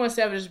 So 21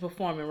 Savage is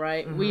performing,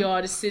 right? We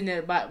all just sitting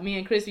there, me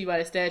and Chrissy by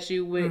the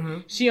statue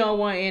with she on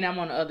one end, I'm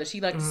on the other. She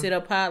like to sit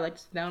up high, like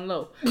to sit down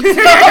low.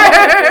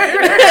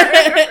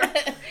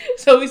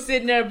 So we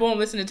sitting there, boom,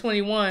 listening to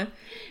 21.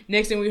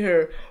 Next thing we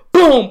heard,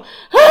 boom.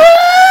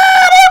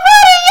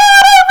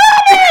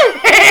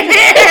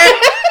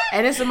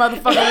 And it's a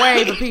motherfucking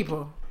wave of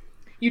people.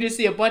 You just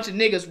see a bunch of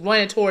niggas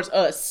running towards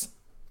us.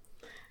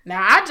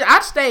 Now, I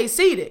stayed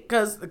seated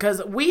because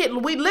we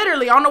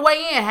literally on the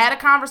way in had a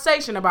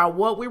conversation about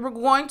what we were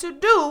going to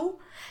do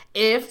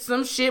if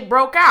some shit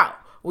broke out.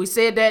 We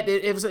said that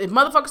if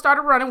motherfuckers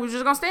started running, we were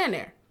just going to stand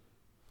there.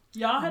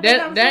 Y'all had that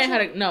conversation?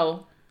 That ain't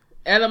no.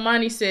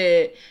 Elamani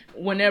said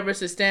whenever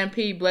it's a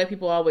stampede, black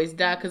people always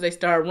die because they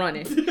start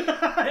running.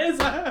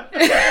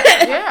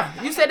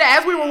 Yeah, you said that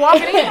as we were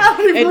walking in. I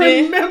don't even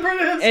remember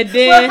this. And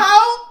then, but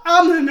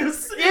how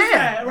ominous is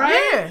that, right?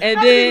 Yeah. And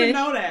I then didn't even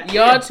know that.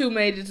 y'all two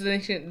made the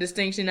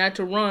distinction not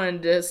to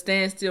run, to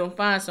stand still and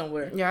find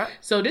somewhere. Yeah.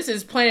 So this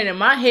is playing in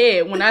my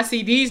head when I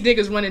see these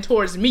niggas running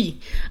towards me.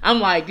 I'm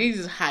like, these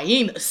is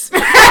hyenas.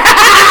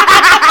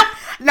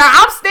 Now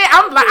I'm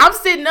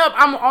sitting up.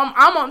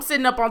 I'm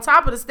sitting up on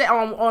top of the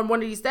on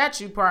one of these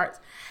statue parts,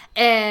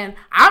 and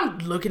I'm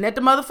looking at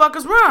the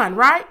motherfuckers run,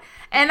 right?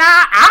 And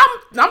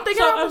I'm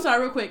thinking. So I'm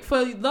sorry, real quick.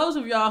 For those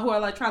of y'all who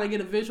are like trying to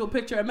get a visual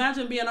picture,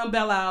 imagine being on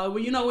Belle Isle.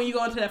 When you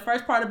go into that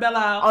first part of Belle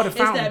Isle, oh, the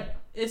fountain.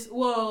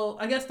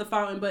 I guess the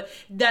fountain, but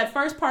that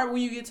first part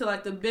when you get to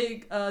like the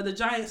big, the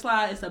giant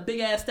slide, it's a big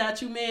ass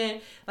statue,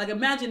 man. Like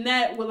imagine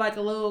that with like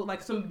a little,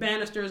 like some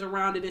banisters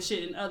around it and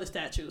shit and other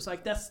statues.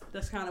 Like that's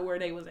kind of where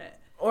they was at.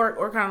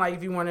 Or kind of like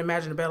if you want to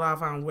imagine a Belle Isle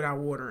fountain without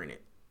water in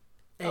it,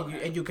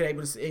 and you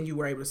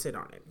were able to sit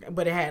on it,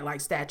 but it had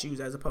like statues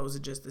as opposed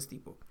to just the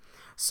steeple.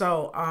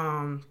 So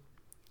I'm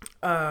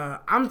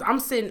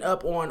sitting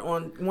up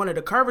on one of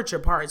the curvature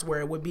parts where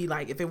it would be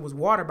like if it was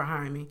water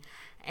behind me,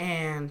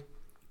 and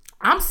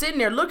I'm sitting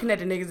there looking at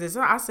the niggas.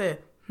 And I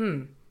said,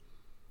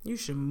 you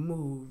should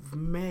move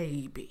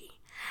maybe.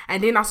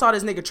 And then I saw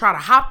this nigga try to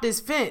hop this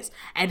fence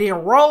and then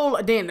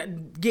roll,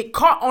 then get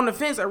caught on the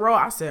fence and roll.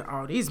 I said,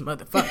 oh, these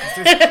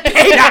motherfuckers,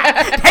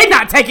 they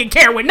not taking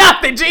care with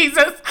nothing,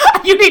 Jesus.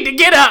 You need to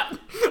get up,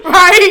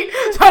 right?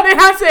 So then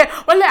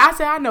I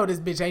said, I know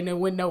this bitch ain't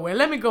went nowhere.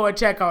 Let me go and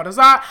check on her.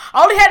 So I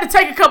only had to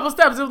take a couple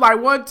steps. It was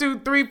like 1, 2,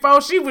 3,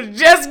 4. She was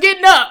just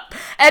getting up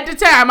at the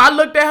time. I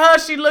looked at her.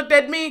 She looked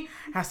at me.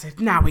 I said,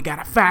 now we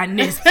gotta find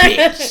this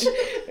bitch.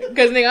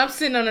 Because nigga, I'm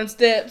sitting on them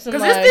steps.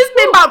 Because it's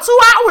been about 2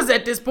 hours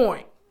at this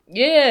point.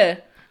 Yeah.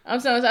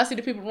 I'm saying, I see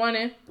the people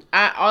running.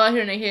 All I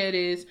hear in their head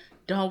is,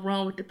 don't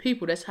run with the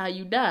people. That's how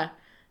you die.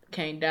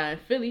 Can't die in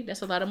Philly.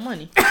 That's a lot of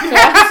money. So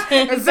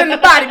and send the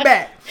body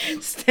back.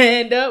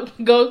 Stand up,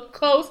 go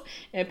close,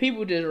 and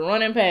people just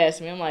running past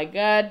me. I'm like,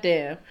 God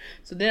damn.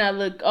 So then I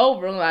look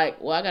over. I'm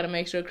like, well, I got to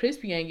make sure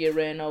Crispy ain't get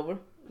ran over.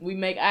 We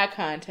make eye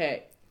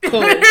contact.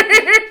 Cool.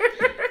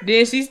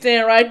 Then she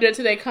stand right there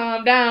till they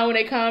calm down. When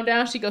they calm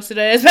down, she go sit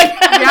her ass back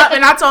down. Yeah,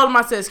 and I told them,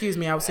 I said, excuse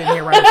me, I was sitting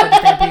here right in front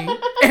of the stampede.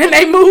 And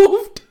they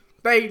moved.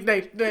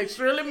 They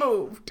surely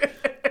moved.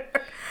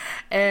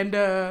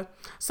 And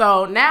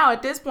so now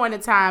at this point in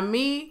time,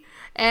 me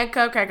and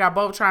Cupcake are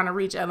both trying to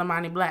reach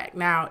Illuminati Black.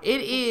 Now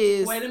it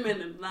is. Wait a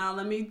minute. Now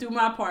let me do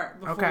my part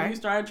before you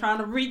started trying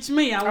to reach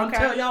me. I want to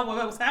tell y'all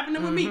what was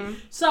happening with me.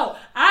 So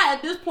I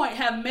at this point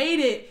have made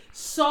it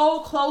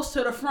so close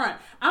to the front.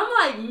 I'm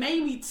like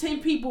maybe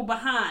 10 people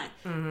behind.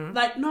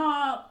 Like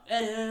no,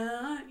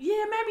 yeah,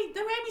 maybe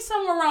there may be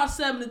somewhere around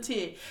 7 to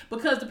 10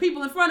 because the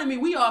people in front of me,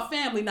 we are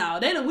family now.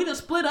 We done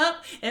split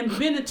up and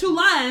been in 2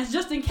 lines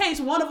just in case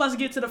one of us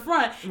get to the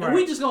front and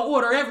we just gonna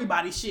order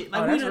everybody's shit.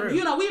 Like we've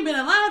been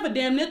in line for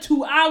damn near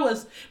 2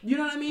 hours. You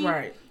know what I mean?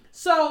 Right.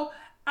 So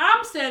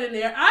I'm standing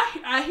there.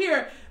 I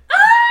hear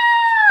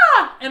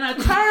ah, and I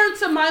turn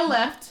to my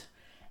left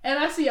and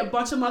I see a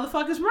bunch of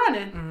motherfuckers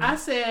running. I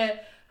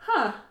said,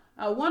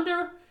 I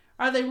wonder,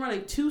 are they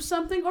running to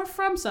something or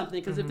from something?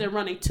 Because if they're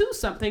running to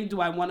something, do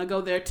I want to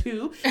go there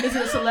too? Is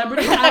it a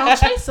celebrity? I don't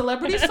chase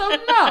celebrities, so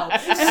no.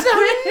 And so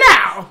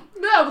now,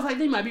 I was like,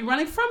 they might be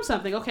running from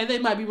something. Okay, they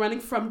might be running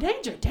from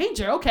danger.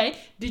 Danger, okay.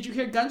 Did you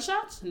hear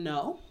gunshots?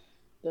 No.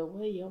 The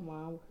way your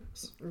mind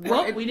works.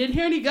 Well, we didn't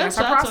hear any That's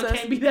our gunshots, so it process.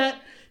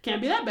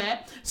 can't be that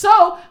bad.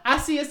 So I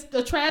see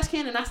a trash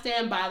can and I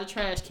stand by the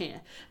trash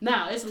can.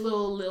 Now it's a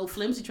little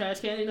flimsy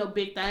trash can, ain't no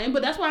big thing,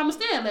 but that's where I'm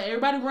gonna stand. Let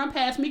everybody run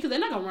past me because they're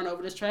not gonna run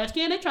over this trash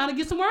can. They're trying to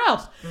get somewhere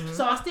else. Mm-hmm.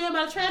 So I stand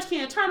by the trash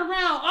can, turn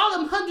around, all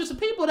them hundreds of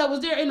people that was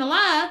there in the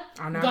line,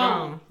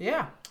 gone.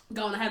 Yeah.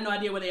 Gone. I have no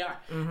idea where they are.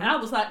 And I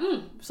was like,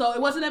 So it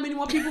wasn't that many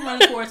more people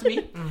running towards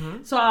me.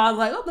 So I was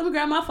like, let me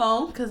grab my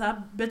phone because I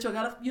bet you I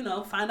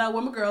gotta, find out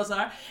where my girls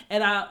are.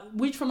 And I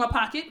reached for my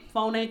pocket.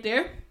 Phone ain't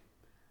there.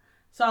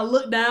 So I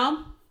looked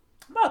down.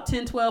 About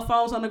 10, 12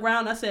 phones on the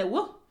ground. I said,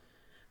 whoop.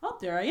 Oh,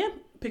 there I am.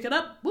 Pick it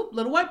up. Whoop,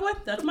 little white boy.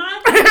 That's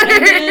mine.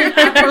 And then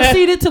I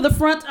proceeded to the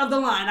front of the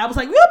line. I was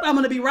like, whoop, I'm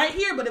going to be right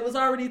here. But it was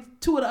already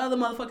two of the other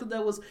motherfuckers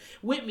that was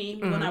with me.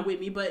 Well, not with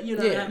me, but,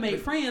 I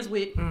made friends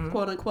with,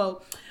 quote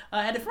unquote,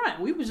 at the front.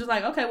 We was just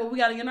like, okay, well, we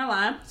got to get in our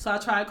line. So I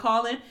tried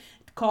calling.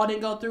 Call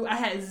didn't go through. I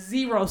had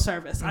zero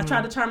service. I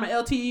tried to turn my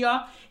LTE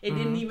off. It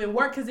didn't even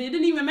work because it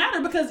didn't even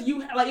matter because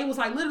it was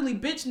like literally,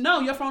 bitch, no,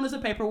 your phone is a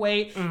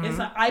paperweight. It's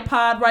an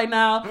iPod right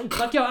now.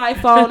 Fuck your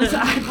iPhone. It's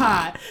an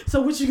iPod.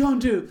 So what you gonna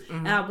do?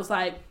 And I was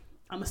like,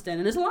 I'm gonna stand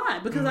in this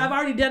line because I've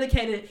already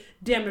dedicated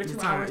damn near 2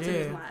 hours to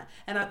this line.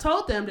 And I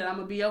told them that I'm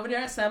gonna be over there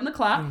at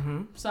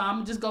 7:00. So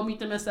I'm just gonna meet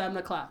them at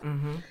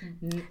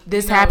 7:00.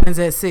 This happens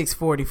at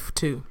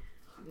 6:42.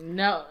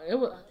 No, it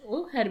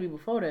had to be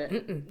before that.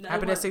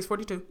 Happened at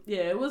 6:42.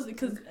 Yeah, it was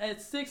because at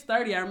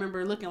 6:30 I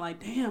remember looking like,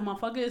 damn,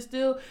 motherfucker is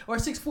still, or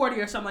 6:40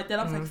 or something like that.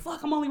 I was like,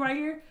 fuck, I'm only right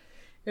here.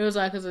 It was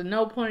like, because at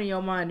no point in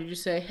your mind did you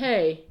say,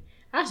 hey,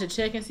 I should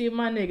check and see if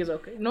my nigga's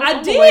okay. No,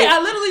 I did.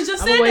 I literally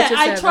just said that.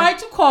 I tried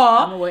to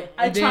call.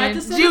 I tried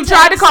to send You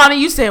tried to call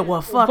and you said,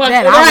 well, fuck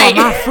that. right. I want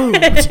my food.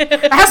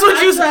 That's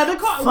what you said.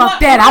 Fuck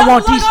that. I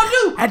want these. What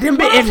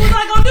else was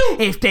I gonna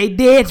do? If they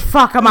did,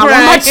 fuck them. I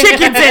want my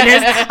chicken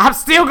dinners. I'm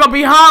still going to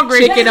be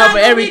hungry. Chicken over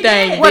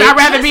everything. Would I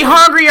rather be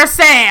hungry or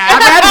sad?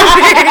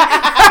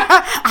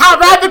 I'd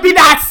rather be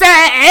not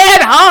sad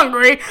and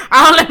hungry.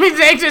 Let me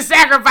take the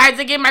sacrifice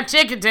to get my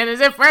chicken tenders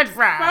and french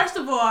fries. First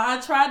of all,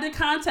 I tried to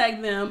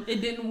contact them.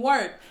 It didn't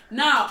work.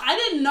 Now, I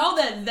didn't know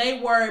that they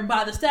were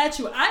by the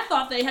statue. I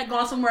thought they had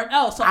gone somewhere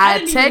else. So I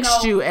didn't even know.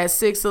 You at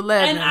 6:11.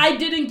 And I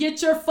didn't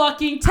get your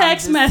fucking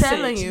text telling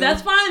message. you.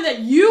 That's fine that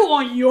you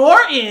on your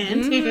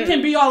end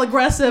can be all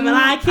aggressive and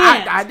I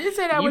can't. I did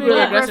say that You with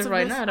really any aggressive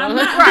right now, though. I'm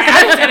not. Right,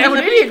 I didn't say that with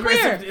I'm any just being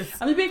clear.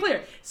 aggressiveness. I'm just being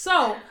clear.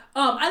 So,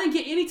 I didn't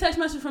get any text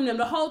message from them.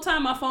 The whole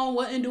time my phone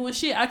wasn't doing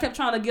shit. I kept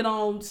trying to get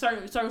on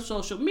certain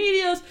social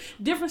medias,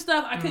 different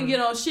stuff. I couldn't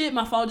get on shit.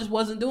 My phone just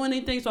wasn't doing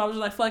anything. So I was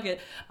just like, fuck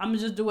it. I'm going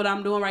to just do what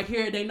I'm doing right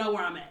here. They know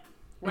where I'm at.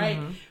 Right?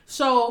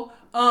 So,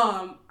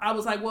 I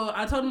was like, well,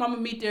 I told them I'm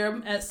going to meet there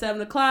at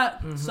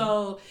 7:00.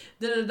 So,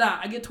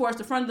 I get towards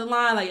the front of the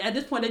line. Like, at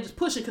this point, they just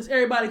push it because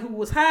everybody who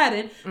was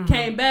hiding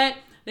came back.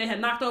 They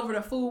had knocked over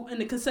the food in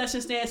the concession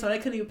stand, so they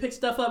couldn't even pick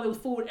stuff up. It was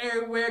food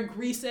everywhere,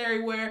 grease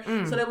everywhere.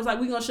 So they was like,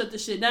 we gonna shut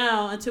this shit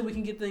down until we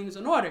can get things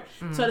in order.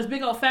 So this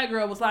big old fat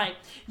girl was like,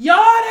 y'all,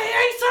 they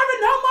ain't serving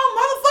no more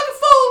motherfucking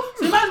food,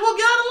 so you might as well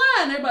get out of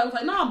line. Everybody was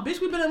like, no,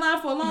 bitch, we been in line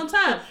for a long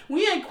time.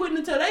 We ain't quitting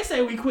until they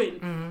say we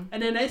quitting.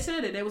 And then they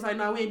said it. They was like,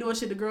 no, we ain't doing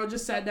shit. The girl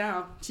just sat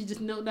down. She just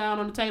knelt down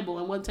on the table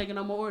and wasn't taking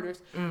no more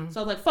orders. So I was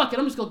like, fuck it,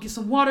 I'm just gonna get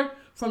some water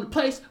from the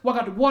place where I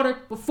got the water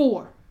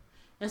before.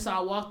 And so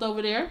I walked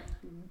over there.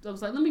 I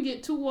was like, let me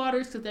get 2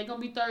 waters because they're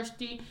going to be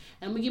thirsty.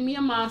 And let me give me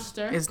a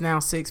Monster. It's now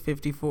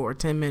 6:54,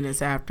 10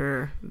 minutes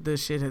after the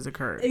shit has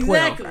occurred.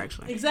 Exactly. 12,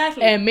 actually.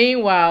 Exactly. And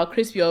meanwhile,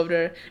 Crispy over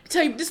there,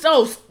 tell you, this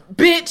old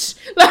bitch,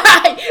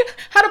 like,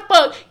 how the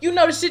fuck, you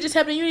know the shit just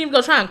happened, you didn't even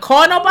go try and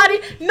call nobody?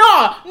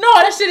 No,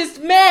 that shit is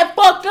mad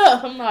fucked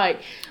up. I'm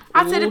like,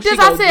 I said,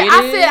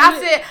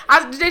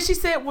 then she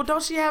said, well,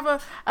 don't she have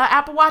a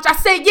Apple Watch? I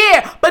said,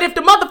 yeah, but if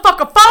the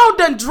motherfucker phone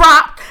done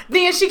dropped,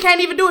 then she can't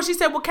even do it. She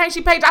said, well, can't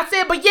she page? I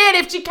said, but yeah,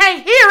 if she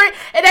can't hear it,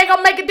 it ain't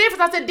gonna make a difference.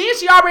 I said, then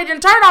she already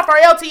done turned off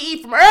her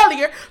LTE from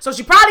earlier, so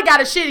she probably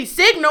got a shitty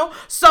signal,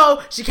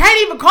 so she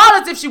can't even call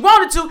us if she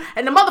wanted to,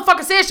 and the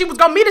motherfucker said she was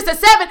gonna meet us at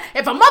 7.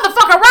 If a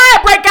motherfucker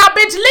riot break out,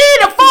 bitch, leave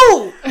the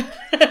food.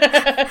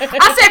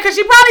 I said, cause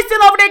she probably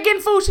still over there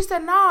getting food. She said,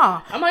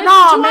 nah, man,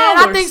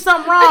 I think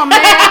something wrong,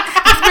 man.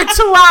 It's been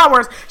 2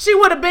 hours. She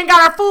would have been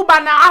got her food by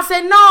now. I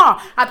said, no,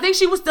 I think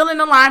she was still in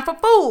the line for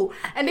food.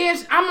 And then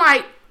I'm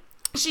like,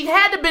 she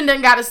had to been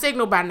done got a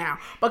signal by now,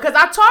 because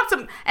I talked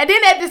to, and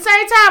then at the same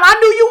time, I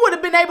knew you would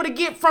have been able to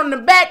get from the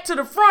back to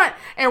the front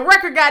and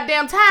record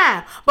goddamn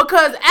time,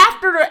 because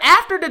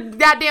after the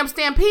goddamn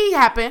stampede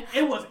happened,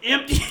 it was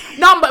empty.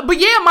 No, but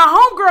yeah, my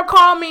homegirl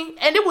called me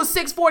and it was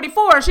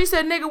 6:44, and she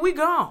said, nigga, we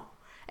gone,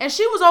 and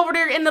she was over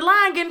there in the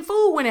line getting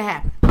food when it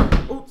happened.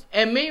 Oops.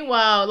 And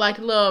meanwhile, like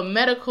little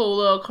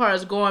medical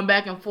cars going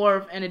back and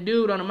forth, and a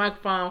dude on the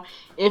microphone,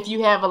 if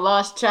you have a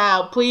lost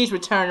child, please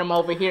return them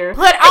over here.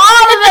 Put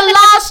all of the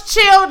lost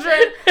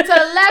children to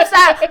the left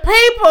side.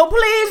 People,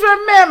 please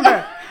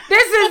remember,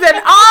 this is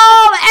an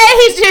all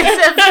ages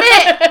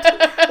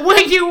event.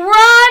 When you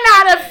run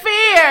out of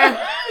fear.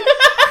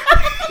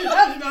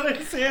 I know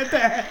they said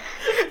that.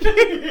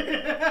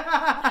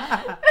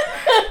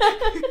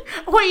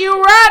 When when you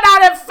run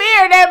out of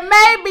fear, there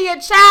may be a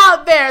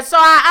child there. So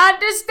I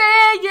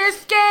understand you're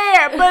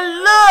scared. But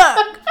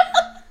look,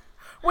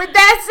 with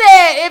that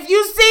said, if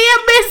you see a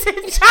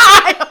missing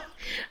child,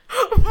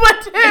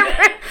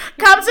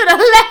 come to the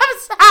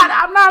left side.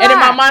 I'm not. And in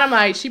my mind, I'm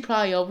like, she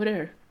probably over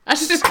there. I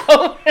should just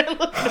go over there and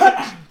look at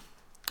her.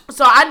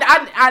 So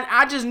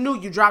I just knew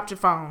you dropped your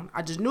phone.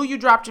 I just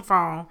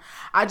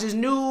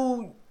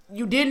knew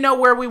you didn't know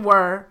where we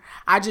were.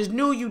 I just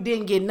knew you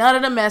didn't get none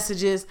of the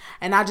messages.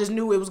 And I just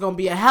knew it was going to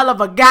be a hell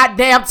of a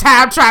goddamn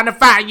time trying to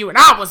find you. And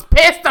I was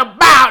pissed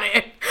about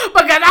it.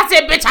 Because I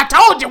said, bitch, I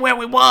told you where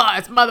we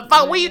was,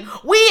 motherfucker.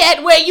 We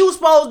at where you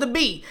supposed to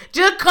be.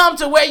 Just come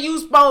to where you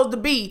supposed to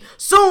be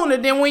sooner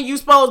than when you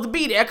supposed to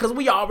be there. Because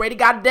we already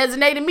got a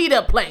designated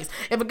meetup place.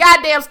 If a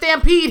goddamn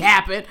stampede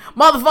happened,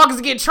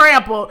 motherfuckers get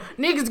trampled,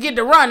 niggas get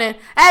to running.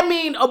 That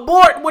mean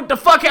abort what the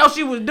fuck else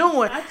you was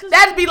doing.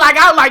 That'd be like,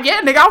 I was like,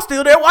 yeah, nigga, I'm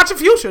still there watching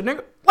Future,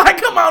 nigga.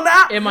 Like, come on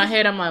now. In my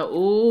head, I'm like,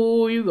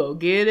 ooh, you go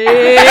get it.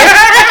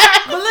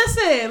 But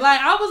listen, like,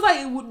 I was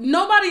like,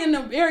 nobody in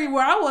the area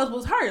where I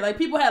was hurt. Like,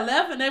 people had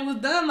left and they was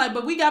done. Like,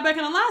 but we got back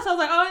in the line. So I was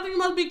like, oh, I think it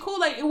must be cool.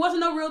 Like, it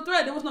wasn't no real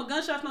threat. There was no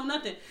gunshots, no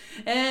nothing.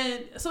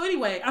 And so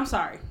anyway, I'm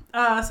sorry.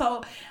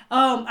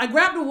 I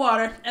grabbed the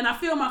water and I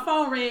feel my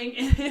phone ring.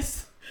 And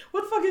it's,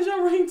 what the fuck is your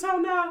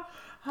ringtone now?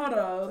 Hold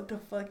on. What the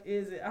fuck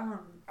is it?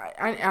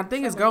 I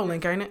think it's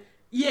GoLink, ain't it?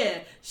 Yeah,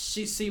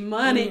 she see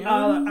money.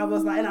 I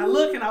was like, and I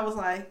look and I was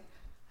like,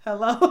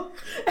 hello?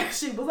 And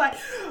she was like,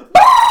 and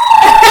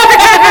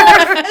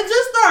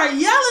just started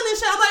yelling and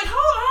shit. I'm like,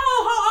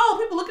 hold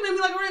on. People looking at me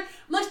like, I'm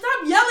like,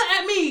 stop yelling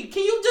at me.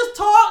 Can you just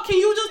talk?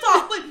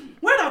 Like,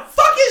 where the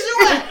fuck is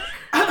you at?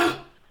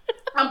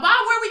 I'm by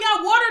where we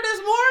got water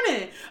this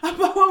morning. I'm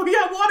by where we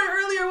got water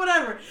earlier or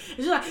whatever. And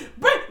she's like,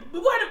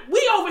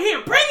 we over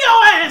here. Bring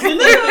your ass. And you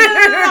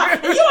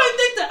ain't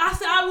think that. I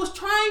said, I was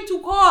trying to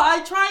call.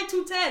 I tried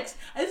to text.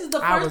 This is the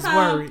first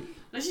time. Worried.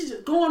 And she's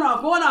just going off.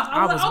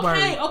 I was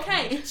like,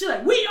 okay. She's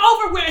like, we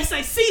over where it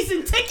say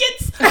season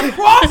tickets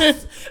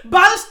across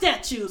by the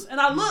statues. And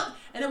I looked,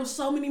 and there was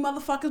so many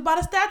motherfuckers by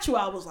the statue.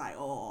 I was like,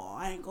 oh,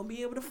 I ain't gonna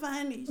be able to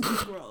find these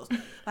girls.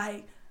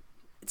 Like,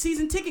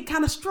 season ticket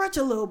kind of stretch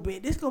a little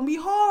bit. It's gonna be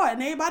hard,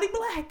 and everybody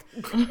black.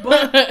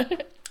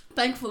 But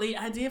thankfully,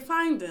 I did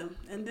find them,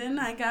 and then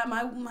I got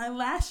my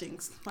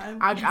lashings.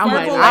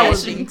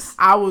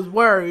 I was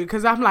worried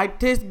because I'm like,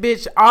 this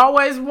bitch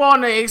always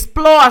want to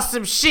explore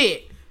some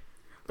shit,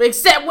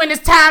 except when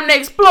it's time to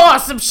explore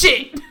some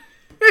shit.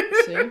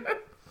 See?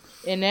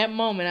 In that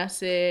moment, I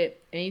said,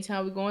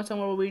 anytime we're going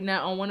somewhere where we're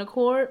not on one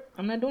accord,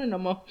 I'm not doing it no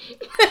more.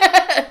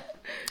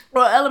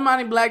 Well,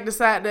 Elamani Black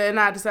decided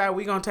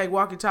we're going to take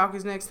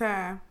walkie-talkies next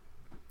time.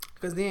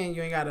 Because then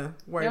you ain't got to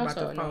worry about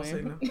the phone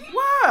signal.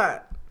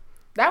 What?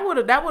 That would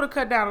have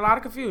cut down a lot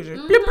of confusion.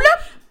 Mm-hmm. Bloop,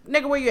 bloop.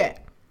 Nigga, where you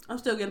at? I'm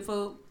still getting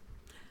food.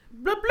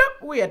 Bloop,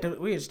 bloop. We at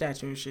the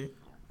statue and shit.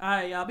 All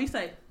right, y'all. Be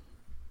safe.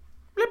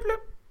 Bloop, bloop.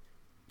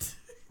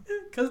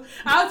 Because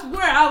I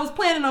swear I was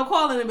planning on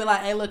calling and be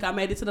like, hey, look, I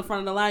made it to the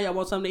front of the line. Y'all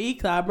want something to eat?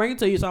 Because I'll bring it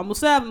to you. So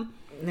almost 7.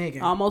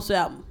 Nigga. Almost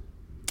 7.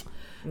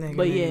 Nigga,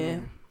 but nigga. Yeah.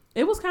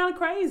 It was kind of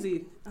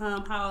crazy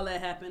how all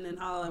that happened and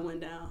how all that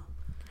went down.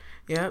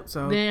 Yep.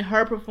 So then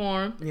her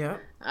performed.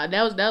 Yep.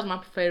 That was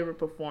my favorite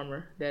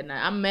performer that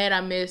night. I'm mad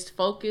I missed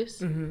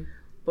Focus,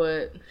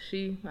 but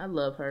I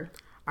love her.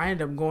 I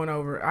ended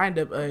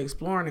up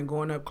exploring and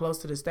going up close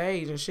to the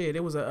stage and shit.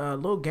 It was a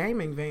little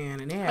gaming van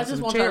and they had some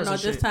chairs. I just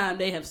want to know this time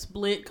they have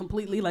split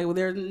completely. Like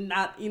there's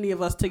not any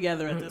of us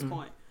together at this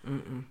point.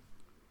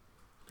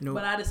 Nope.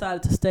 But I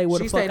decided to stay where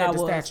the fuck I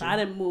was. Statue. I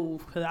didn't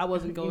move because I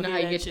wasn't going to do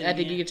that shit.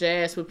 After you get your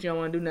ass whipped, you don't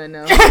want to do nothing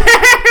else.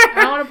 I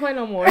don't want to play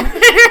no more.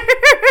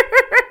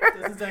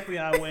 That's exactly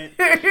how I went.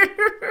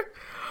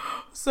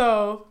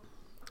 So,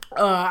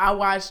 I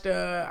watched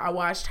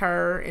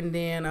her and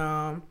then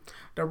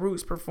the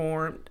Roots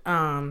performed.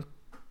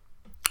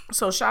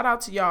 So shout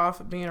out to y'all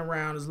for being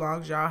around as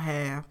long as y'all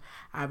have.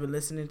 I've been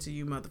listening to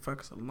you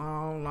motherfuckers a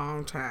long,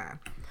 long time.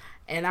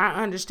 And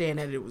I understand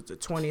that it was the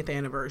 20th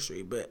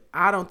anniversary, but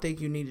I don't think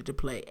you needed to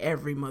play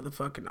every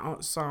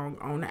motherfucking song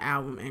on the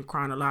album in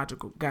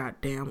chronological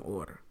goddamn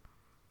order.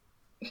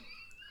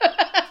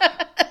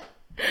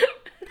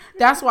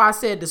 That's why I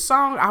said the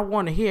song I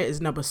want to hear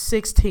is number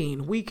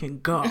 16. We Can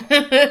Go.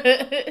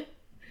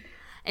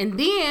 And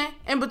then,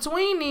 in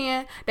between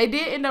then, they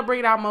did end up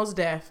bringing out Mos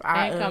Def.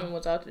 And Common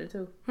was out there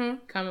too.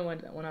 Common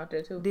went out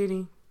there too. Did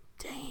he?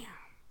 Damn.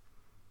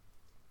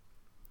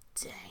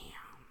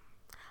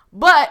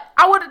 But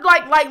I would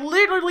like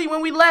literally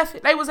when we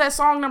left, they was at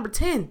song number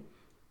 10.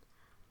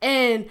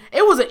 And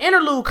it was an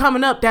interlude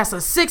coming up that's a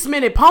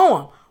 6-minute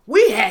poem.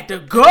 We had to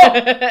go.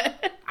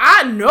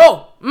 I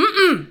know.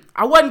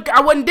 I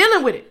wasn't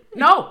dealing with it.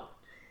 No.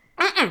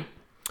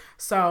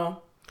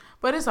 So,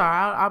 but it's all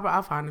right.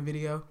 I'll find the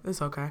video. It's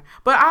okay.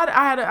 But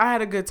I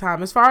had a good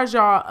time. As far as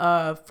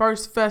y'all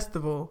first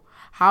festival,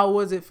 how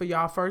was it for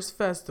y'all first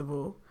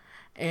festival?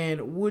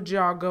 And would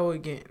y'all go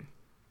again?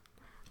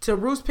 To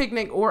Roots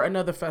Picnic or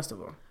another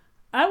festival?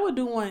 I would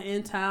do one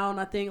in town,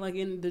 I think, like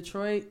in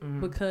Detroit,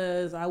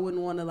 because I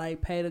wouldn't want to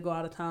like pay to go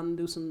out of town and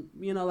do some,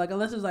 you know, like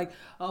unless it's like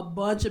a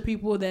bunch of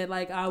people that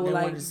like I would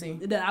like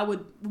that I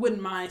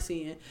wouldn't mind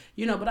seeing,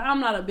 you know. But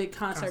I'm not a big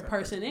concert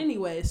person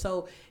anyway,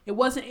 so it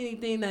wasn't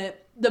anything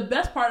that. The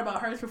best part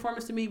about her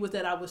performance to me was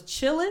that I was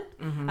chilling.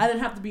 I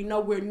didn't have to be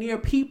nowhere near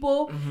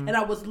people, and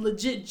I was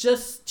legit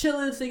just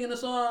chilling, singing a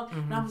song.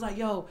 And I was like,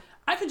 yo,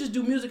 I could just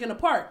do music in the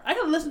park. I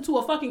could listen to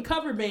a fucking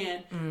cover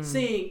band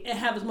sing and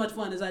have as much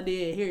fun as I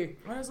did here.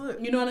 That's lit.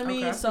 You know what I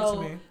mean? Okay,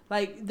 so,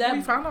 like that.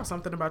 You found out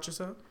something about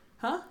yourself.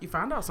 Huh? You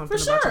found out something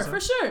for about sure, yourself.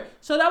 for sure.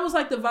 So that was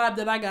like the vibe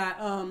that I got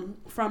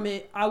from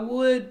it.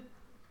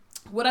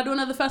 Would I do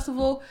another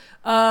festival?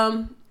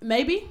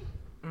 Maybe.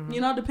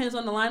 You know, it depends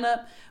on the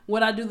lineup.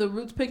 Would I do the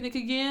Roots Picnic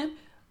again?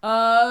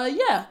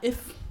 Yeah.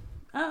 If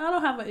I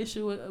don't have an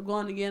issue with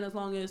going again, as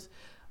long as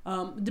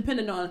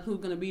depending on who's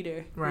gonna be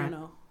there. Right. You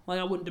know, like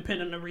I wouldn't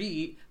depend on the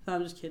Reed. So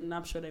I'm just kidding.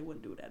 I'm sure they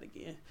wouldn't do that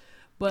again.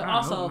 But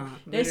also,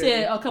 they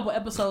said a couple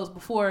episodes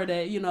before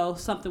that, you know,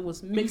 something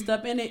was mixed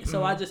up in it.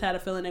 So I just had a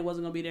feeling they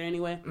wasn't gonna be there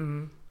anyway.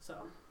 So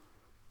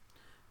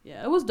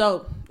yeah, it was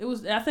dope. It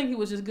was. I think it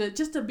was just good,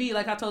 just to be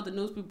like I told the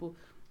news people.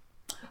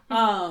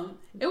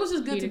 It was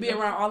just good to be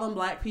around all them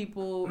black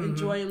people,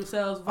 enjoying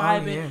themselves,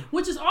 vibing,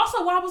 which is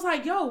also why I was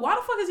like, yo, why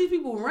the fuck is these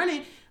people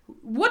running?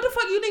 What the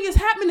fuck you think is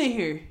happening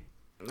here?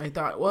 They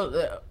thought,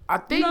 well, I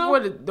think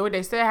what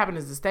they said happened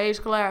is the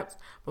stage collapsed,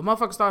 but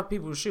motherfuckers thought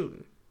people were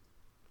shooting.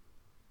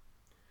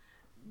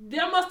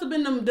 There must have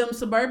been them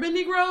suburban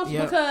Negroes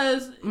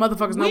because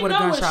motherfuckers know what a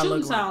gunshot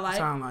look like.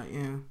 Sound like,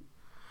 yeah.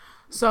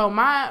 So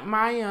my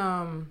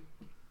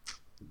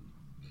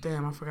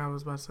damn, I forgot what I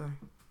was about to say.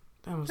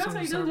 Can I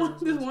tell you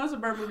this one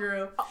suburban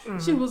girl?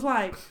 She was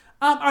like,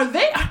 "Are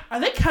they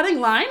cutting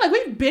line? Like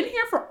we've been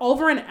here for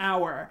over an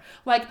hour.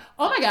 Like,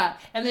 oh my god!"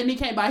 And then he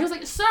came by. He was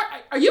like, "Sir,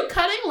 are you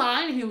cutting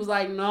line?" And he was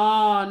like,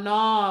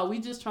 "No, we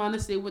just trying to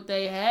see what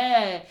they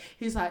had."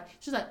 She's like,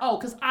 "Oh,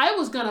 because I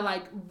was gonna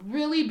like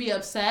really be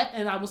upset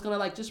and I was gonna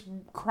like just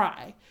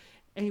cry."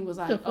 And he was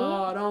like,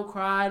 "Oh, don't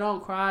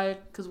cry,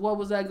 because what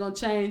was that gonna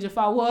change if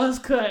I was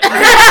cut?"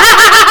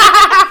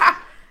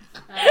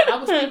 I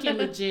was thinking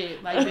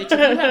legit, like, bitch, if you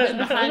had been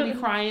behind me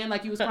crying,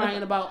 like you was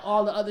crying about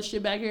all the other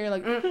shit back here,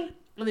 like, and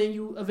then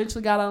you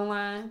eventually got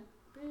online.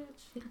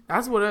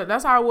 Bitch.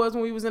 That's how it was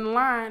when we was in the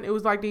line. It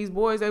was like these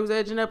boys, they was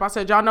edging up. I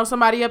said, y'all know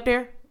somebody up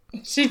there?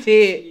 She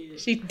did.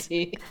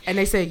 And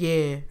they said,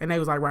 yeah. And they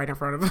was like right in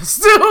front of us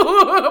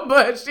too.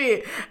 But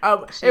shit.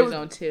 She was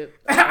on tip.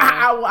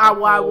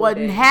 I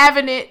wasn't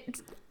having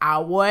it.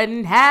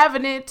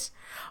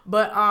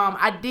 But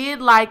I did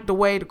like the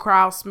way the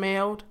crowd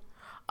smelled.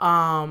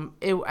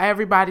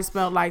 Everybody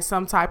smelled like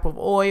some type of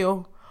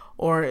oil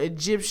or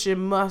Egyptian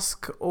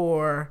musk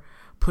or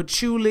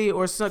patchouli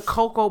or some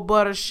cocoa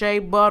butter, shea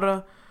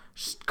butter,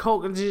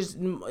 cocoa. Just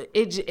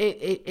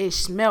it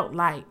smelled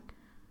like.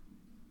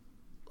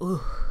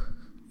 Ooh,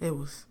 it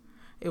was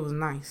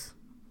nice.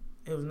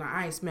 It was nice.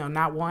 I ain't smelled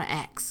not one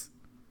axe.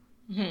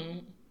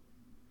 It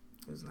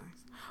was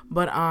nice.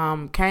 But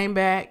came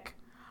back,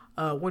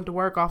 went to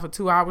work off of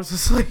 2 hours of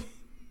sleep.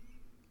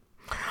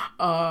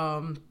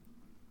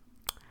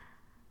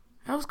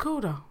 That was cool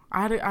though.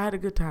 I had a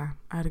good time.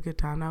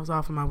 That was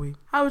all for my week.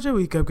 How was your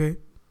week, Cupcake?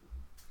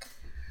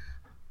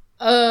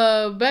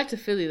 Back to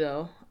Philly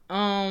though.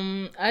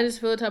 I just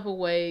feel the type of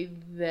way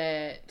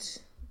that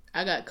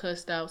I got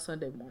cussed out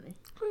Sunday morning.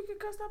 Who you get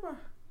cussed out by?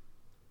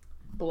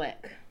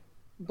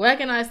 Black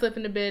and I slept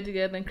in the bed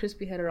together, and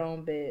Crispy had her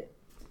own bed.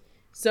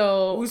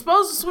 So we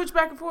supposed to switch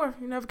back and forth.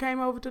 You never came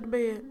over to the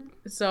bed.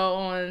 So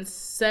on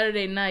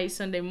Saturday night,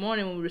 Sunday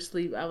morning when we were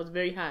asleep, I was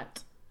very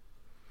hot.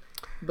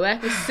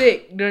 Black was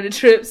sick during the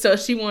trip, so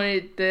she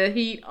wanted the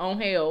heat on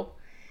hell.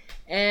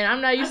 And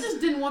I'm not used. I just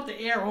didn't want the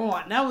air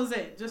on. That was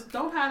it. Just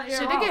don't have the air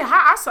on. Shit, they get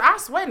hot. I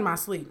sweat in my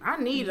sleep. I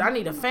need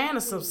a fan or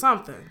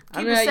something.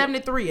 Keep it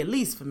 73 at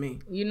least for me.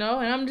 You know,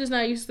 and I'm just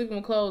not used to sleeping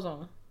with clothes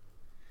on.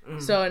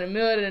 So in the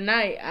middle of the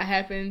night, I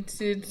happened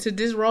to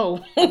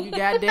disrobe. You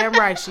goddamn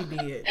right she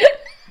did.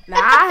 Now,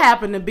 I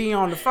happen to be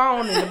on the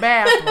phone in the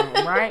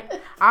bathroom, right?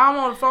 I'm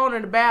on the phone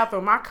in the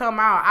bathroom. I come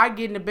out. I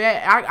get in the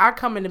bed. I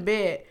come in the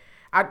bed.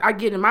 I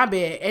get in my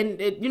bed, and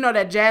you know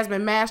that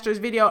Jasmine Masters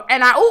video,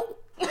 and I was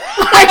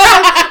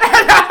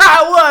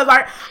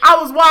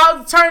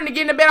turning to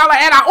get in the bed, I was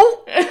like, and I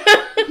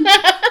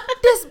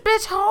this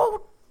bitch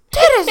whole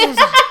titties is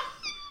out.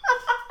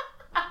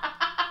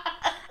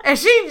 And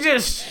she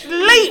just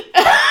sleep.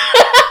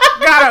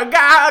 got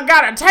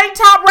a tank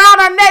top around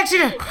her neck. She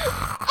just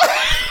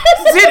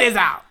titties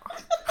out.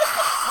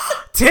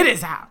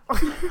 Titties out.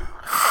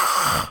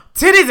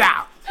 Titties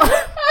out.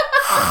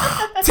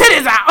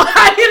 Titties out.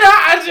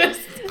 I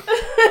just,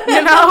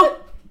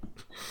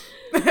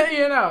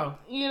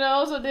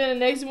 so then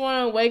the next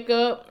morning I wake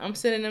up, I'm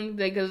sending them,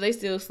 because they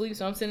still sleep,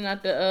 so I'm sending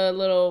out the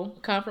little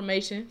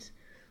confirmations.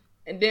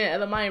 And then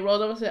Elamani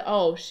rolls up and said,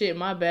 "Oh shit,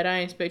 my bad, I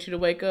didn't expect you to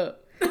wake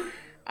up."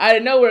 I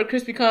didn't know where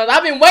Crispy comes.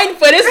 I've been waiting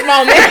for this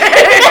moment.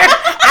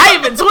 I I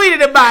even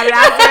tweeted about it.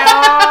 I said,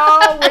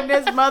 oh, when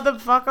this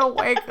motherfucker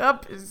wake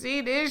up and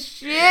see this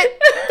shit,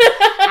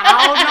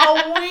 I don't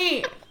know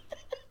when.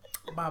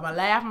 Baba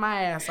laughed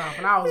my ass off,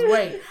 and I was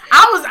waiting.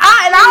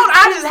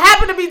 I just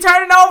happened to be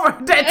turning over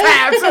at that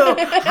time too.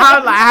 I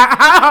was like,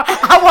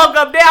 I woke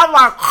up there. I'm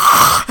like,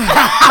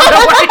 I've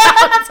been waiting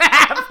all the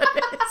time for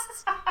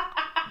this.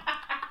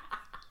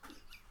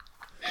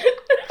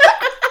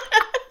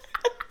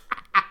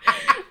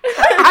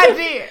 I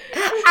did.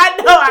 I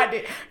know I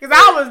did, because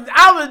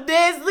I was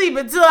dead asleep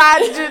until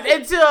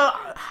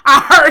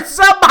I heard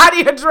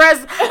somebody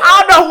address.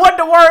 I don't know what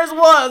the words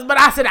was, but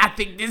I said, I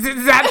think this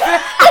is that.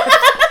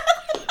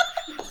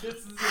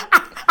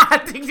 I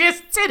think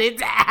this titty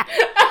time.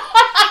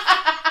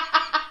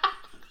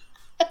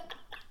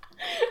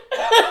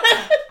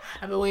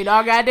 I've been waiting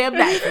all goddamn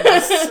night for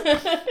this.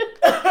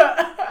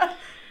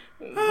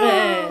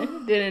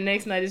 Man, then the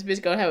next night, this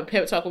bitch gonna have a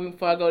pep talk with me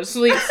before I go to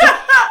sleep.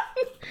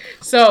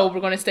 So we're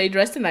gonna stay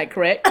dressed tonight,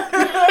 correct?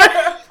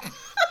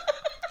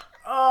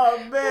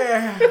 Oh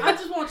man! I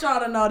just want y'all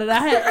to know that I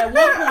had at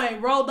one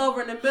point rolled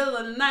over in the middle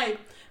of the night.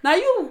 Now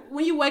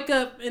when you wake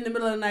up in the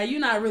middle of the night, you're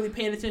not really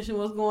paying attention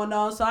to what's going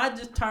on. So I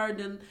just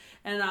turned and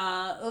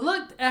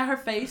looked at her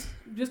face,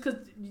 just because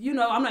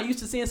I'm not used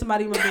to seeing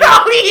somebody in my bed.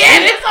 Oh yeah,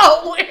 it's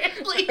so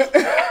weirdly.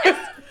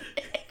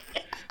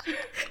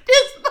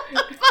 This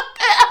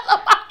motherfucker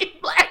Alabama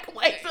Black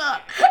wakes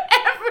up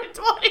every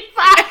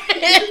 25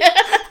 minutes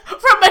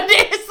from a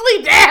dead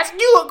sleep to ask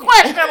you a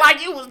question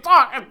like you was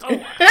talking to her.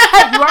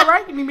 Hey, you all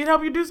right? You need me to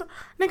help you do something?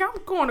 Nigga,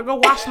 I'm going to go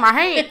wash my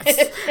hands.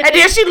 And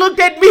then she looked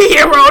at me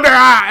and rolled her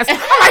eyes. I'm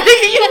like,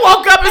 nigga, you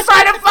woke up and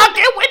started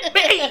fucking with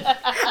me.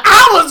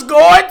 I was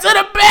going to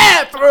the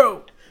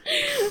bathroom.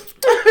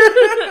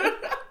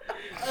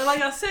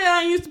 Like I said,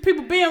 I ain't used to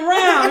people being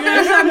around. You know what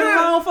I'm saying? I've been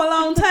around for a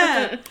long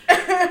time.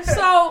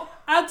 So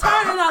I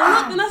turned and I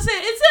looked and I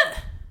said,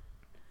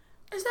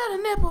 Is that a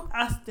nipple?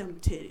 I said, them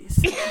titties.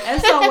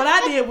 And so what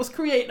I did was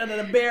create a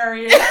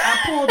barrier. I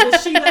pulled the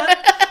sheet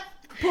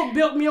up,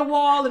 built me a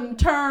wall, and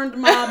turned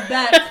my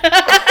back.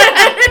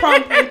 I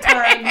promptly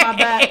turned my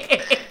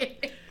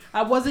back.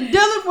 I wasn't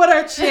dealing with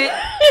her shit.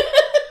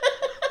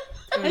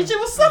 And she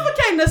was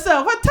suffocating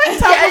herself. Her tank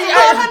top was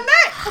around her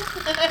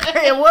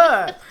neck. It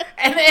was.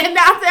 And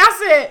I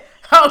said,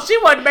 oh, she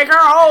wanted to make her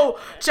whole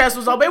chest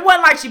was open. It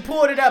wasn't like she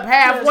pulled it up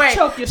halfway.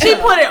 She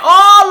put it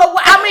all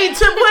away. I mean,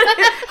 to put it,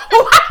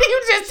 why do you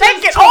just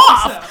take it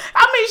off? Yourself.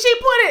 She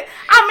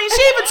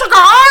even took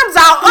her arms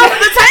out of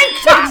the tank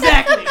top.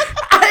 Exactly.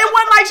 It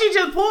wasn't like she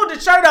just pulled the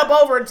shirt up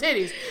over her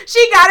titties.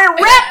 She got it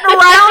wrapped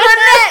around her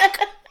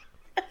neck.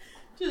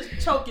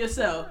 Just choke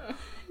yourself.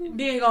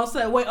 Then gonna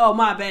say, wait, oh,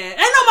 my bad. Ain't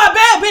no my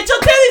bad, bitch.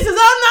 Your titties is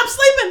on and I'm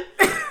sleeping.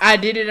 I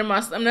did it in my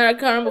sleep. I'm not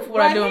accountable for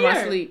what I do in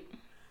my sleep.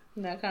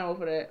 I'm not accountable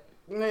for that.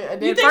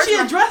 You think she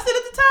addressed it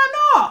at the time?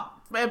 No.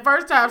 The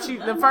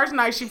first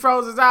night she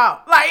froze us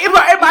out. Like in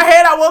my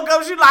head, I woke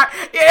up. She like,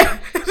 yeah,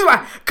 she's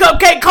like,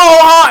 Cupcake cold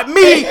hard.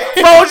 Me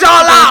froze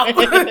y'all out.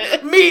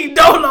 Me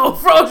Dolo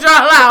froze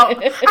y'all out.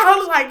 I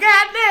was like,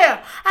 God damn.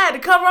 I had to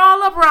cover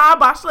all up around,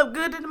 but I slept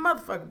good in the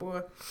motherfucker,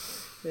 boy.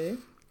 See?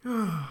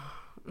 Not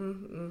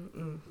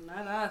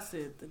I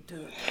said the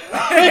duck.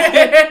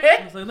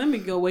 I was like, let me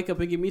go wake up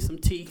and get me some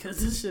tea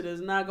because this shit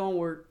is not gonna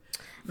work.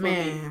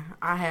 Man,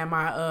 I had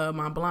my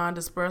my blonde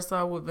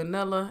espresso with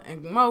vanilla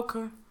and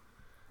mocha.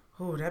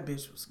 Oh, that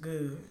bitch was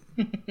good.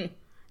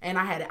 And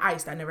I had it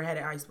iced. I never had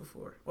it iced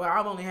before. Well,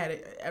 I've only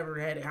ever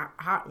had it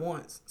hot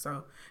once.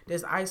 So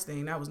this ice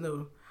thing, that was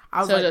new.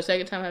 I was so your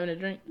second time having a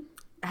drink?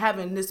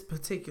 Having this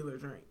particular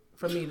drink.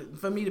 For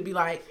me to be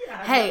like,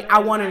 hey, I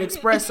want an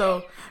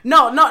espresso.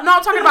 No, I'm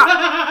talking about.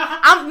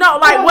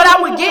 What I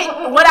would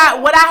get, what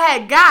I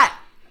had got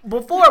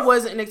before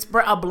was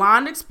a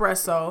blonde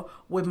espresso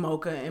with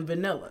mocha and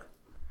vanilla,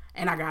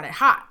 and I got it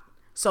hot.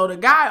 So the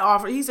guy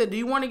offered. He said, "Do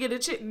you want to get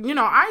iced?" I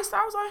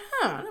was like,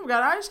 "Huh, I never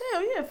got ice.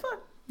 Hell yeah,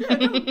 fuck yeah,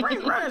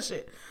 bring that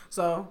shit."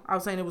 So I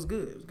was saying it was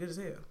good. It was good as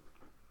hell.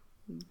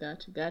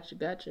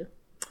 Gotcha.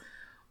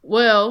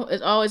 Well,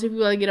 as always, if you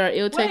want to get our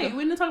ill take. Wait,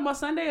 we didn't talk about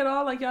Sunday at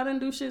all. Like y'all didn't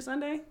do shit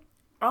Sunday.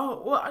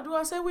 Oh well, do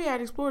I say we had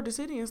explored the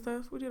city and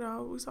stuff? We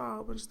saw a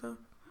whole bunch of stuff.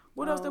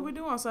 What else did we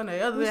do on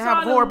Sunday other than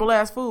have horrible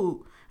ass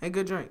food and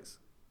good drinks?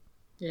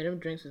 Yeah, them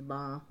drinks is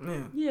bomb.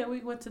 Yeah, we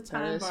went to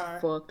Time Bar.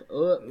 Fucked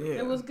up. Yeah.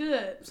 It was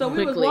good. So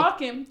we was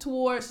walking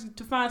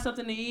to find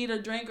something to eat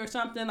or drink or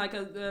something like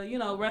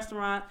a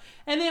restaurant,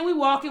 and then we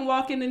walking,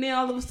 and then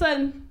all of a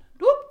sudden,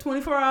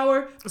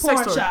 24-hour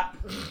porn shop.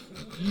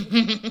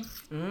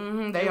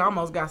 They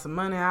almost got some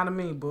money out of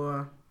me,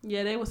 boy.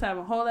 Yeah, they was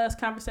having whole ass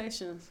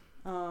conversations,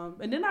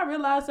 and then I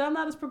realized that I'm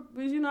not as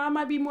I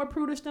might be more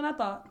prudish than I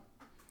thought.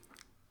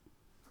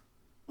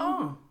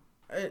 Oh,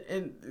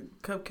 and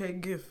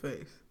cupcake gift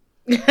face.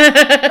 I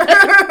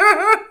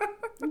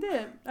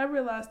did. I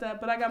realized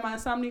that, but I got my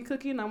insomnia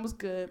cookie and I was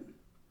good.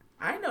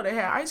 I didn't know they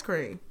had ice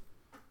cream.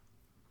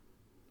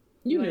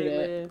 You knew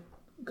that.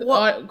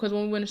 Because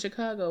when we went to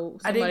Chicago,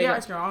 I didn't get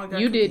ice cream. I only got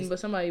you cookies. didn't, but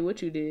somebody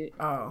what you did.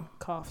 Oh.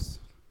 Coughs.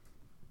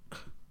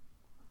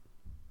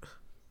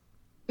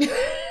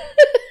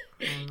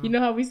 You know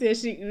how we said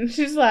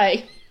she's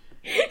like,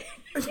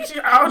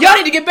 Y'all y'all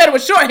need to get better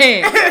with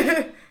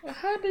shorthand.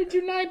 How did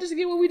you not just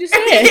get what we just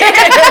said?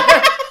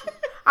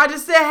 I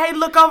just said, hey,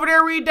 look over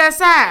there, read that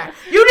sign.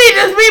 You need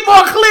to be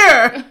more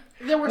clear.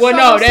 Well,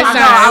 no, that's not.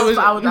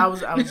 I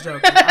was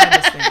joking.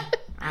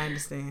 I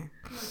understand.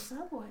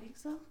 Subway,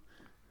 so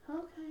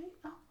okay.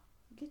 Oh,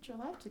 get your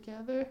life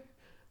together.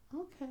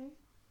 Okay.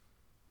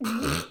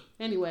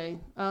 Anyway,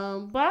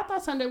 but I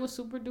thought Sunday was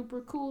super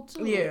duper cool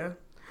too. Yeah.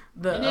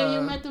 And then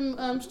you met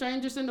them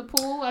strangers in the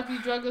pool after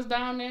you drug us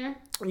down there.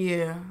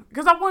 Yeah,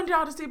 because I wanted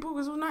y'all to see pool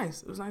because it was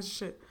nice. It was nice as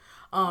shit.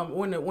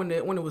 When it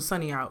was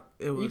sunny out,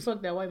 it was. You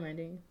fucked that white man,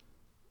 didn't you?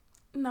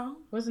 No.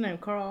 What's his name?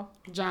 Carl?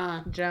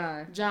 John,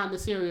 the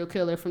serial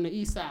killer from the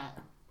east side.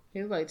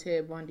 He was like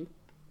Ted Bundy.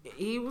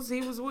 He was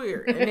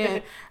weird.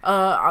 And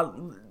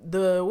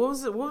then what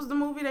was the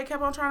movie they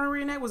kept on trying to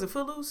reenact? Was it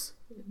Footloose?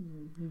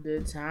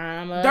 The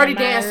time of Dirty my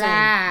Dancing.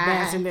 life.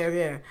 Dancing there,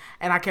 yeah.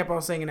 And I kept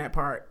on singing that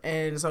part.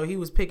 And so he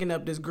was picking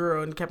up this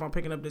girl and kept on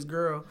picking up this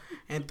girl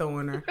and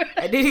throwing her.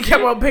 And then he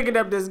kept on picking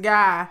up this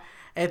guy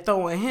and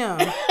throwing him.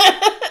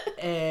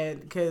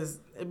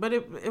 But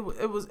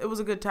it was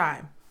a good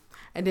time.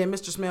 And then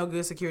Mr.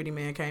 Smellgood security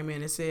man came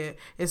in and said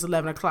it's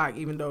 11 o'clock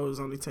even though it was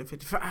only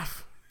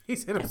 10:55. He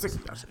said it was 6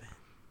 o'clock.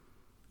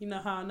 You know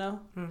how I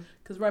know?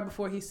 Because right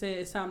before he said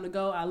it's time to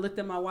go, I looked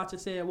at my watch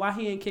and said, why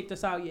he ain't kicked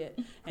us out yet?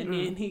 And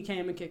then he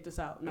came and kicked us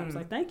out. And I was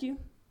like, thank you.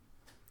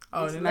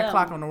 Oh, and then that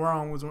clock on the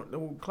wall was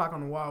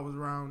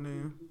wrong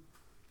then.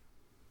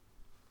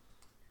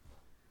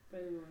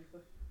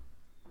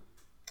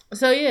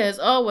 So yeah, as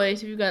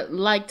always, if you got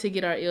to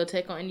get our ill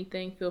take on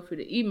anything, feel free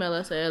to email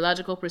us at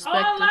Illogical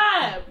Perspective. Oh,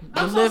 I lied.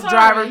 I'm so Lyft sorry.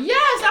 driver.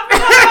 Yes, I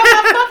forgot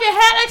about my fucking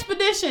hat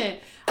expedition.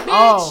 Bitch,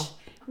 Oh.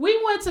 we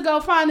went to go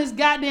find this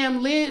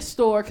goddamn lid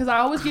store because I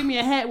always give me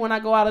a hat when I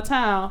go out of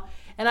town.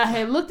 And I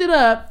had looked it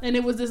up, and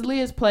it was this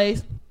Lid's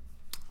place.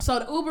 So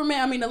the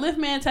Lyft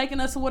man taking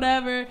us or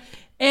whatever,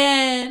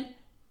 and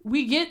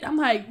I'm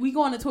like, we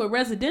going into a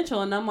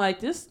residential, and I'm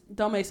like, this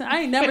don't make sense.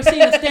 I ain't never seen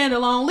a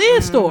standalone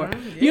lid store.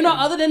 Yeah. You know,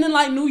 other than in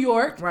like New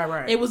York.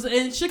 Right. It was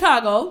in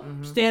Chicago,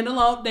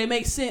 standalone. They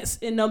make sense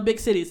in them big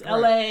cities.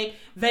 Right. LA,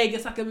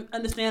 Vegas, I can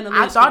understand the lid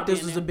I thought store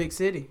this was being a big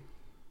city.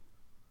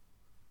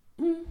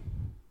 there.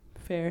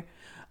 Fair.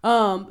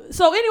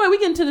 So anyway, we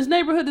get into this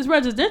neighborhood, this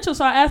residential,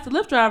 so I asked the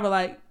Lyft driver,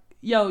 like,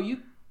 yo,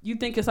 you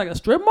think it's like a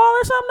strip mall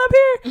or something up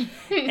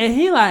here? And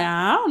he like,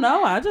 I don't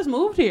know. I just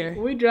moved here.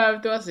 We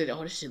drive through. I said,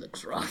 "Oh, this shit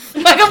looks rough."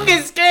 Like I'm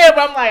getting scared,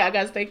 but I'm like, I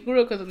gotta stay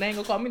real because they ain't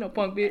gonna call me no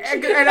punk bitch.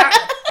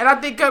 And I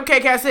think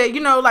Cupcake had said,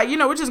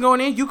 we're just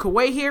going in. You could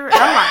wait here. And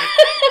I'm like,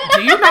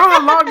 do you know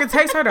how long it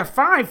takes her to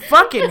find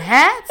fucking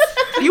hats?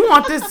 You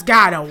want this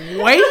guy to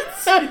wait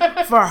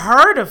for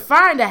her to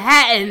find a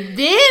hat and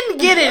then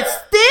get it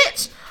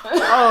stitched?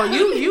 Oh,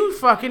 you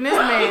fucking this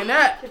man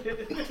up.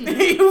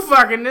 You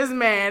fucking this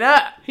man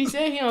up. He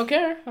said he don't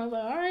care. I was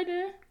like, all right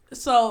then.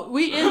 So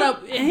we end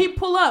up, and he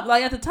pull up.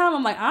 Like at the time,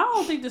 I'm like, I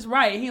don't think this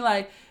right. And he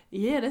like,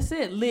 yeah, that's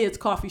it. Lid's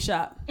coffee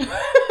shop.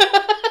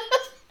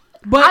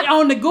 But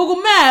on the Google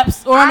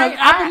Maps or on the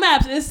Apple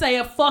Maps, it say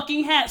a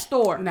fucking hat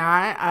store.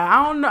 Nah,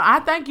 I don't know.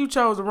 I think you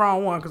chose the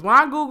wrong one because when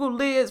I Googled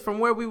Lids from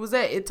where we was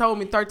at, it told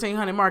me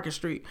 1300 Market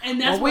Street. And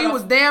that's when we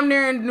was damn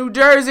near in New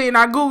Jersey, and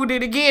I Googled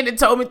it again, it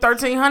told me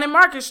 1300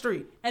 Market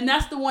Street. And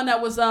that's the one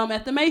that was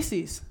at the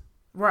Macy's.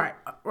 Right.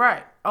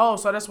 Oh,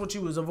 so that's what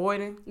you was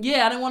avoiding?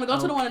 Yeah, I didn't want to go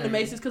to the one at the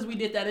Macy's because we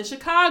did that in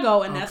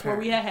Chicago, and that's where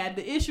we had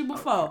the issue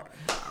before.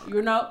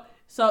 You know?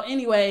 So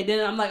anyway,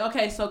 then I'm like,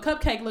 okay, so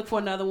Cupcake, look for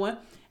another one.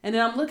 And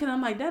then I'm looking,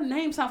 I'm like, that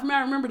name sounds familiar.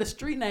 I remember the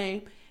street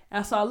name.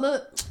 And so I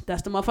look,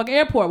 that's the motherfucking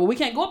airport. Well, we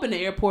can't go up in the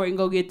airport and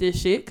go get this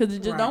shit because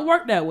it just don't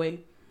work that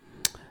way.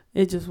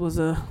 It just was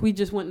we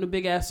just went in a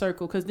big ass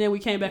circle because then we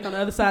came back on the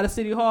other side of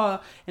City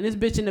Hall and this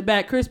bitch in the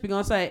back, Crispy,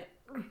 gonna say,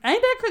 aren't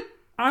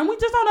we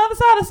just on the other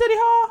side of City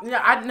Hall?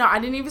 Yeah, I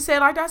didn't even say it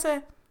like that. I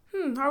said,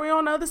 are we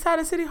on the other side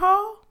of City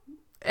Hall?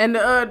 And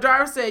the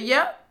driver said,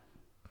 yep.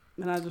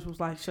 And I just was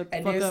like, shut the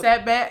fuck up. And then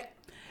sat back.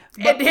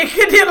 And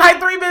then like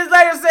 3 minutes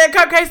later,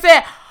 Cupcake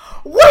said,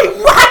 we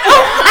right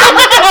around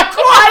the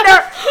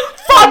corner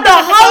from the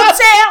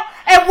hotel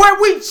and where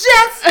we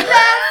just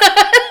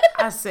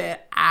left.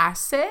 I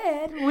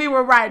said we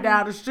were right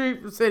down the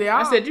street from City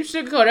Hall. I said, you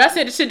sugarcoated. I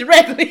said the shit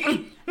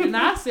directly. And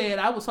I said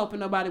I was hoping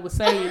nobody would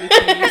say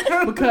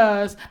anything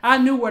because I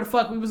knew where the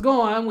fuck we was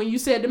going. When you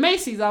said the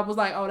Macy's, I was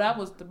like, oh, that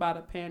was by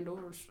the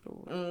Pandora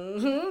store.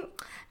 Mm-hmm.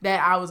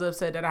 That I was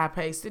upset that I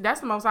paid.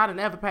 That's the most I'd have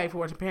ever paid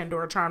for a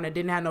Pandora charm that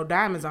didn't have no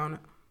diamonds on it.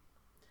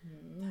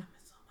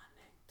 Diamonds on my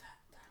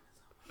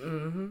neck.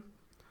 Mm-hmm.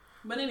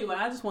 But anyway,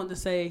 I just wanted to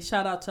say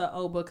shout out to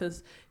Oba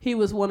because he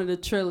was one of the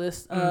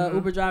trillest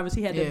Uber drivers.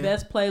 He had the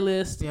best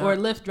playlist, or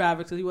Lyft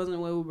driver because he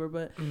wasn't with Uber,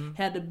 but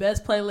had the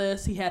best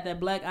playlist. He had that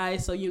black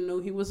ice, so you knew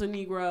he was a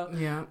Negro.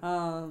 Yeah.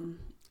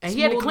 And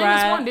he had the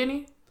cleanest one, didn't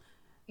he?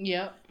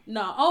 Yep.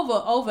 No,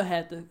 Ova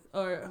had the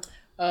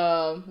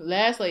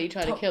Last lady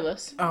tried to kill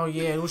us. Oh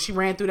yeah, when she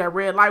ran through that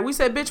red light, we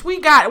said, "Bitch, we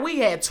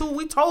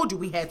told you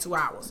we had 2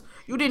 hours.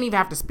 You didn't even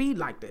have to speed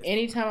like this."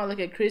 Anytime I look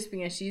at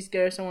Crispy and she's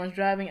scared someone's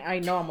driving, I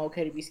know I'm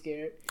okay to be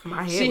scared.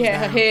 My head She was had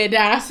her down. head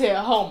down. I said,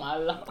 "Oh my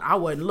Lord." I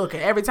wasn't looking.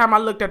 Every time I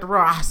looked at the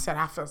road, I said,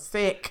 "I feel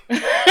sick."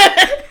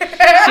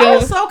 I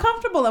was so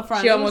comfortable up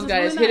front. She It almost was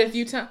got just his really hit a nice.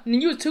 few times.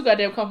 And you was too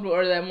goddamn comfortable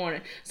early that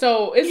morning.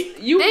 So it's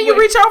you. Then you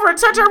reach over and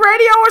touch her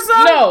radio or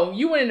something? No,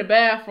 you went in the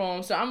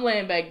bathroom, so I'm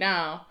laying back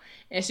down.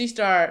 And she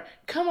started,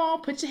 "Come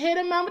on, put your head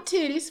on mama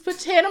titties.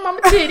 Put your head on mama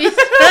titties."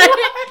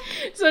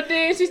 So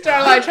then she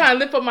started like trying to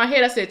lift up my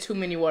head. I said too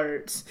many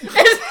words.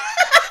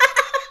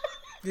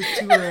 It's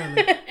too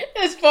early.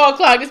 It's 4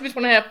 o'clock. This bitch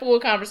want to have full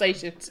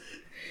conversations.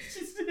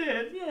 She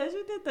did. Yeah,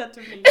 she did that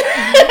to me.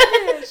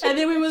 And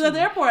then we was at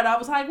the airport. I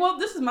was like, well,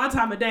 this is my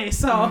time of day,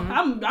 so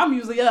I'm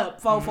usually up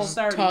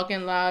 4:30.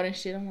 Talking loud and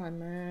shit. I'm like,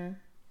 man,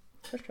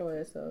 shut your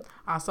ass up.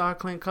 I saw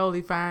Clint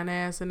Coley fine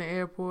ass in the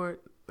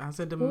airport. I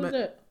said, Who's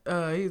that?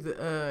 He's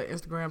an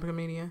Instagram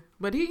comedian,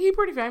 but he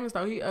pretty famous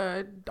though. He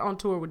on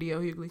tour with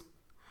D.L. Hughley.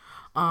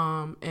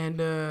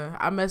 And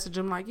I messaged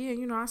him like, yeah,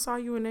 I saw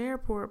you in the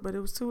airport, but it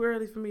was too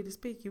early for me to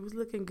speak. You was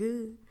looking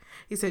good.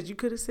 He said you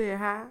could have said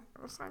hi.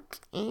 I was like,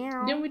 ew.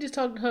 Didn't we just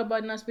talk to her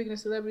about not speaking to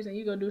celebrities and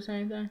you gonna do the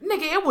same thing?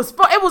 Nigga, it was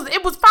 5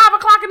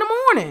 o'clock in the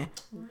morning.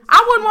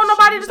 I wouldn't want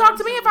nobody to talk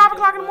to me at 5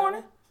 o'clock in the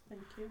morning.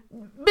 Thank you.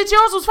 Bitch,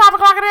 yours was 5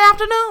 o'clock in the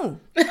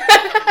afternoon.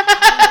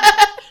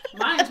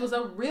 Mine was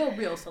a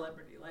real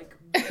celebrity, like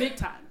big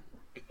time.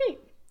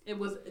 It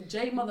was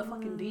J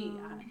motherfucking D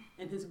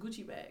and his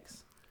Gucci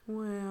bags.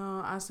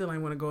 Well, I still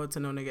ain't want to go to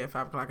no nigga at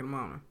 5 o'clock in the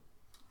morning.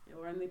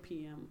 Or in the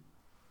PM.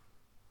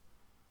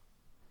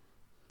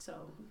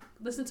 So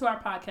listen to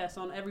our podcast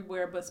on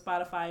everywhere but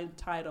Spotify and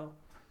Tidal,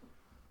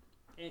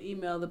 and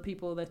email the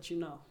people that you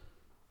know.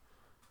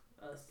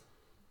 Us.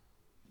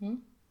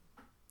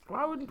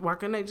 Why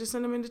couldn't they just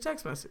send them in the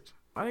text message?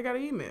 Why they got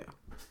an email?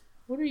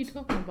 What are you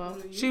talking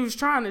about? She was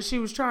trying to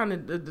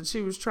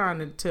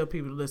tell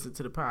people to listen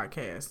to the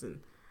podcast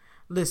and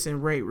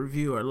listen, rate,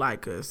 review, or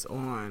like us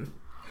on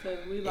So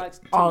we like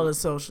all the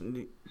social.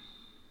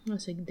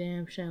 That's a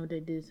damn shame what they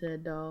did to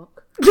that dog.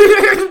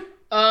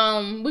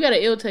 We got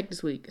an ill tech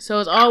this week, so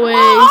it's always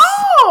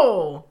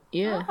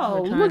yeah.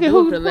 Oh, we're trying look to at do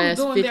it who's for the last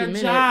doing 50 their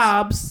minutes.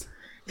 jobs.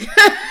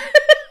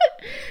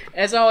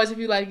 As always, if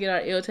you'd like to get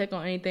our ill tech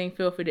on anything,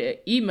 feel free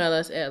to email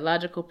us at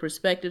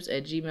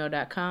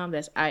logicalperspectives@gmail.com.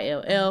 That's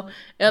ILLOGICAL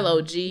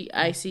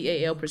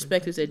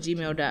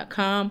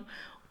perspectives@gmail.com.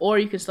 Or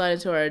you can slide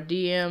into our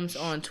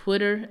DMs on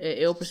Twitter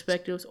at Ill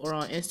Perspectives or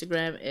on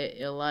Instagram at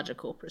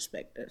Illogical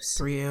Perspectives.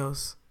 3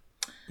 L's.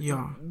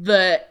 Yeah.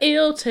 The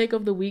ill take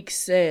of the week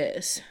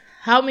says,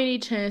 how many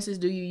chances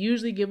do you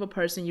usually give a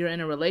person you're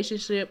in a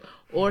relationship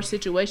or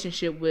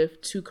situationship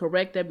with to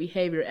correct their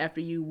behavior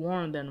after you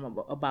warn them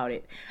about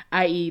it?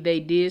 I.e., they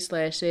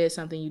did/said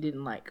something you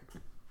didn't like.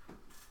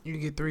 You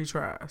get 3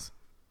 tries.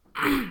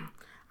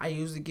 I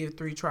usually give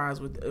 3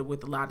 tries with a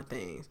lot of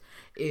things.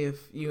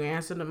 If you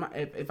answer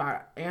if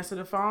I answer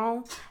the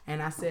phone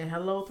and I said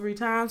hello 3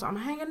 times, I'm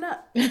hanging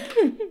up.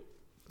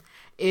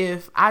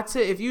 If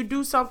you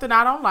do something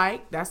I don't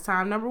like, that's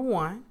time number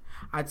 1.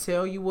 I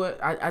tell you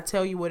what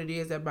it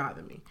is that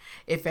bothers me.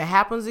 If it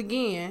happens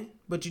again,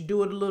 but you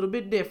do it a little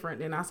bit different,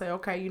 then I say,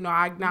 okay,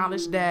 I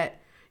acknowledge that,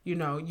 you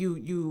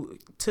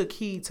took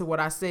heed to what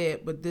I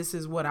said, but this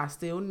is what I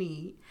still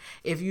need.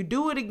 If you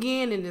do it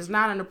again and it's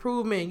not an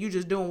improvement and you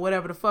just doing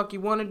whatever the fuck you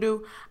want to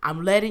do,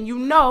 I'm letting you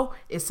know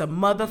it's a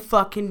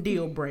motherfucking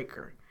deal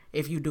breaker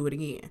if you do it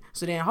again.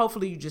 So then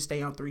hopefully you just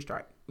stay on 3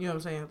 strike. You know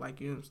what I'm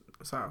saying?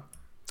 So.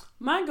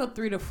 Mine go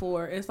 3 to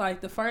 4. It's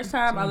like the first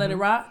time I let it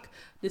rock.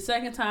 The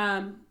second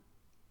time,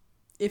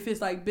 if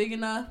it's like big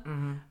enough,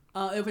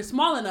 if it's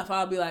small enough,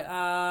 I'll be like,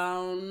 I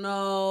don't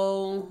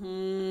know.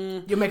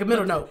 You make a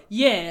middle note.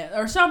 Yeah,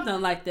 or something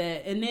like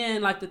that. And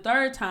then like the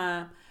third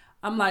time,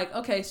 I'm like,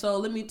 okay, so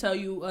let me tell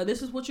you,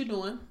 this is what you're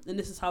doing, and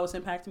this is how it's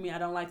impacting me. I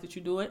don't like that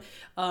you do it.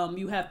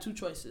 You have 2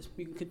 choices.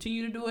 You can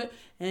continue to do it,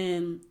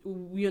 and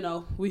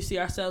we see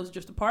ourselves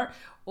just apart,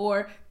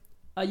 or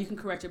you can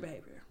correct your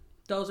behavior.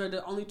 Those are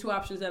the only 2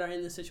 options that are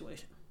in this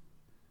situation.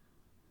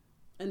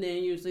 And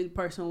then usually the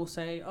person will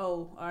say,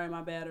 oh, all right,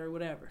 my bad, or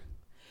whatever.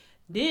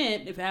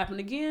 Then, if it happened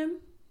again,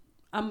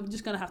 I'm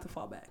just going to have to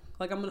fall back.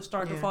 Like, I'm going to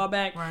start to fall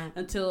back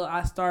until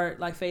I start,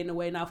 like, fading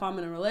away. Now, if I'm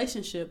in a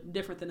relationship,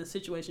 different than a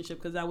situationship,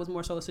 because that was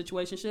more so a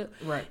situationship.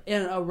 Right.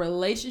 In a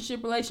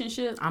relationship, I'm going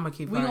to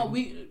keep we're going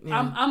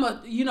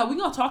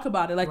to talk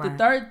about it. Like,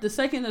 the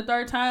second, the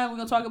third time, we're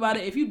going to talk about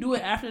it. If you do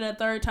it after that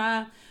third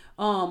time,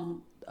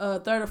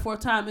 third or fourth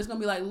time, it's gonna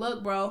be like,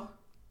 look, bro,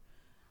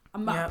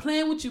 I'm not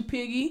playing with you,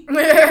 piggy.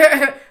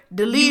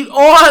 Delete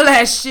all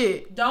that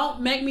shit. Don't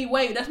make me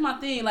wait. That's my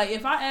thing. Like,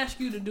 if I ask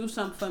you to do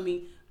something for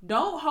me,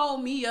 don't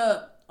hold me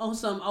up on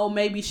some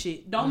maybe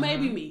shit. Don't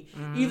maybe me.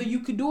 Either you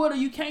could do it or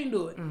you can't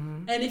do it.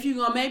 And if you're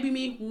gonna maybe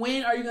me,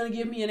 when are you gonna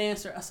give me an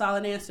answer, a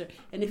solid answer?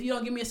 And if you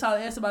don't give me a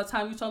solid answer by the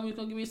time you told me you're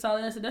gonna give me a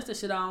solid answer, that's the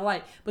shit I don't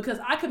like, because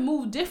I could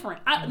move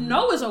different. I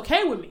know it's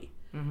okay with me.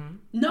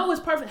 No is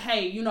perfect.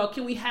 Hey, you know,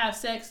 can we have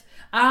sex?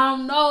 I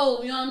don't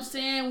know. You know what I'm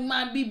saying? We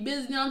might be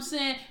busy. You know what I'm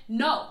saying?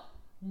 No.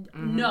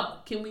 No.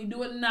 Can we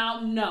do it now?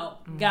 No.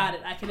 Got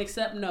it. I can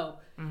accept no.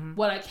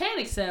 What I can't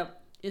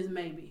accept is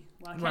maybe.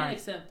 What I can't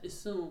accept is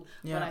soon.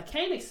 Yeah. What I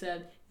can't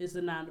accept is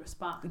the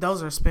non-response.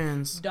 Those are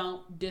spins.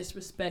 Don't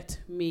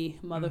disrespect me,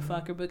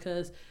 motherfucker,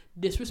 because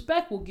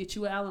disrespect will get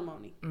you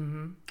alimony.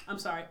 I'm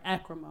sorry,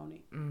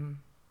 acrimony. I'm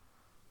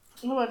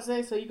about to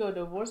say, so you go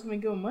divorce him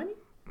and give him money?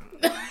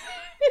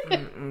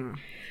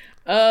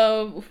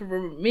 For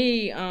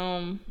me,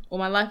 well,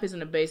 my life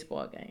isn't a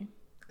baseball game,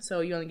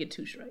 so you only get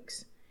 2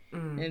 strikes,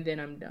 and then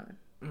I'm done.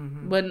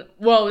 But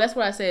well, that's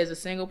what I say as a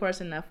single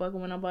person, not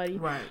fucking with nobody.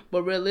 Right.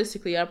 But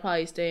realistically, I'll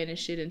probably stay in this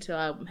shit until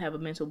I have a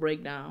mental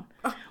breakdown.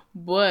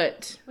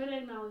 But we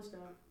didn't acknowledge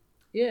that.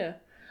 Yeah,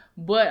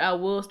 but I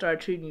will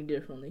start treating you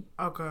differently.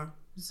 Okay.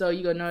 So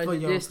you gonna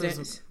notice the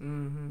distance.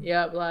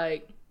 Yep.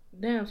 Like,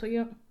 damn.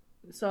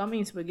 So I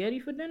mean spaghetti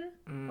for dinner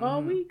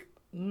all week.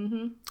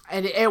 And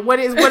what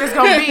it's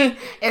gonna be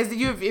is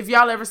if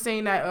y'all ever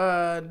seen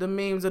that the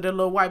memes of the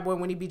little white boy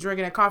when he be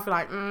drinking that coffee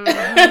like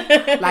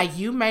like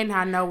you may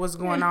not know what's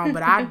going on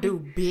but I do,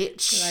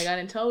 bitch. Like I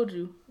done told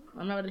you,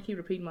 I'm not gonna keep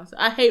repeating myself.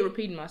 I hate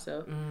repeating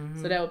myself,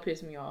 so that would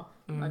piss me off.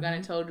 Like I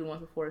done told you once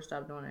before to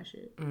stop doing that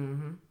shit.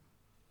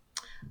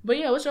 But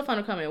yeah, what's your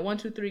final comment? 1,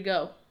 2, 3,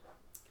 go.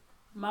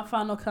 My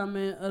final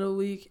comment of the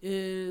week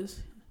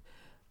is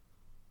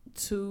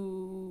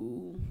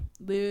to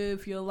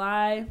live your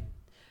life.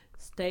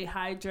 Stay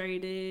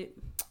hydrated.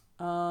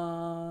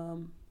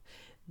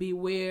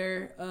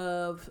 Beware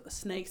of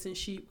snakes in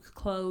sheep's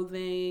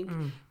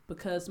clothing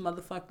because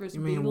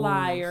motherfuckers be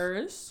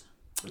liars.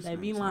 They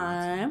be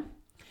lying.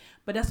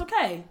 But that's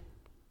okay.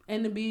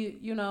 And to be,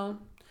 you know,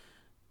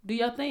 do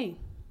your thing.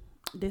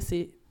 That's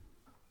it.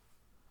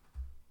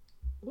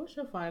 What's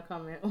your final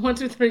comment? 1,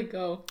 2, 3,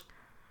 go.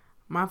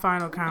 My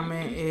final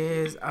comment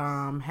is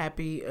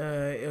happy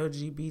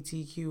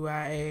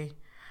LGBTQIA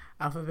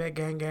Alphabet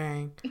Gang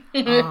Gang.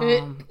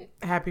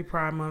 Happy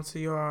Pride Month to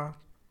y'all.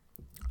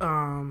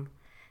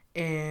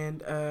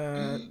 And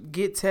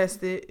get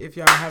tested if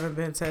y'all haven't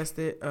been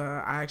tested.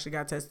 I actually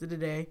got tested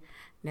today.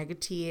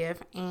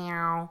 Negative.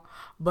 Ow.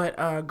 But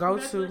go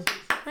to...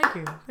 Thank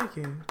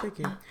you.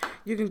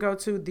 You can go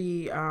to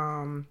the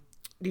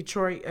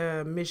Detroit,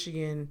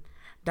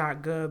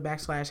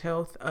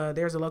 Michigan.gov/health.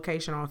 There's a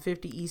location on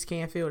 50 East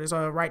Canfield. It's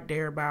right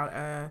there about...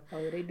 oh,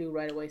 yeah, they do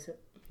right away. So,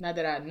 not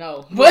that I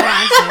know.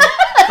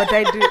 But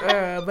they do.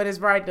 But it's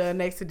right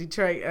next to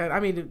Detroit.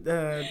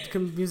 The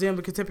Museum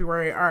of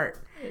Contemporary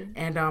Art.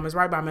 And it's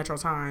right by Metro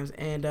Times.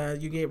 And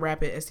you get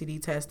rapid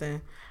STD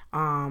testing.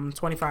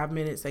 25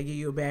 minutes. They give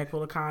you a bag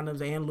full of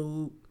condoms and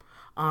lube.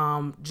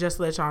 Just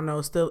to let y'all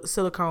know, still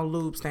silicone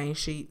lube stain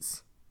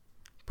sheets.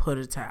 Put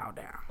a towel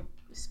down.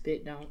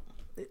 Spit don't.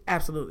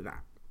 Absolutely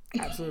not.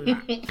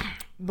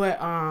 But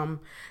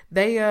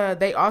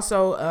they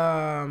also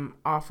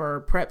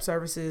offer PrEP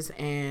services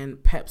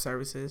and PEP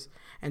services.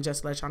 And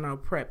just to let y'all know,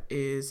 PrEP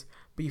is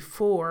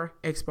before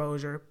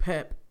exposure.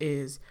 PEP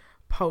is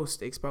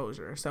post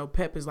exposure. So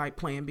PEP is like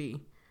Plan B.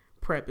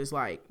 PrEP is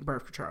like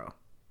birth control,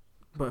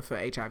 but for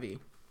HIV.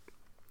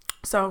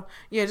 So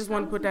yeah, just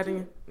want to put that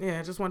in.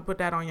 Yeah, just want to put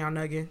that on y'all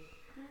nugget.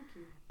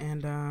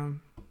 And you know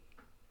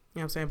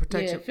what I'm saying,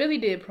 protection. Yeah, Philly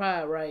did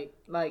Pride right.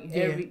 Like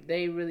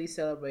they really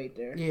celebrate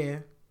there. Yeah.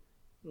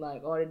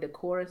 Like all the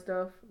decor and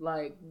stuff.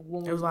 Like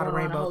when it was a lot of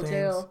rainbow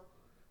things.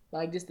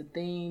 Like just the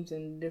themes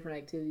and different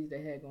activities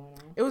they had going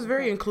on. It was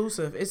very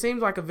inclusive. It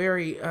seems like a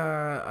very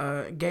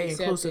gay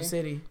inclusive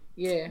city.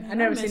 Yeah, I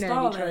never seen that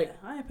in Detroit.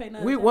 I ain't paid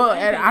nothing.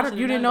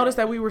 You didn't notice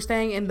that we were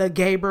staying in the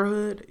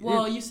gayborhood?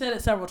 Well, you said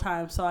it several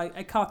times, so I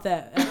caught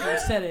that. I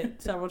said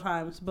it several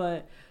times,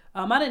 but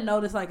I didn't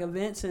notice like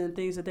events and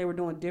things that they were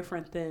doing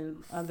different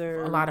than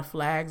other. A lot of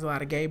flags, a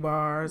lot of gay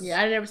bars. Yeah,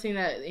 I've never seen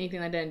anything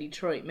like that in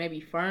Detroit.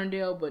 Maybe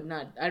Ferndale, but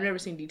not. I've never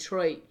seen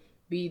Detroit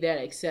be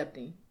that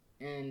accepting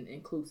and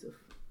inclusive.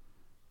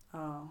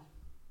 Oh,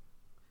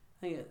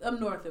 I think up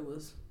north it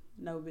was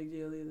no big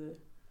deal either.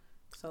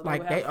 So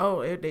like they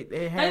had. They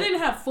didn't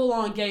have full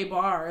on gay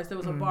bars. There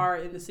was a bar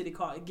in the city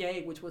called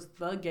Gay, which was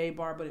the gay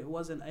bar, but it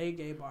wasn't a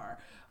gay bar.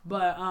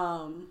 But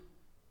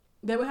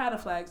they would have the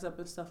flags up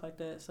and stuff like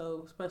that.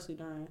 So especially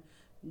during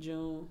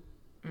June,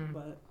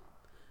 but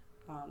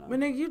I don't know. But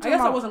nigga, I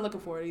guess I wasn't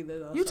looking for it either.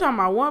 Though, you talking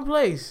about one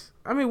place?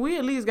 I mean, we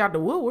at least got the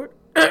Woodward.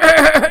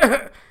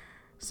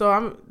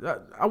 So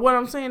what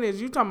I'm saying is,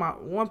 you talking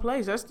about one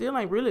place. That still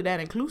ain't really that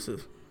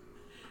inclusive.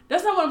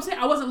 That's not what I'm saying.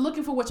 I wasn't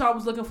looking for what y'all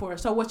was looking for.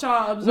 So what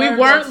y'all observed? We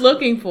weren't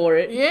looking for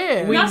it.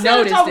 Yeah, we noticed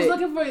y'all it. Was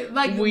looking for it.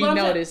 Like we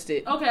noticed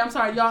it. Okay, I'm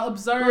sorry. Y'all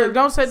observed. Look,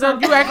 don't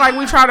you act like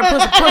we try to put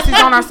some pussies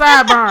on our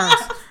sideburns.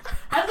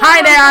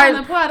 Hi there.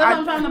 That's what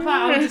I'm trying to put.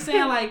 I was just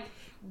saying, like,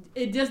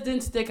 it just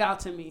didn't stick out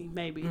to me.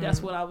 Maybe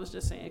that's what I was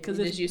just saying. Because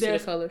it's used to the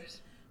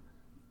colors.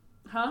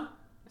 Huh?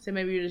 So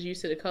maybe you're just used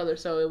to the color,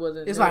 so it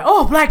wasn't. It's like,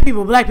 oh, black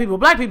people,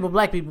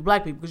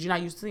 because you're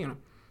not used to seeing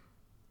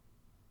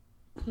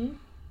them.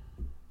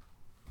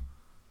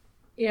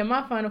 Yeah,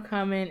 my final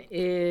comment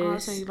is. I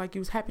was saying like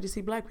you was happy to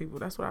see black people.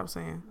 That's what I was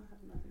saying.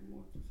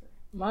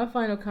 My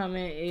final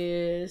comment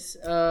is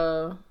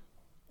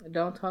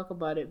don't talk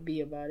about it,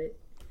 be about it.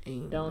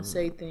 Don't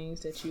say things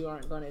that you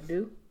aren't going to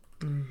do.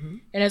 Mm-hmm.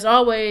 And as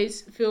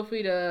always, feel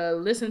free to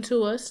listen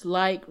to us,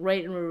 like,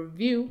 rate, and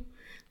review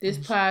this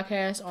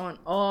podcast on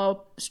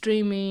all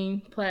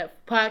streaming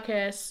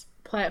podcast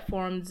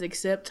platforms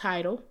except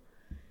Tidal.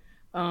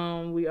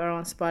 We are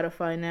on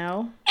Spotify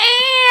now.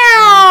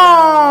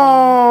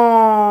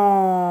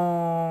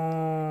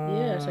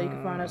 Yeah, so you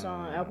can find us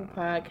on Apple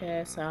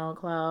Podcasts,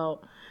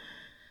 SoundCloud,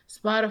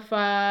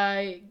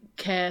 Spotify,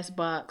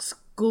 Castbox,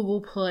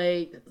 Google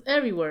Play,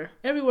 everywhere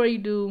you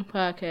do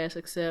podcasts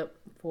except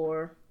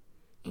for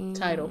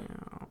Tidal.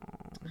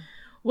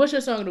 What's your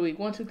song of the week?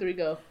 1, 2, 3,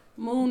 go.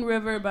 Moon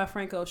River by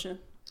Frank Ocean.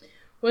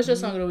 What's your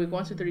song of the week?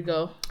 1, 2, 3,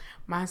 go.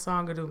 My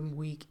song of the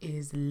week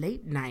is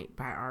Late Night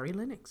by Ari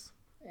Lennox.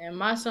 And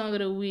my song of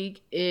the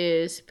week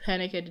is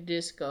Panic at the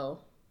Disco.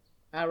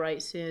 I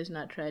write sins,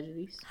 not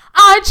tragedies.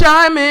 I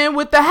chime in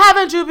with the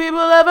haven't you people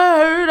ever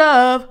heard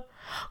of?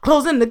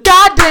 Closing the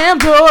goddamn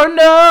door.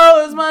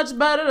 No, it's much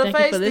better to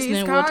face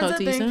these kinds of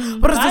things.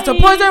 But it's just a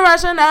poison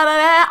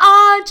rationality.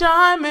 I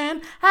chime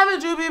in.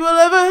 Haven't you people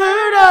ever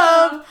heard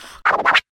of?